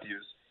Austin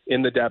Matthews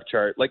in the depth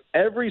chart, like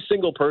every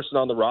single person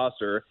on the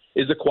roster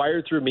is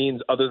acquired through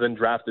means other than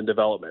draft and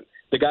development.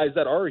 The guys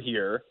that are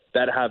here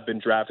that have been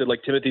drafted,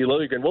 like Timothy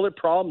Liljegren, well, there are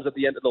problems at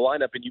the end of the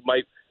lineup, and you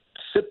might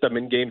sit them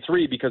in Game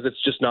 3 because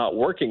it's just not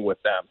working with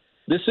them.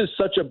 This is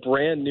such a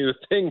brand new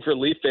thing for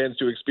Leaf fans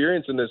to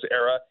experience in this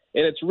era,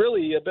 and it's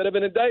really a bit of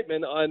an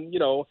indictment on,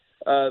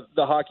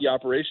 the hockey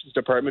operations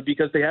department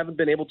because they haven't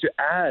been able to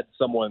add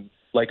someone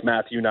like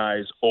Matthew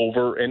Nyes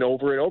over and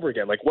over and over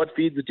again. Like, what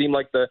feeds a team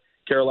like the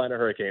Carolina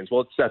Hurricanes.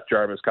 Well, it's Seth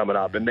Jarvis coming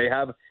up, and they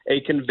have a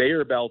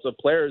conveyor belt of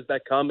players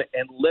that come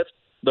and lift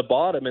the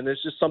bottom, and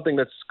there's just something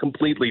that's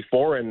completely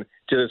foreign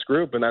to this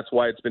group, and that's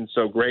why it's been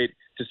so great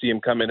to see him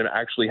come in and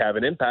actually have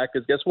an impact,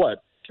 because guess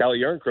what? Calle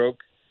Järnkrok,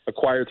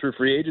 acquired through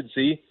free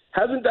agency,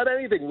 hasn't done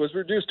anything, was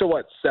reduced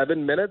to,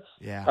 7 minutes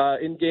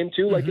in Game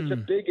 2? Like, it's a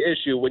big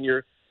issue when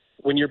you're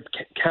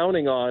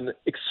counting on,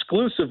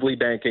 exclusively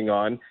banking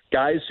on,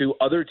 guys who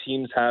other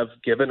teams have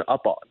given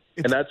up on,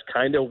 and that's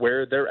kind of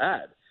where they're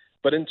at.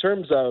 But in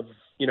terms of,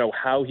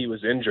 how he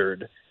was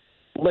injured,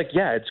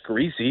 it's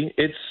greasy.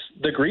 It's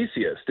the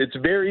greasiest. It's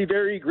very,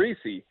 very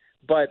greasy.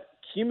 But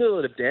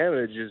cumulative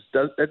damage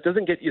that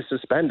doesn't get you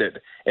suspended.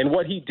 And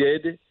what he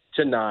did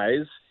to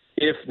Nyes,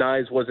 if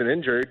Nyes wasn't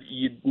injured,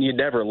 you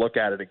never look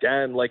at it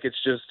again.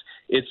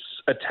 It's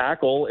a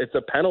tackle. It's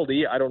a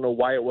penalty. I don't know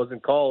why it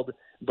wasn't called.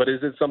 But is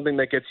it something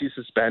that gets you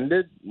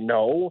suspended?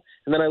 No.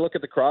 And then I look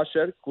at the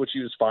cross-check, which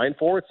he was fined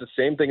for. It's the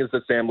same thing as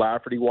the Sam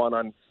Lafferty one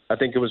on, I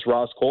think it was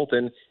Ross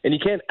Colton. And you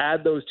can't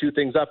add those two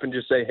things up and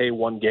just say, hey,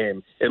 1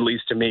 game, at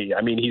least to me.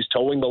 I mean, he's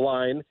towing the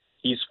line.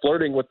 He's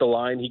flirting with the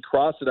line. He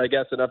crossed it, I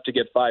guess, enough to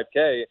get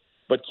 $5K.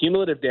 But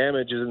cumulative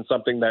damage isn't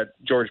something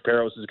that George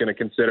Peros is going to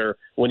consider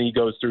when he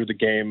goes through the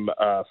game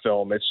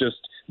film. It's just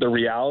the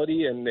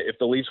reality. And if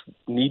the Leafs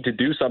need to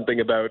do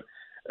something about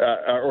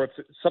or if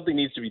something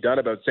needs to be done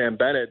about Sam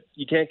Bennett,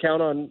 you can't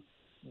count on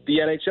the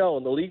NHL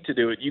and the league to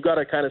do it. You got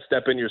to kind of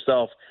step in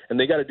yourself, and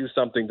they got to do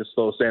something to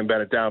slow Sam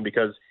Bennett down,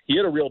 because he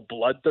had a real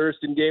bloodthirst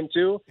in Game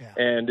 2,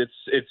 and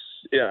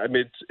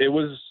it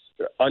was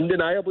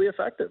undeniably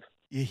effective.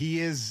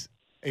 He is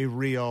a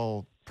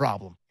real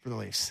problem for the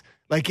Leafs.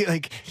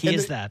 He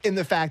is that in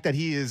the fact that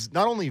he is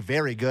not only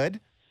very good,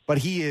 but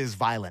he is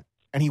violent.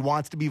 And he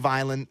wants to be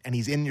violent, and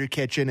he's in your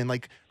kitchen.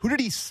 And, who did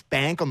he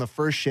spank on the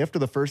first shift of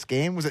the first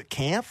game? Was it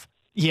Kampf?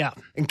 Yeah.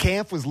 And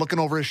Kampf was looking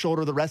over his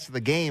shoulder the rest of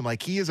the game.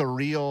 He is a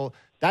real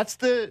 – I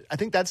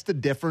think that's the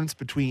difference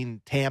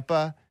between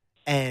Tampa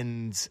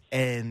and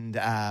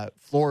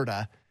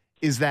Florida,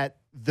 is that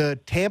the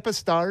Tampa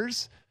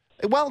Stars,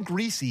 while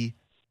greasy,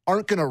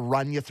 aren't going to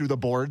run you through the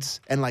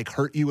boards and,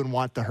 hurt you and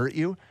want to hurt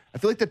you. I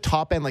feel like the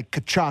top end,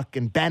 Tkachuk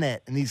and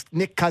Bennett and these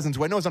Nick Cousins,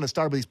 who I know is on a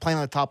star, but he's playing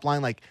on the top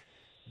line,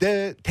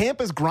 the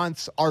Tampa's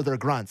grunts are their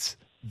grunts.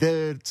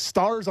 The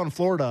Stars on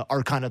Florida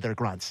are kind of their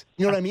grunts.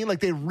 You know what I mean?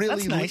 They really.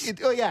 That's nice.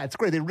 It's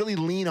great. They really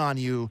lean on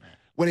you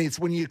when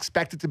you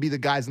expect it to be the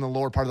guys in the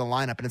lower part of the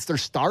lineup, and it's their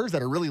stars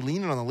that are really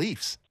leaning on the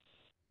Leafs.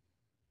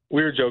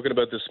 We were joking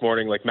about this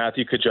morning,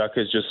 Matthew Tkachuk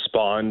has just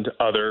spawned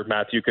other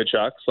Matthew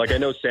Tkachuks. I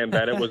know Sam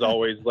Bennett was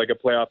always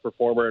a playoff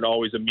performer and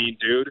always a mean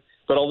dude,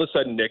 but all of a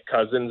sudden Nick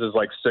Cousins is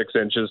 6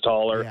 inches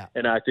taller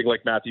and acting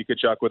like Matthew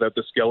Tkachuk without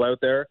the skill out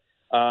there.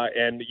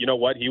 And you know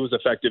what? He was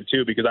effective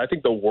too, because I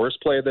think the worst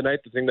play of the night,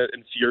 the thing that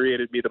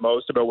infuriated me the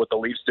most about what the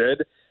Leafs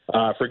did,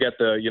 forget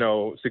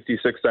the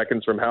 66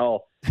 seconds from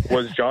hell,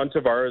 was John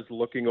Tavares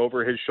looking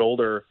over his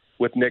shoulder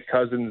with Nick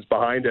Cousins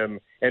behind him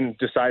and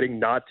deciding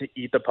not to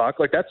eat the puck.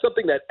 That's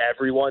something that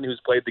everyone who's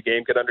played the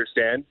game can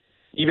understand.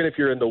 Even if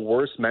you're in the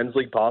worst men's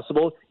league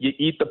possible, you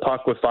eat the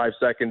puck with 5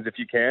 seconds if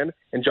you can.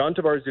 And John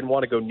Tavares didn't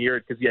want to go near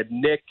it because he had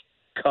Nick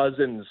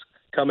Cousins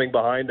coming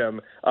behind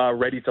him,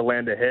 ready to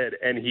land a hit,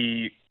 and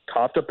he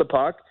coughed up the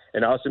puck,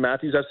 and Austin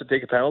Matthews has to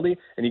take a penalty.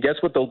 And you guess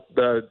what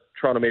the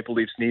Toronto Maple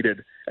Leafs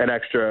needed an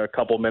extra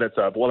couple minutes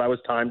of? Well, that was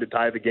time to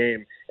tie the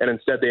game. And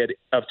instead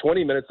of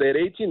 20 minutes, they had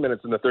 18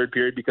 minutes in the third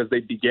period because they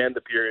began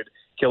the period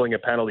killing a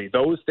penalty.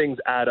 Those things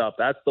add up.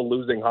 That's the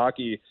losing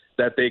hockey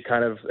that they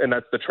and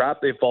that's the trap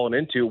they've fallen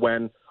into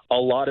when a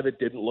lot of it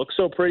didn't look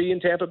so pretty in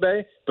Tampa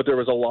Bay, but there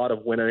was a lot of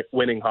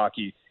winning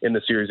hockey in the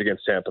series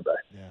against Tampa Bay.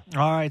 Yeah.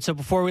 All right, so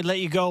before we let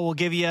you go, we'll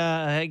give you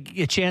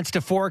a chance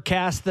to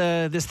forecast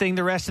this thing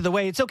the rest of the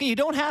way. It's okay. You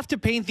don't have to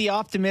paint the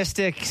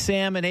optimistic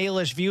Sam and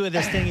Ailish view of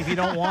this thing if you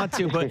don't want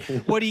to, but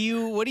what do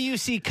you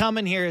see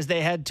coming here as they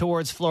head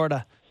towards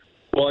Florida?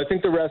 Well, I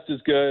think the rest is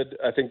good.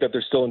 I think that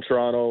they're still in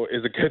Toronto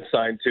is a good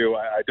sign, too.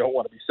 I don't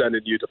want to be sending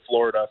you to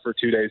Florida for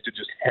 2 days to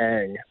just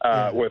hang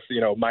with,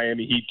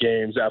 Miami Heat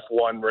games,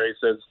 F1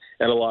 races,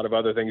 and a lot of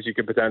other things you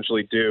could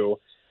potentially do.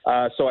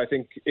 So I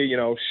think,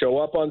 show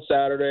up on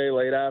Saturday,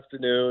 late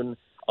afternoon,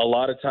 a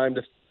lot of time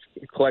to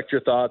collect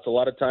your thoughts, a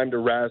lot of time to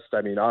rest.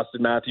 I mean,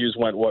 Austin Matthews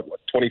went,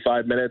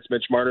 25 minutes,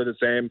 Mitch Marner the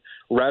same.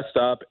 Rest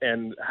up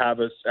and have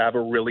a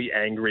really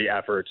angry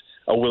effort,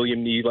 a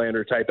William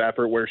Nylander type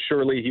effort where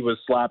surely he was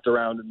slapped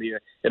around in the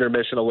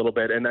intermission a little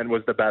bit and then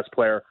was the best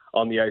player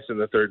on the ice in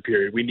the third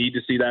period. We need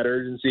to see that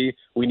urgency.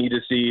 We need to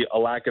see a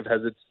lack of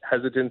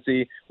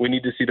hesitancy. We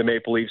need to see the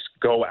Maple Leafs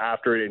go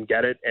after it and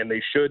get it, and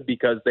they should,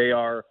 because they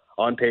are,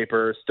 on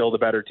paper, still the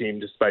better team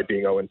despite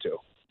being 0-2.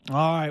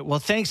 All right. Well,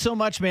 thanks so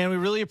much, man. We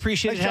really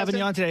appreciate having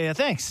you on today.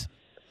 Thanks.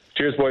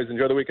 Cheers, boys.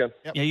 Enjoy the weekend.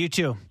 Yep. Yeah, you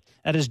too.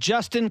 That is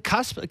Justin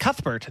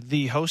Cuthbert,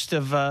 the host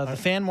of the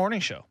Fan Morning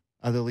Show.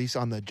 Are the Leafs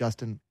on the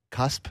Justin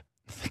cusp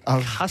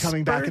of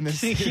coming back in this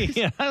series?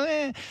 If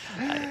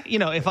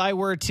I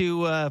were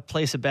to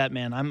place a bet,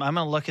 man, I'm going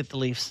to look at the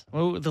Leafs.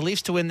 The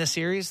Leafs to win this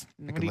series.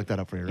 I can look that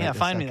up for you. Yeah,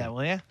 find me that,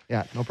 will you?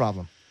 Yeah, no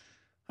problem.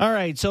 All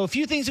right, so a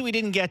few things that we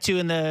didn't get to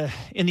in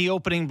the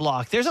opening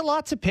block. There's a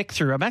lot to pick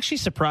through. I'm actually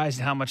surprised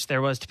at how much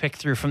there was to pick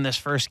through from this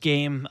first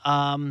game.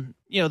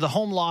 The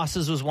home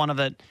losses was one of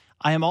it.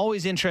 I am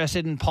always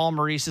interested in Paul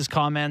Maurice's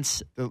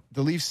comments.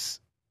 The Leafs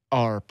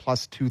are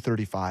plus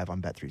 235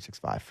 on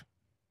Bet365.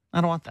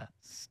 I don't want that.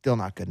 Still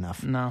not good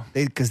enough. No,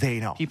 because they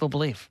know people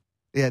believe.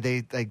 Yeah,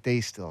 they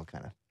still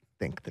kind of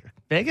think they're.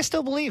 Vegas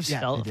still believes,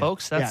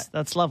 folks.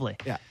 That's lovely.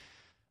 Yeah.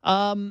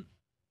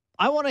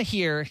 I want to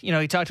hear,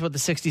 he talked about the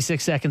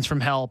 66 seconds from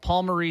hell.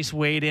 Paul Maurice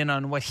weighed in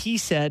on what he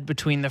said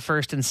between the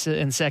first and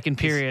second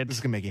period. This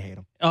is going to make you hate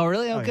him. Oh,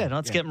 really? Oh, good. Yeah.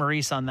 Let's get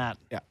Maurice on that.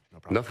 Yeah, no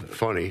problem. Nothing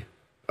funny.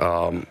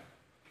 I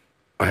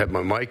had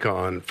my mic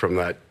on from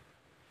that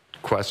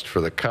quest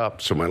for the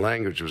cup, so my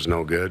language was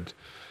no good.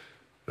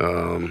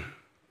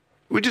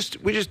 We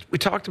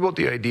talked about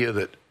the idea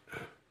that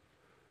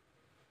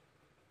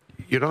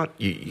you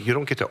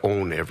don't get to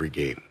own every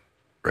game,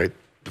 right?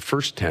 The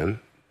first 10,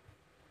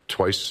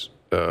 twice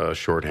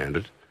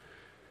shorthanded,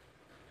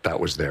 that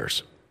was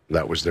theirs.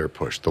 That was their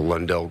push. The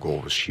Lundell goal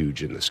was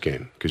huge in this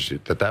game because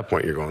at that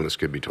point you're going, this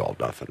could be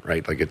 12-0,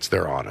 right? Like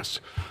they're on us.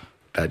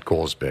 That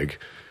goal's big.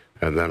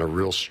 And then a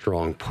real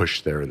strong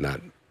push there in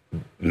that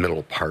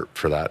middle part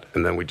for that.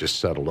 And then we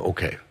just settled,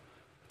 okay.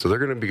 So they're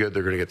going to be good.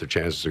 They're going to get their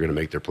chances. They're going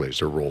to make their plays.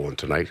 They're rolling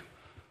tonight.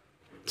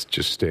 Let's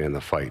just stay in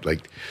the fight.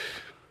 Like,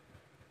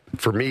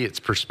 for me, it's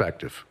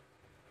perspective.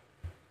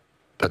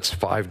 That's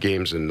 5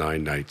 games and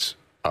 9 nights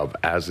of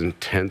as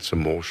intense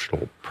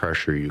emotional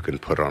pressure you can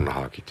put on a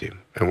hockey team.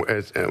 And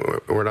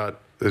we're not,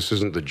 this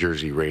isn't the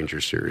Jersey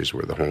Rangers series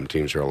where the home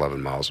teams are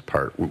 11 miles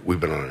apart. We've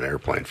been on an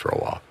airplane for a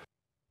while.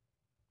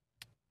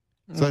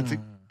 So that's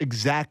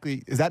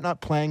exactly, is that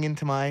not playing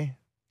into my...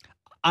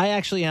 I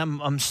actually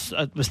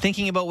was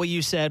thinking about what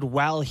you said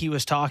while he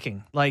was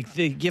talking. Like,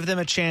 give them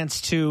a chance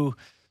to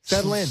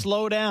settle in.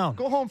 Slow down.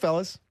 Go home,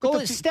 fellas.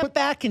 Step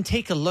back and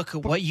take a look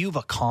at what you've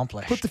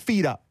accomplished. Put the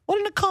feet up. What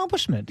an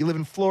accomplishment. You live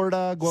in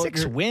Florida.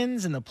 6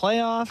 wins in the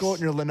playoffs. Go out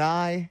in your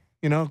lanai.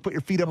 Put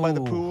your feet up by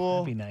the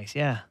pool. That'd be nice,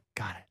 yeah.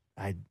 God,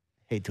 I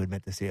hate to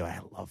admit this to you. I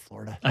love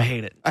Florida. I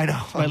hate it. I know.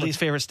 It's my least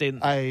favorite state.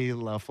 I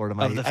love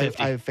Florida.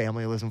 I have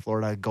family who lives in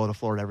Florida. I go to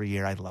Florida every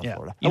year. I love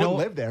Florida. I don't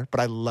live there,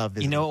 but I love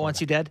visiting. You know what wants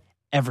you dead?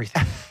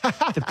 Everything.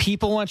 The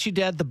people want you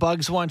dead. The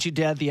bugs want you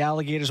dead. The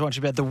alligators want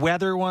you dead. The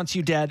weather wants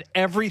you dead.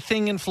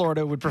 Everything in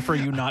Florida would prefer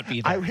you not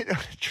be there. I went on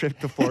a trip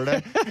to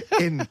Florida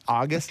in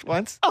August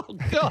once. Oh,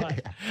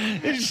 God.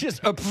 It's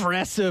just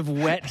oppressive,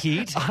 wet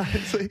heat.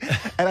 Honestly.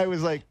 And I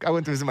went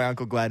to visit my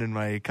Uncle Glenn and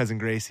my cousin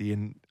Gracie,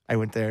 and I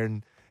went there,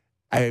 and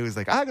I was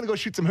like, I'm going to go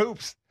shoot some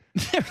hoops.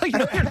 They're like,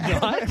 no, you're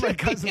not. My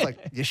cousin's like,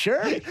 you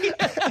sure? Yeah.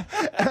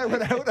 And I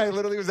went out, and I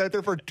literally was out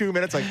there for 2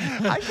 minutes. Like,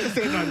 I should have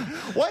stayed on.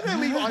 Why did I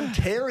leave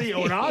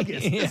Ontario in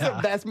August? Yeah. This is the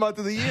best month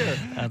of the year.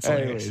 That's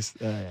hilarious.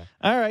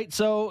 All right.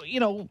 So,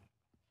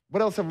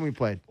 what else haven't we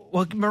played?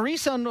 Well,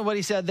 Maurice, on what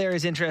he said there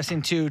is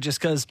interesting, too,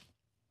 just because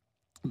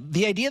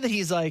the idea that he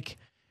was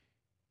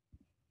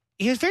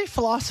very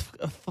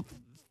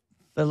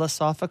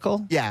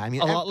philosophical. Yeah. I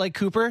mean, a lot like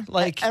Cooper.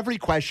 Like every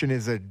question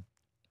is a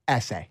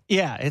essay.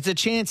 Yeah, it's a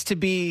chance to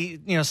be,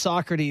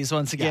 Socrates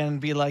once again, and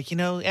be like,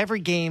 every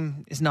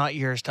game is not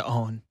yours to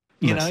own.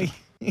 To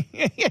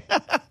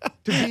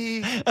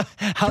be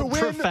how to win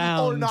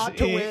profound or not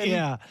to win.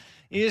 Yeah,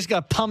 you just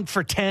got pumped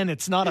for 10.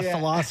 It's not a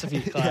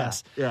philosophy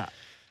class. Yeah.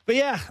 But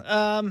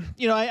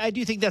I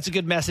do think that's a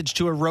good message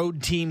to a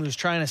road team who's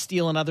trying to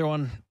steal another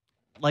one,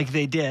 like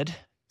they did.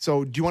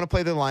 So, do you want to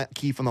play the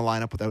Keefe on the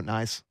lineup without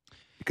Nyes?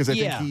 Because I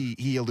think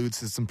he alludes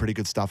to some pretty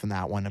good stuff in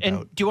that one. And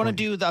do you want to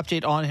do the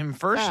update on him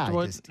first?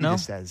 He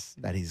just says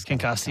that he's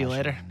concussed you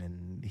later,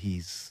 and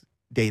he's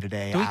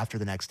day-to-day after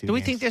the next 2 games. Do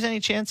we think there's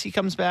any chance he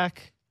comes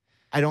back?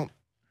 I don't.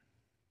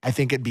 I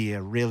think it'd be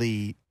a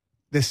really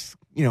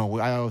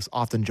I always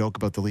often joke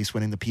about the Leafs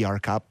winning the PR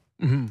Cup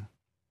and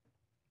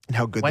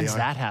how good they are. When's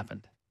that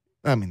happened?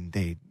 I mean,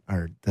 they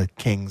are the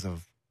kings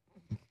of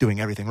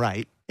doing everything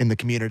right in the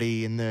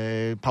community, in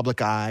the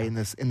public eye, in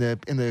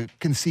the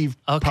conceived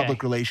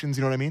public relations.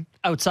 You know what I mean?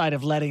 Outside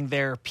of letting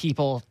their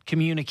people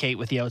communicate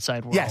with the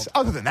outside world. Yes.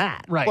 Other than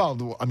that, right?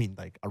 Well, I mean,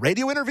 like a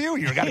radio interview,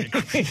 you're gonna.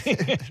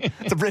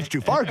 It's a bridge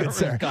too far, good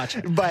sir.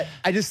 Gotcha. But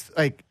I just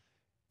I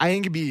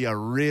think it'd be a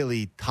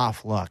really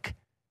tough look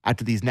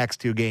after these next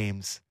 2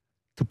 games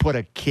to put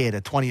a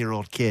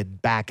 20-year-old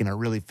kid back in a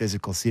really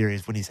physical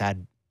series when he's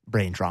had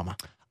brain trauma.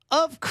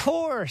 Of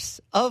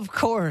course.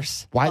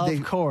 Why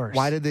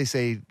did they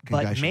say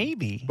concussion? But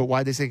maybe. But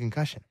why did they say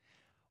concussion?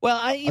 Well,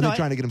 Are they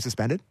trying to get him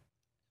suspended?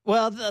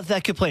 Well,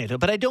 that could play into it.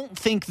 But I don't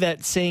think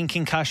that saying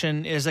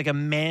concussion is like a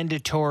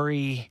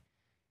mandatory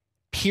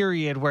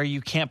period where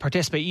you can't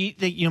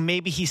participate.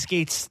 Maybe he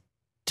skates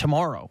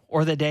tomorrow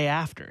or the day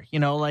after.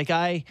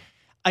 I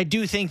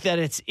do think that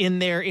it's in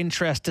their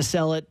interest to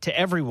sell it to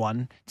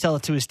everyone. Sell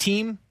it to his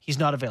team. He's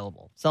not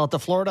available. Sell it to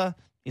Florida.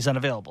 He's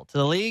unavailable. To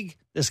the league,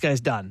 this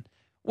guy's done.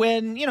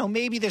 When,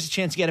 maybe there's a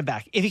chance to get him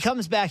back. If he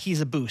comes back,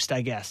 he's a boost, I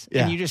guess.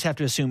 Yeah. And you just have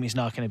to assume he's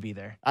not going to be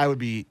there. I would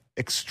be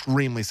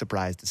extremely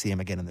surprised to see him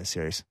again in this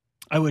series.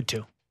 I would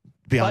too.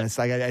 To be honest,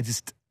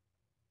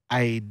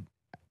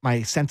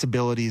 my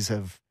sensibilities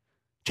have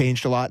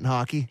changed a lot in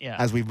hockey,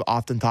 as we've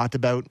often talked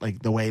about.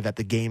 Like the way that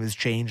the game has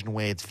changed and the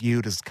way it's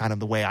viewed is kind of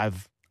the way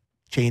I've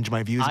changed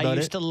my views about it. I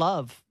used to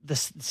love the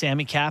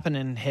Sammy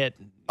Kapanen hit.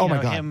 Oh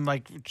my God. Him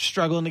like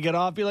struggling to get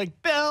off, be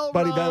like, Bell,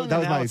 buddy, wrong.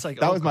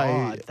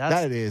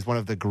 that is one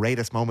of the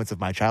greatest moments of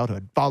my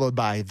childhood, followed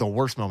by the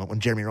worst moment when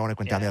Jeremy Roenick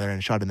went down the other end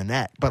and shot in the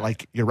net. But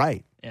like, you're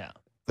right. Yeah.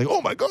 Like,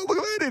 oh my God, look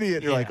at that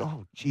idiot. You're like,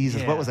 oh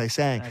Jesus, what was I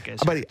saying?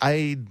 Buddy,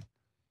 I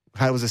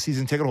was a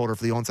season ticket holder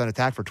for the Onside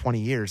Attack for 20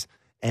 years,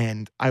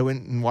 and I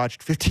went and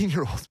watched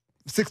 15-year-olds,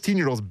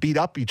 16-year-olds beat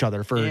up each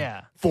other for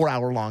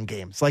 4-hour-long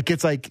games. Like,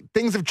 it's like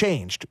things have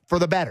changed for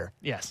the better.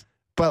 Yes.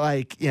 But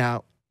like,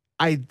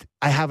 I'd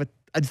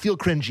feel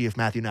cringy if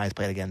Matthew Knies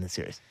played again in this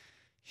series.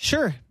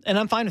 Sure, and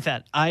I'm fine with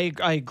that. I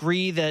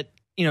agree that,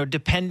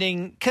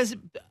 depending, because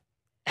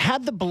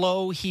had the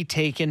blow he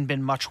taken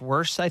been much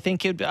worse, I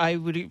think I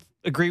would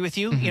agree with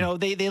you. Mm-hmm.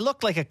 They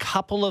looked like a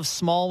couple of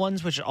small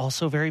ones, which are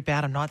also very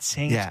bad. I'm not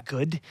saying it's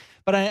good,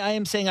 but I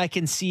am saying I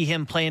can see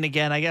him playing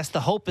again. I guess the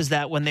hope is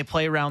that when they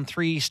play round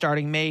 3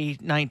 starting May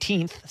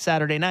 19th,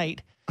 Saturday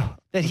night,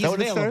 that he's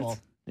available.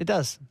 It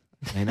does.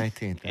 May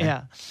 19th. Right?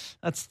 Yeah,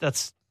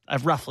 that's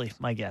roughly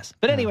my guess.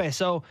 But anyway,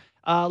 so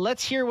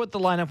let's hear what the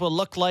lineup will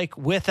look like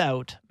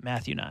without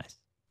Matthew Knies.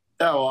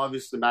 Yeah, well,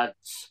 obviously,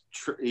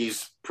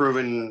 he's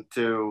proven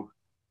to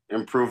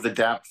improve the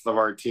depth of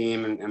our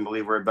team and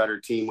believe we're a better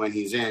team when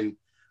he's in.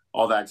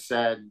 All that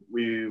said,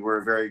 we were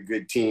a very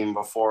good team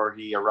before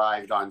he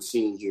arrived on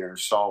scene here.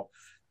 So,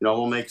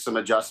 we'll make some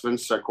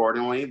adjustments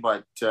accordingly,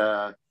 but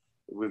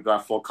we've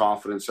got full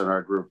confidence in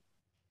our group.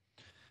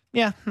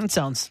 Yeah, that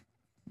sounds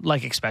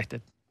like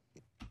expected.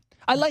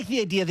 I like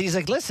the idea that he's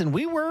like, listen,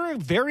 we were a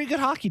very good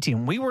hockey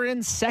team. We were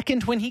in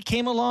second when he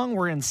came along.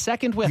 We're in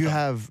second with him. You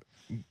have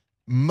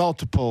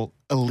multiple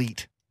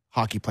elite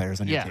hockey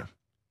players on your team.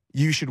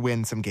 You should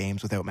win some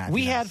games without Matthew.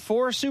 We had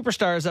 4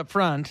 superstars up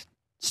front.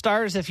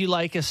 Stars, if you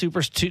like, a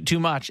super too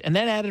much. And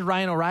then added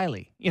Ryan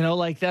O'Reilly.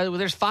 Like that.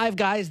 There's 5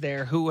 guys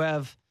there who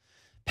have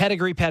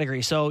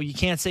pedigree. So you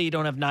can't say you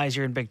don't have Knies.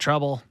 You're in big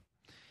trouble.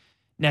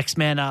 Next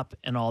man up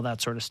and all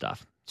that sort of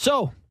stuff.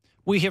 So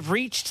we have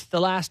reached the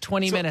last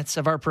 20 minutes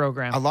of our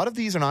program. A lot of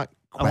these are not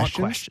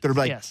questions. They're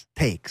like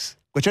takes,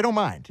 which I don't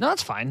mind. No,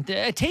 that's fine.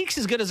 A take's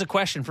as good as a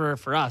question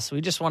for us. We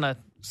just want to.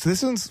 So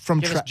this one's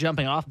from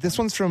jumping off. This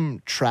one's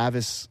from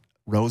Travis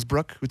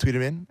Rosebrook, who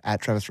tweeted in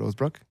at Travis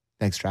Rosebrook.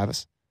 Thanks,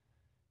 Travis.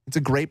 It's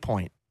a great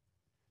point.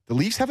 The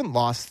Leafs haven't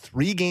lost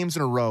 3 games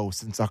in a row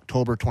since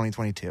October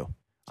 2022.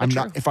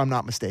 If I'm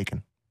not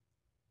mistaken.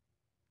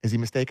 Is he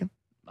mistaken?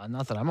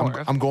 Not that I'm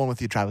aware of. I'm going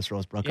with you, Travis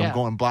Rosebrook. Yeah. I'm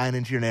going blind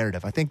into your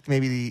narrative. I think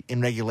maybe in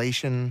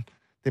regulation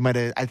they might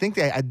have.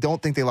 I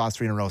don't think they lost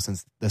 3 in a row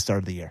since the start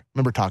of the year.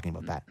 Remember talking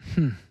about that.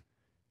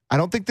 I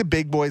don't think the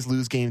big boys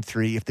lose game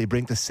 3 if they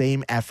bring the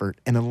same effort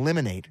and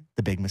eliminate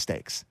the big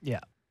mistakes. Yeah.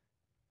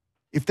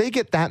 If they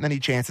get that many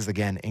chances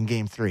again in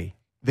game 3,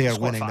 they are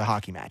winning the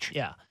hockey match.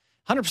 Yeah,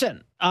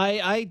 100%.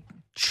 I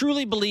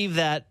truly believe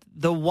that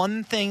the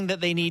one thing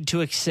that they need to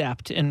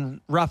accept,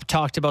 and Rupp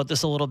talked about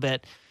this a little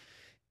bit,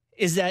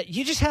 is that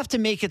you just have to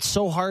make it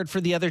so hard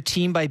for the other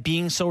team by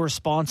being so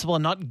responsible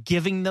and not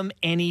giving them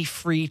any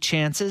free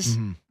chances,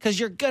 because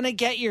you're going to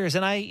get yours.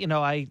 And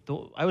I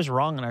was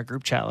wrong in our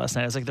group chat last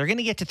night. I was like, they're going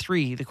to get to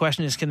 3. The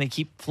question is, can they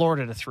keep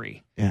Florida to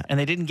 3? Yeah. And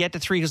they didn't get to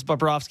 3 because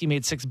Bobrovsky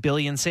made 6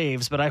 billion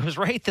saves, but I was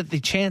right that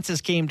the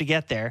chances came to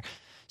get there.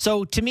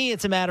 So to me,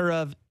 it's a matter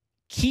of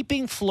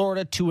keeping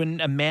Florida to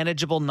a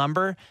manageable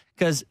number,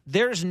 because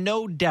there's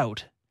no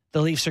doubt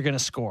the Leafs are going to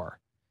score.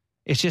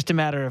 It's just a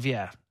matter of,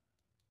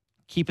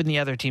 keeping the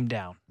other team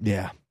down.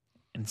 Yeah.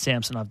 And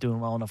Samsonov doing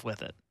well enough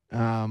with it.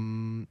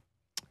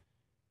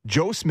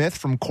 Joe Smith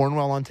from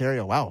Cornwall,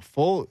 Ontario. Wow.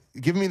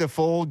 Give me the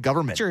full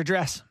government. What's your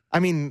address? I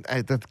mean,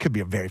 that could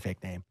be a very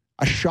fake name.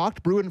 A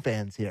shocked Bruin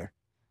fans here.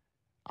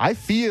 I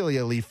feel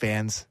you, Leaf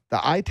fans. The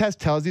eye test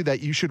tells you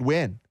that you should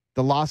win.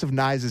 The loss of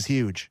Knies is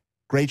huge.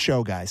 Great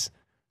show, guys.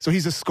 So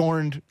he's a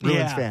scorned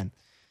Bruins fan.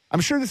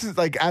 I'm sure this is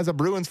like, as a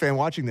Bruins fan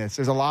watching this,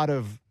 there's a lot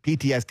of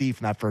PTSD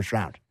from that first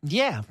round.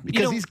 Yeah.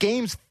 Because these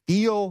games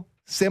feel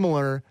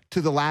similar to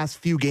the last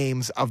few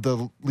games of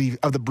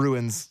the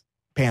Bruins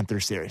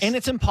Panthers series. And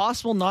it's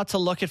impossible not to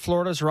look at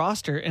Florida's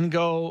roster and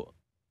go,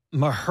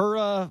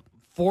 Mahura,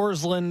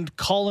 Forsland,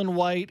 Colin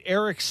White,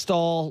 Eric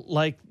Stahl,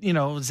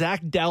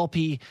 Zach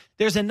Dalpe.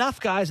 There's enough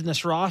guys in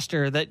this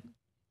roster that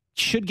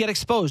should get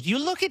exposed. You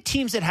look at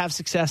teams that have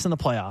success in the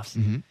playoffs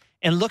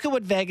and look at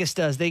what Vegas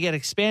does. They get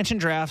expansion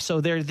drafts, so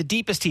they're the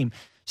deepest team.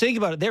 So think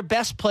about it. Their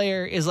best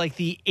player is like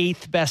the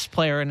 8th best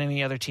player in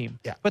any other team.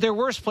 Yeah. But their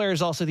worst player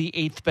is also the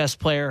 8th best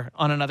player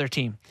on another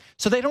team.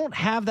 So they don't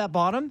have that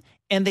bottom,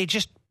 and they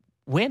just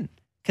win.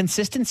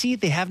 Consistency,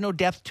 they have no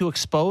depth to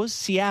expose.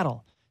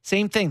 Seattle,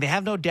 same thing. They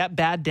have no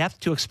bad depth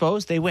to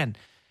expose. They win.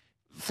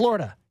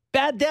 Florida,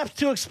 bad depth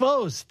to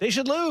expose. They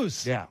should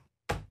lose. Yeah.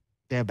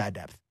 They have bad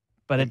depth.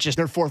 but it just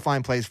their fourth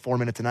line plays 4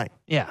 minutes a night.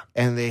 Yeah.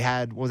 And they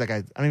had, what was that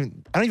guy? I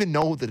don't even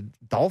know the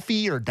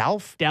Dalpy.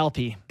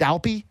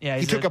 Yeah,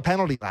 he took a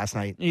penalty last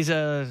night. He's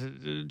a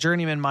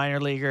journeyman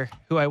minor leaguer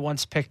who I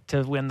once picked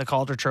to win the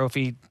Calder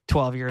Trophy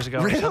 12 years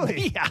ago.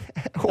 Really? Yeah.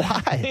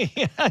 Why?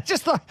 Yeah, I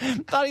just thought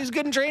he was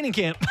good in training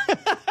camp.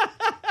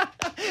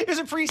 It was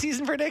a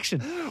preseason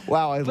prediction.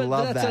 Wow, I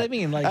love that. That's what I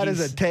mean. Like that is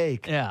a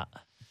take. Yeah.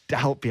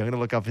 Dalpy. I'm going to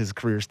look up his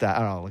career stat.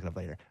 I'll look it up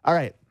later. All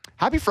right.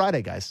 Happy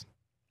Friday, guys.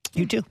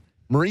 You too.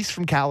 Maurice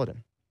from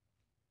Caledon.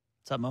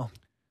 What's up, Mo?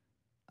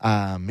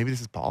 Maybe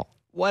this is Paul.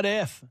 What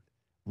if?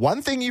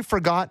 One thing you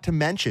forgot to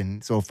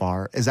mention so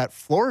far is that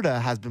Florida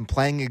has been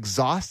playing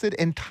exhausted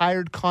and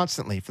tired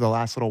constantly for the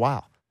last little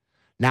while.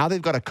 Now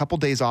they've got a couple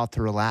days off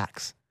to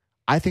relax.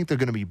 I think they're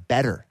going to be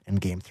better in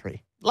Game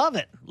 3. Love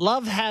it.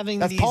 Love having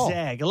That's the Paul.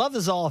 zag. I love the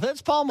Zol.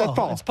 That's Paul Mo. That's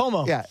Paul. It's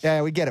Pomo.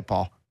 Yeah, we get it,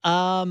 Paul.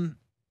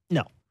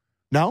 No.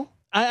 No?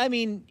 I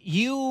mean,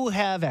 you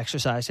have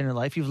exercised in your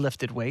life. You've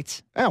lifted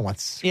weights. Yeah,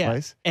 once,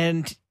 twice.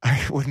 And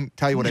I wouldn't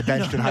tell you what I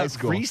benched in high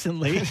school.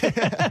 Recently.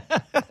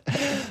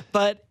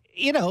 But,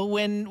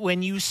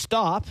 when you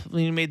stop,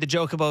 you made the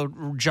joke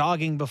about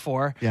jogging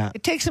before. Yeah.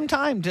 It takes some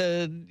time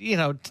to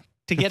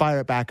get fire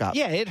it back up.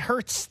 Yeah, it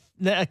hurts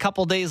a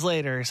couple days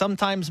later,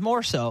 sometimes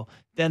more so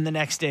than the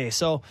next day.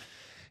 So,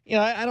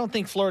 I don't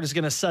think Florida's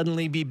going to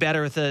suddenly be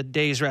better with a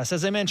day's rest.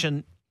 As I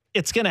mentioned,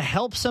 it's going to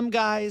help some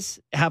guys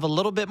have a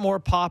little bit more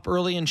pop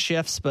early in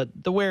shifts, but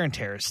the wear and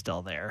tear is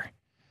still there.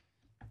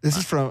 This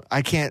is from,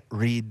 I can't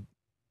read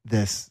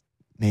this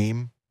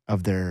name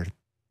of their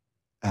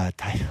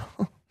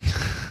title.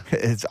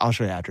 I'll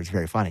show you after. It's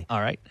very funny. All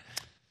right.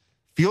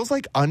 Feels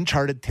like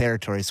uncharted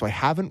territory, so I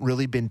haven't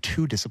really been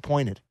too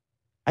disappointed.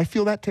 I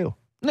feel that too.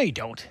 No, you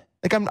don't.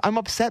 Like I'm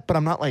upset, but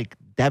I'm not like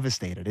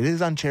devastated. It is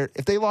uncharted.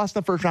 If they lost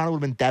in the first round, I would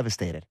have been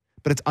devastated.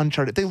 But it's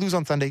uncharted. If they lose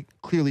on Sunday,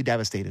 clearly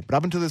devastated. But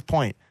up until this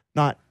point,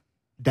 not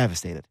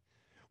devastated.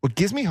 What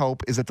gives me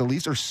hope is that the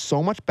Leafs are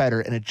so much better,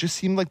 and it just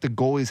seemed like the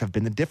goalies have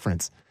been the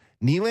difference.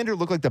 Nylander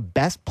looked like the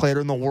best player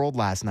in the world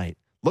last night.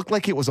 Looked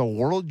like it was a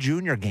World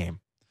Junior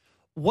game.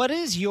 What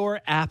is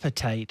your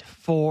appetite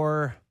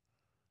for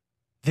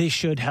they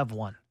should have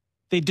won?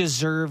 They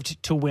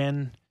deserved to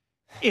win.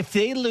 If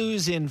they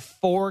lose in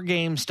 4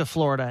 games to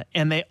Florida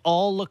and they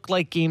all look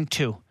like Game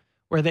 2,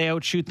 where they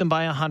outshoot them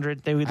by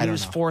 100, they would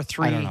lose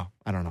 4-3.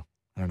 I don't know.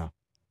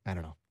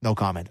 No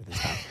comment at this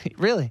time.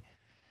 Really?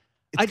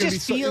 It's I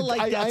just feel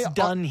like that's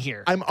done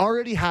here. I'm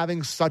already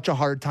having such a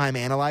hard time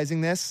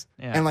analyzing this.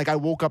 Yeah. And I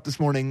woke up this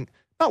morning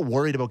not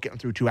worried about getting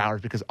through 2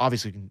 hours because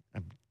obviously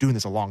I'm doing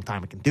this a long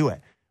time. I can do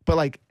it.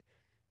 But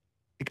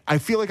I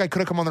feel like I could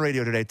have come on the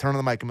radio today, turned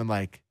on the mic and been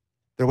like,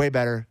 they're way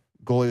better.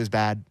 Goalie was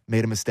bad.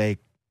 Made a mistake.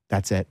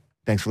 That's it.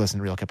 Thanks for listening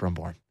to Real Kipper and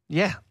Bourne.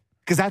 Yeah.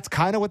 Because that's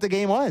kind of what the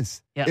game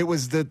was. Yeah. It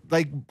was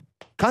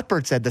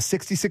Cuthbert said, the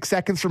 66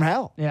 seconds from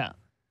hell. Yeah.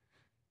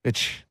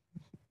 Which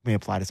may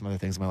apply to some other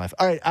things in my life.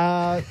 All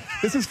right.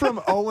 This is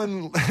from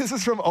Owen. This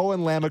is from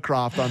Owen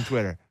Lamacroft on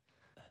Twitter.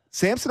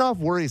 Samsonov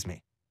worries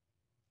me.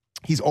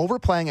 He's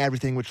overplaying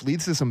everything, which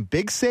leads to some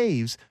big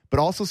saves, but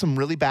also some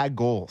really bad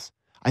goals.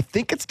 I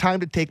think it's time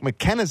to take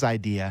McKenna's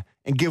idea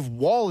and give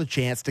Wall a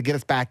chance to get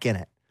us back in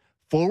it.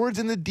 Forwards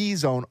in the D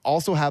zone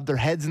also have their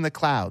heads in the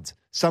clouds.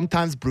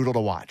 Sometimes brutal to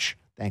watch.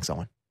 Thanks,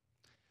 Owen.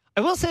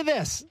 I will say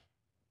this.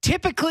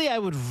 Typically, I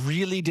would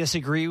really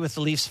disagree with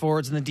the Leafs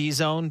forwards in the D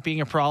zone being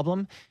a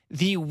problem.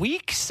 The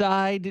weak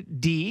side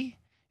the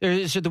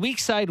weak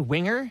side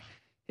winger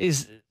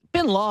is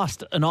been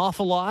lost an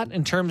awful lot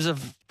in terms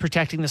of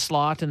protecting the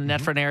slot in the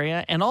net front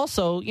area. And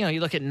also,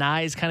 you look at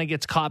Nyes kind of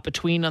gets caught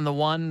between on the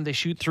one. They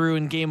shoot through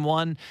in Game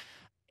 1.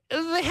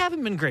 They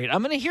haven't been great.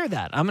 I'm going to hear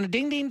that. I'm going to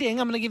ding, ding, ding.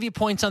 I'm going to give you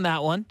points on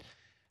that one.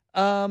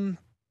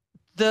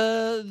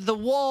 The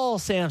Wall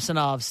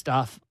Samsonov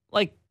stuff,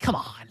 come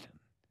on.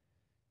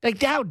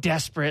 How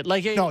desperate. No,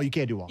 you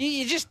can't do Wall.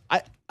 You just,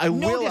 I no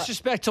will,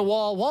 disrespect to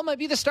Wall. Wall might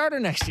be the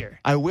starter next year.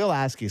 I will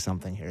ask you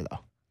something here, though.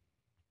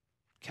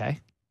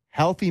 Okay.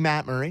 Healthy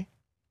Matt Murray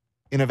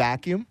in a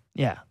vacuum?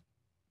 Yeah.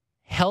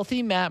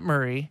 Healthy Matt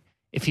Murray,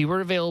 if he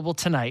were available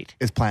tonight,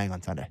 is playing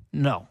on Sunday.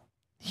 No.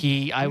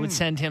 I would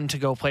send him to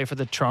go play for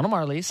the Toronto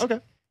Marlies.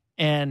 Okay.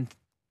 And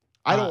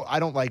I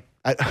don't like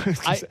I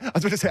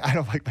was going to say I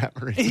don't like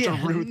Matt Murray. It's a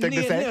rude thing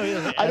to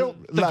say. I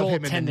don't love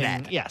him in the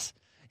net. Yes.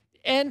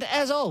 And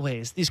as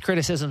always, these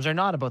criticisms are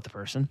not about the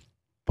person.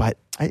 But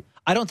I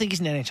don't think he's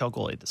an NHL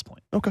goalie at this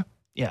point. Okay.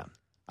 Yeah.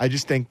 I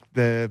just think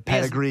the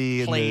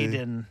pedigree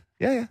and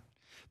yeah.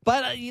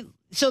 But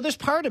so there's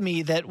part of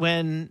me that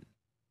when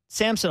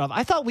Samsonov,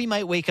 I thought we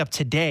might wake up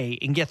today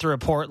and get the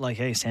report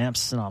hey,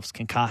 Samsonov's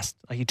concussed.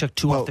 He took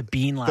 2 off the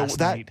bean last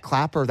night. That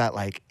clapper that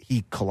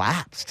he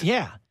collapsed.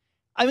 Yeah.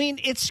 I mean,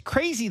 it's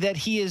crazy that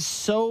he is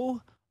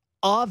so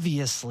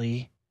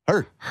obviously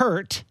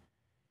hurt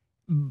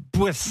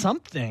with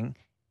something,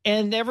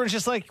 and everyone's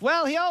just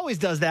well, he always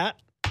does that.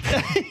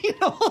 He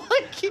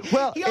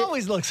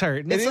always looks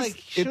hurt. And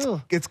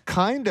it's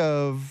kind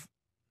of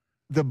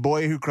the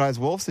boy who cries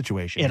wolf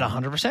situation. It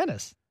 100%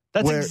 is.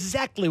 That's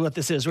exactly what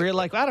this is. Where you're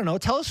I don't know,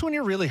 tell us when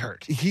you're really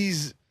hurt.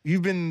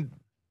 You've been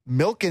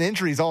milking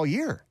injuries all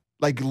year.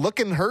 Like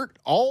looking hurt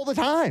all the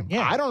time.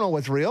 Yeah. I don't know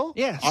what's real.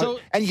 Yeah.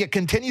 And you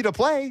continue to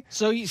play.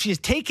 So she's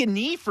take a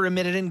knee for a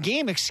minute in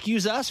game.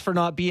 Excuse us for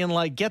not being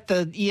like, get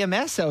the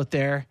EMS out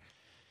there.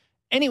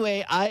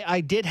 Anyway,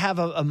 I did have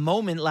a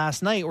moment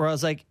last night where I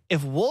was like,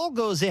 if Wool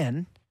goes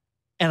in,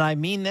 and I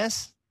mean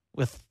this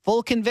with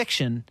full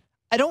conviction,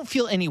 I don't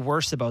feel any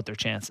worse about their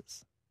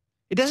chances.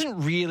 It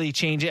doesn't really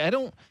change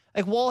it.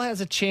 Wool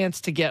has a chance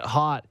to get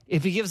hot.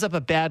 If he gives up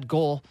a bad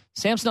goal,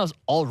 Samsonov's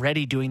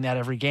already doing that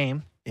every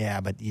game.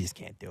 Yeah, but you just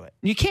can't do it.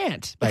 You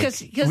can't because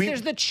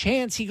there's the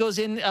chance he goes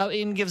in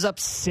and gives up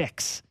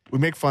 6. We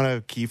make fun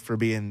of Keefe for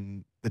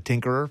being the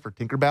tinkerer for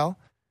Tinkerbell.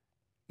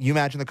 You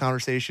imagine the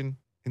conversation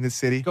in this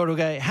city? Go to a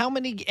guy. How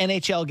many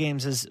NHL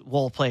games has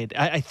Wool played?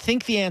 I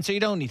think the answer, you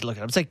don't need to look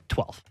it up. It's like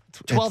 12.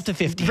 12 to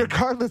 15.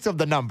 Regardless of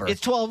the number.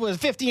 It's 12, was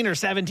 15 or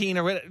 17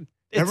 or whatever.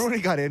 Remember when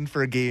he got in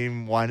for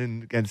game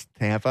 1 against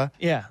Tampa?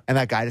 Yeah. And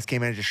that guy just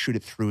came in and just shoot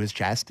it through his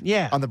chest?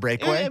 Yeah. On the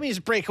breakaway? I mean, it's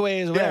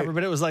breakaways or whatever,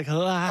 but it was like,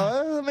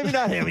 maybe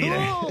not him either.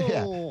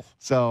 Yeah.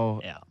 So,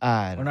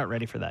 we're not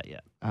ready for that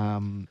yet.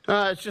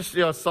 It's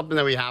just something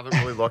that we haven't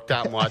really looked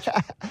at much.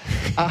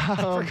 I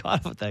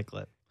forgot about that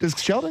clip. Does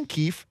Sheldon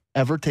Keefe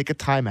ever take a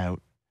timeout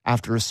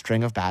after a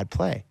string of bad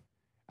play?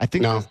 I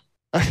think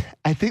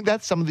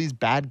that some of these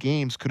bad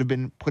games could have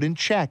been put in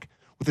check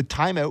with a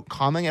timeout,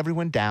 calming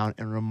everyone down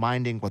and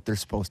reminding what they're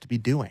supposed to be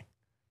doing.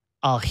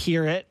 I'll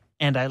hear it,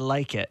 and I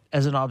like it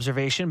as an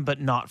observation, but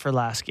not for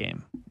last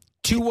game.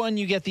 2-1,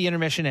 you get the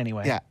intermission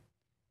anyway. Yeah.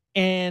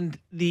 And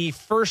the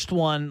first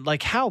one,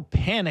 like how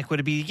panic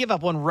would it be? You give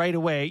up one right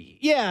away.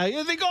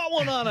 Yeah, they got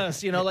one on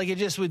us. Like it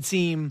just would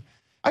seem.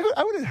 I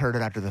would have heard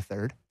it after the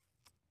third.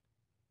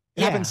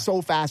 It happened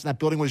so fast, and that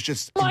building was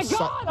just in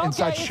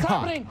such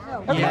shock.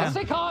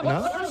 Everybody calm.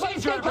 What's the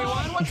procedure,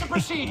 everyone? What's the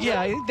procedure? Yeah,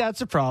 I think that's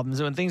the problem.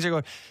 So when things are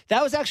going,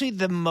 that was actually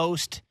the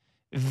most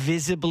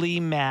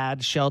visibly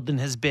mad Sheldon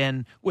has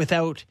been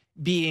without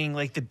being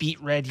like the beat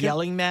red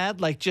yelling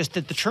mad. Like just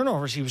at the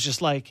turnovers, he was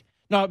just like,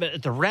 no, but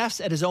at the refs,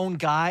 at his own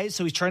guys.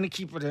 So he's trying to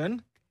keep it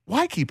in.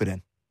 Why keep it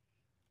in?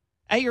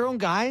 At your own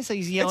guys. So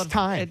he's yelling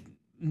at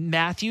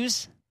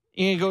Matthews.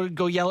 You gonna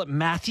go yell at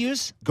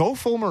Matthews? Go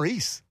full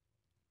Maurice.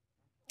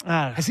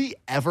 Has he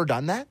ever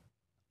done that?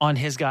 On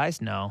his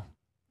guys? No.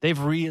 They've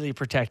really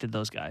protected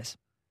those guys.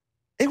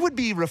 It would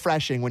be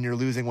refreshing when you're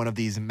losing one of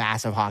these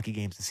massive hockey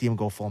games to see him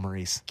go full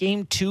Maurice.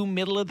 Game 2,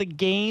 middle of the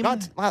game?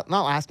 Not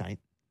last night.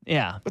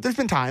 Yeah. But there's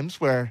been times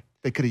where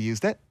they could have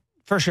used it.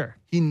 For sure.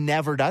 He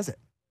never does it.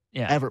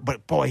 Yeah. Ever.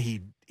 But boy,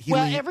 he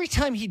every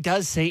time he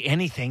does say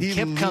anything,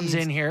 Kip comes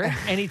in here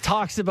and he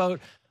talks about,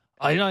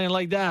 I don't even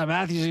like that.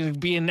 Matthews is going to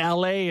be in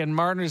L.A. and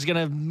Marner's going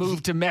to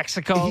move to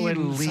Mexico. He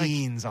and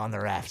leans on the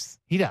refs.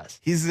 He does.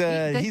 He's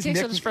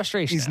takes out his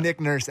frustration. He's Nick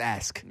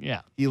Nurse-esque.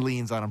 Yeah. He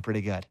leans on him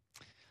pretty good.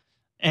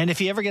 And if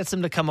he ever gets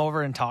them to come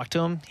over and talk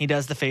to him, he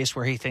does the face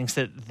where he thinks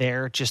that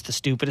they're just the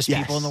stupidest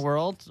people in the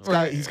world.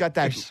 He's got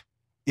that.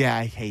 Yeah,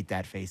 I hate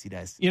that face he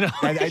does.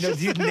 I know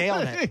you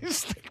nailed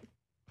it.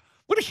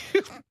 What are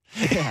you?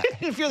 Yeah.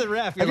 If you're the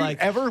ref, you're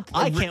like,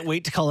 I can't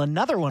wait to call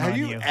another one on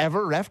you. Have you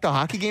ever reffed a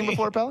hockey game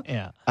before, Pella?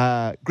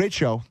 Yeah. Great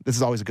show. This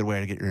is always a good way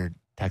to get your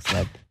text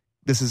read.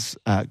 This is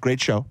a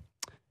great show.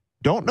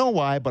 Don't know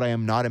why, but I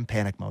am not in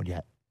panic mode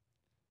yet.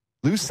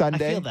 Lose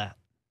Sunday. I feel that.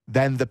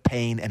 Then the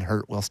pain and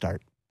hurt will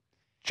start.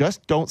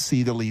 Just don't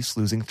see the Leafs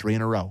losing 3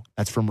 in a row.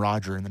 That's from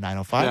Roger in the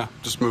 905. Yeah,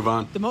 just move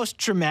on. The most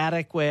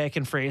dramatic way I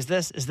can phrase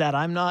this is that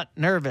I'm not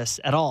nervous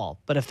at all.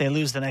 But if they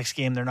lose the next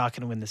game, they're not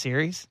going to win the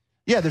series.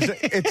 Yeah,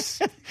 I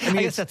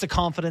guess that's a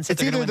confidence.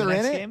 That it's either they're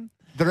in it, game.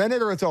 They're in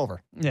it, or it's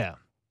over. Yeah,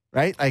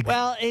 right. Like,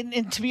 well,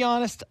 and to be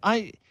honest,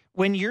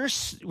 when you're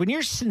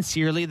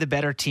sincerely the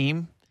better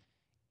team,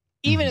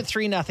 even at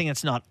 3-0,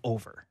 it's not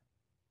over.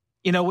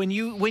 When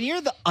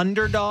you're the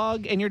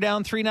underdog and you're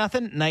down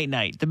 3-0,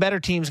 night. The better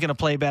team's going to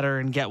play better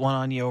and get one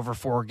on you over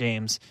 4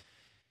 games.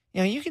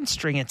 You can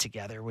string it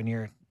together when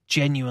you're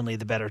genuinely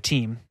the better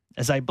team,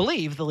 as I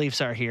believe the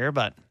Leafs are here.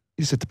 But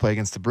you just have to play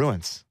against the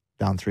Bruins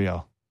down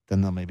 3-0.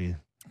 Then they'll maybe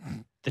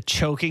the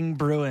choking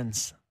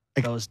Bruins,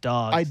 those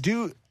dogs. I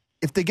do.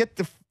 If they get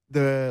the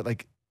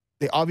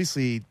they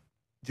obviously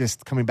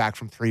just coming back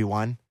from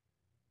 3-1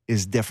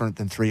 is different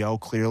than 3-0.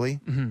 Clearly,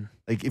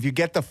 like if you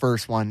get the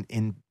first one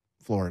in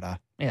Florida,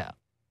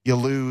 you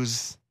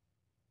lose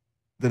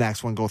the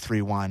next one, go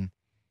 3-1.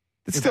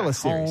 It's still a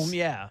series. Home,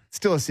 yeah,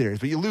 still a series.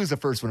 But you lose the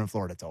first one in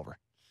Florida, it's over.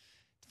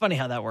 It's funny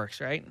how that works,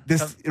 right?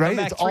 Come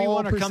back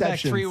 3-1 or come back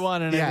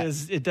 3-1,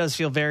 and it does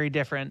feel very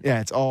different.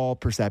 Yeah, it's all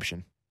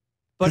perception.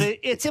 But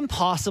it's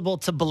impossible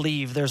to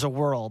believe there's a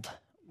world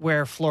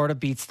where Florida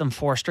beats them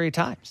 4 straight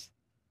times.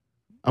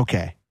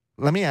 Okay.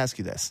 Let me ask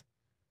you this.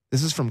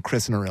 This is from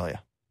Chris and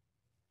Aurelia.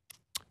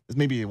 This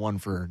may be one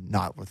for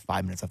not with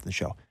 5 minutes left in the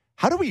show.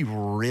 How do we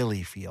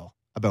really feel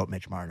about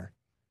Mitch Marner?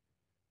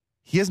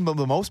 He has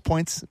the most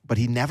points, but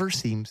he never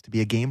seems to be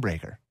a game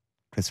breaker.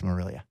 Chris and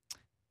Aurelia.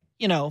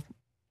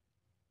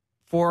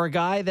 For a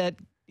guy that,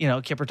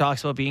 Kipper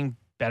talks about being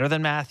better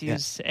than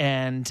Matthews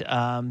and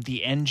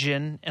the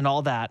engine and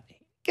all that,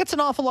 gets an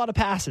awful lot of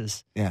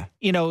passes. Yeah.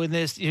 In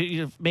this,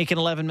 you're making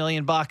 $11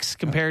 million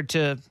compared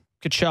to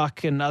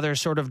Kachuk and other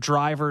sort of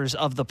drivers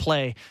of the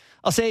play.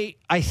 I'll say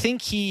I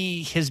think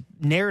he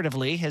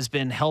narratively has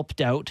been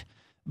helped out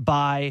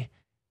by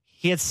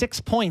he had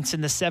 6 points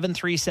in the 7-3,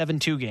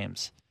 7-2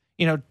 games.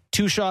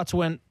 2 shots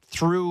went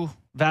through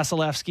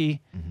Vasilevsky.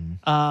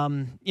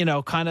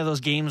 Kind of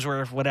those games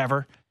where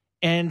whatever.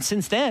 And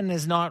since then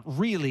is not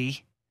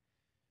really.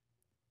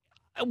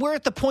 We're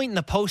at the point in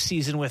the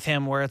postseason with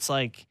him where it's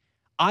like,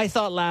 I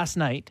thought last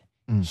night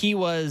he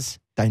was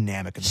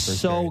dynamic in the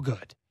first period.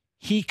 good.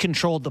 He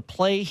controlled the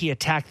play. He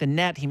attacked the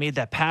net. He made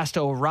that pass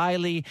to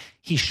O'Reilly.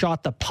 He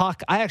shot the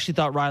puck. I actually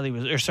thought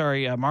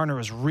Marner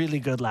was really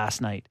good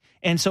last night.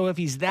 And so if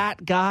he's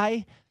that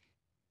guy,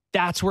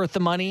 that's worth the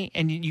money.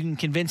 And you can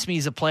convince me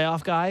he's a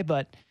playoff guy,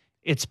 but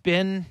it's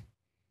been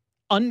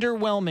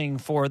underwhelming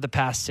for the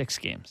past 6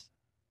 games.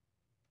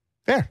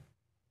 Fair.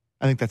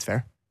 I think that's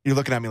fair. You're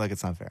looking at me like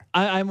it's not fair.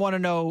 I want to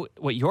know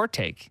what your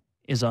take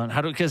is on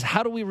how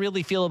do we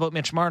really feel about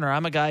Mitch Marner?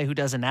 I'm a guy who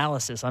does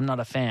analysis. I'm not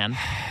a fan.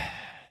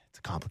 It's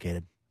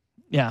complicated.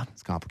 Yeah.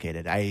 It's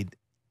complicated. I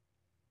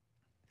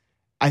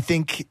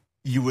think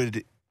you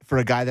would, for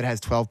a guy that has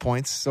 12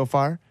 points so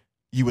far,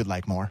 you would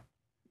like more.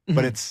 Mm-hmm.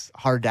 But it's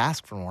hard to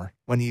ask for more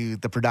when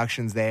the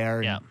production's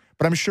there. Yeah.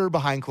 But I'm sure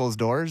behind closed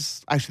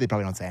doors, actually they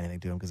probably don't say anything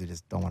to him because they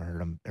just don't want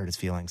to hurt his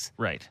feelings.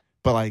 Right.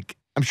 But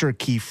I'm sure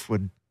Keefe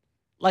would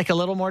like a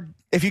little more.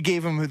 If you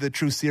gave him the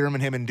true serum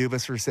and him and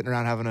Dubas were sitting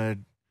around having a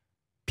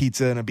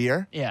pizza and a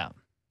beer. Yeah.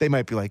 They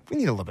might be like, we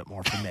need a little bit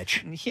more from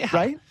Mitch. Yeah.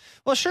 Right?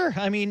 Well, sure.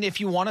 I mean, if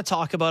you want to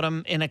talk about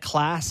him in a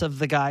class of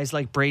the guys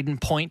like Braden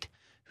Point,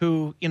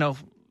 who,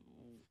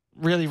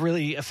 really,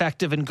 really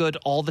effective and good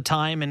all the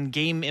time and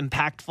game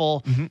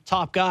impactful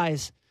top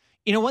guys.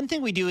 One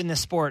thing we do in this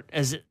sport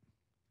as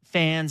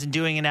fans and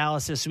doing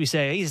analysis, we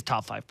say, he's a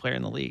top 5 player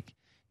in the league.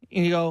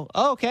 And you go,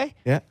 oh, okay.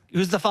 Yeah.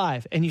 Who's the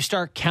 5? And you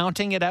start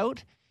counting it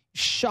out.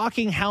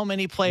 Shocking how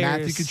many players.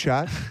 Matthew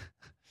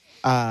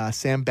Tkachuk,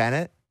 Sam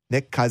Bennett,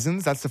 Nick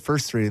Cousins. That's the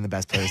first 3 in the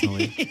best players in the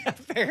league. Yeah,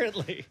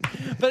 apparently.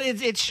 But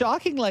it's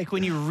shocking,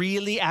 when you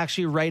really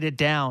actually write it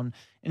down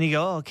and you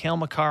go, Cale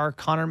Makar,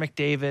 Connor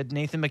McDavid,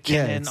 Nathan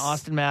McKinnon,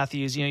 Austin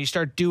Matthews. You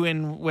start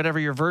doing whatever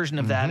your version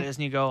of that is,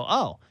 and you go,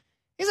 oh,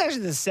 he's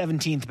actually the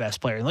 17th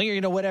best player.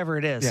 Whatever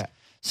it is. Yeah.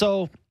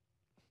 So,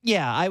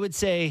 yeah, I would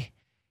say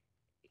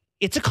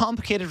it's a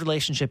complicated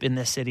relationship in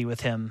this city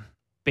with him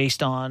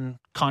based on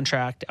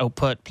contract,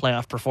 output,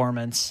 playoff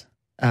performance.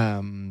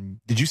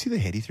 Did you see the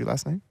hit he threw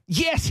last night?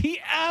 Yes,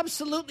 he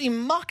absolutely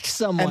mucked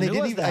someone. And they Who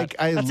didn't was even,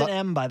 that? That's an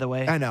M, by the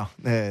way. I know.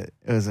 It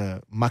was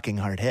a mucking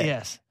hard hit.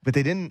 Yes. But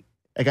they didn't,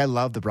 I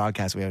love the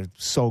broadcast. We had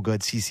so good,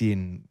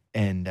 CC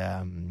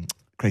and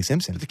Craig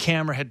Simpson. But the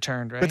camera had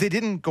turned, right? But they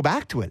didn't go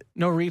back to it.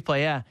 No replay,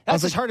 yeah.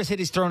 That's his hardest hit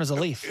he's thrown as a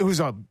Leaf. It was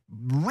a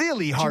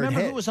really hard hit. Do you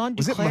remember who was on?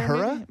 Was it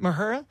Mahura?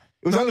 Mahura?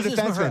 It was on the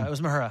defenseman. It was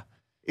Mahura.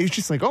 It was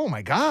just like, oh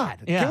my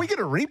God. Yeah. Can we get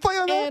a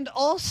replay on that? And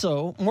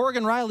also,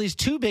 Morgan Riley's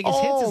 2 biggest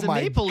hits as a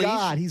Maple Leaf. Oh my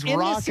God, he's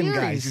rocking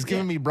guys. He's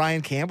giving me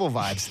Brian Campbell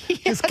vibes.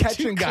 He's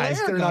catching guys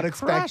they're not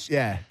expecting.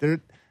 Yeah,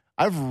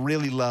 I've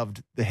really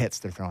loved the hits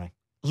they're throwing.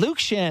 Luke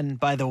Shen,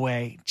 by the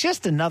way,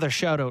 just another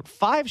shout out.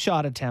 5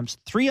 shot attempts,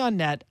 3 on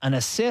net, an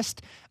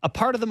assist, a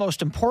part of the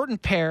most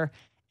important pair.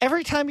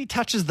 Every time he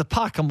touches the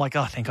puck, I'm like,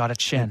 oh, thank God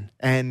it's Shen.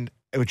 And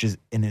which is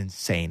an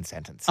insane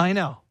sentence. I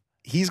know.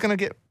 He's going to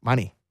get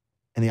money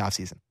in the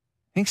offseason.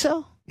 Think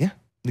so? Yeah.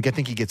 I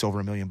think he gets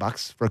over $1 million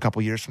for a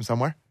couple years from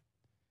somewhere.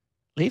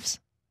 Leafs?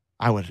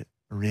 I would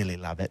really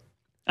love it.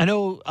 I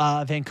know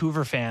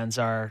Vancouver fans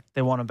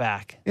they want him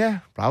back. Yeah,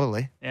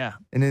 probably. Yeah.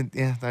 And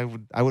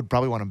I would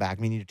probably want him back.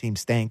 I mean, your team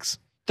stinks.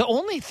 The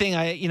only thing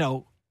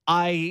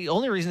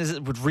only reason is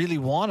it would really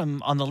want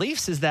him on the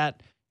Leafs is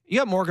that you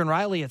got Morgan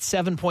Riley at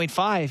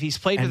 7.5. He's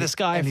played with this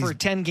guy for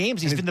 10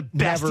 games. He's been the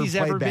best he's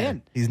ever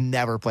been. He's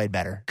never played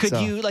better. Could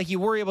you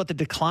worry about the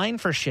decline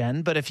for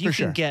Shen, but if you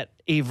can get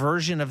a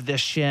version of this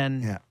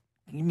Shen,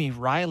 you mean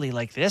Riley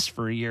like this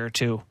for a year or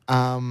 2.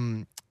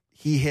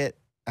 He hit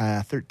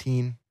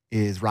 13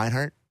 is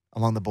Reinhart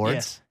along the boards.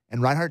 Yes.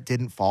 And Reinhart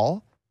didn't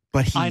fall,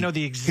 but I know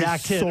the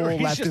exact his soul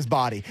left his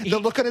body. The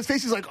look on his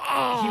face, he's like,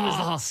 oh. He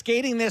was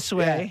skating this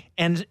way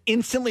and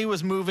instantly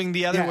was moving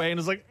the other way and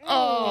was like,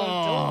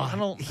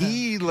 oh.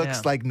 He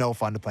looks like no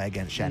fun to play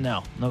against Shen.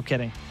 No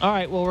kidding. All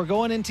right, well, we're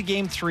going into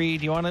game 3.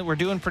 We're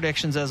doing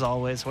predictions as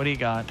always. What do you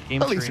got? Game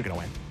 3. The Leafs are going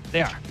to win.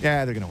 They are.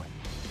 Yeah, they're going to win.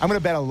 I'm going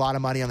to bet a lot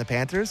of money on the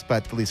Panthers,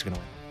 but the Leafs are going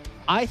to win.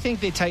 I think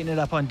they tighten it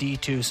up on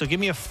D2, so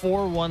give me a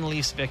 4-1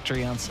 Leafs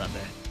victory on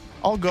Sunday.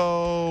 I'll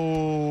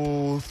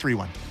go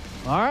 3-1.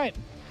 All right.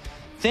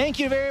 Thank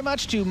you very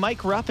much to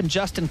Mike Rupp and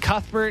Justin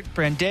Cuthbert,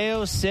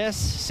 Brandeo, Sis,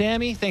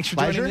 Sammy. Thanks for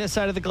joining me this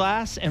side of the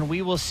glass, and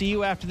we will see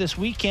you after this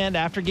weekend,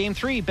 after Game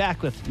 3,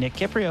 back with Nick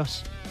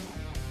Kiprios.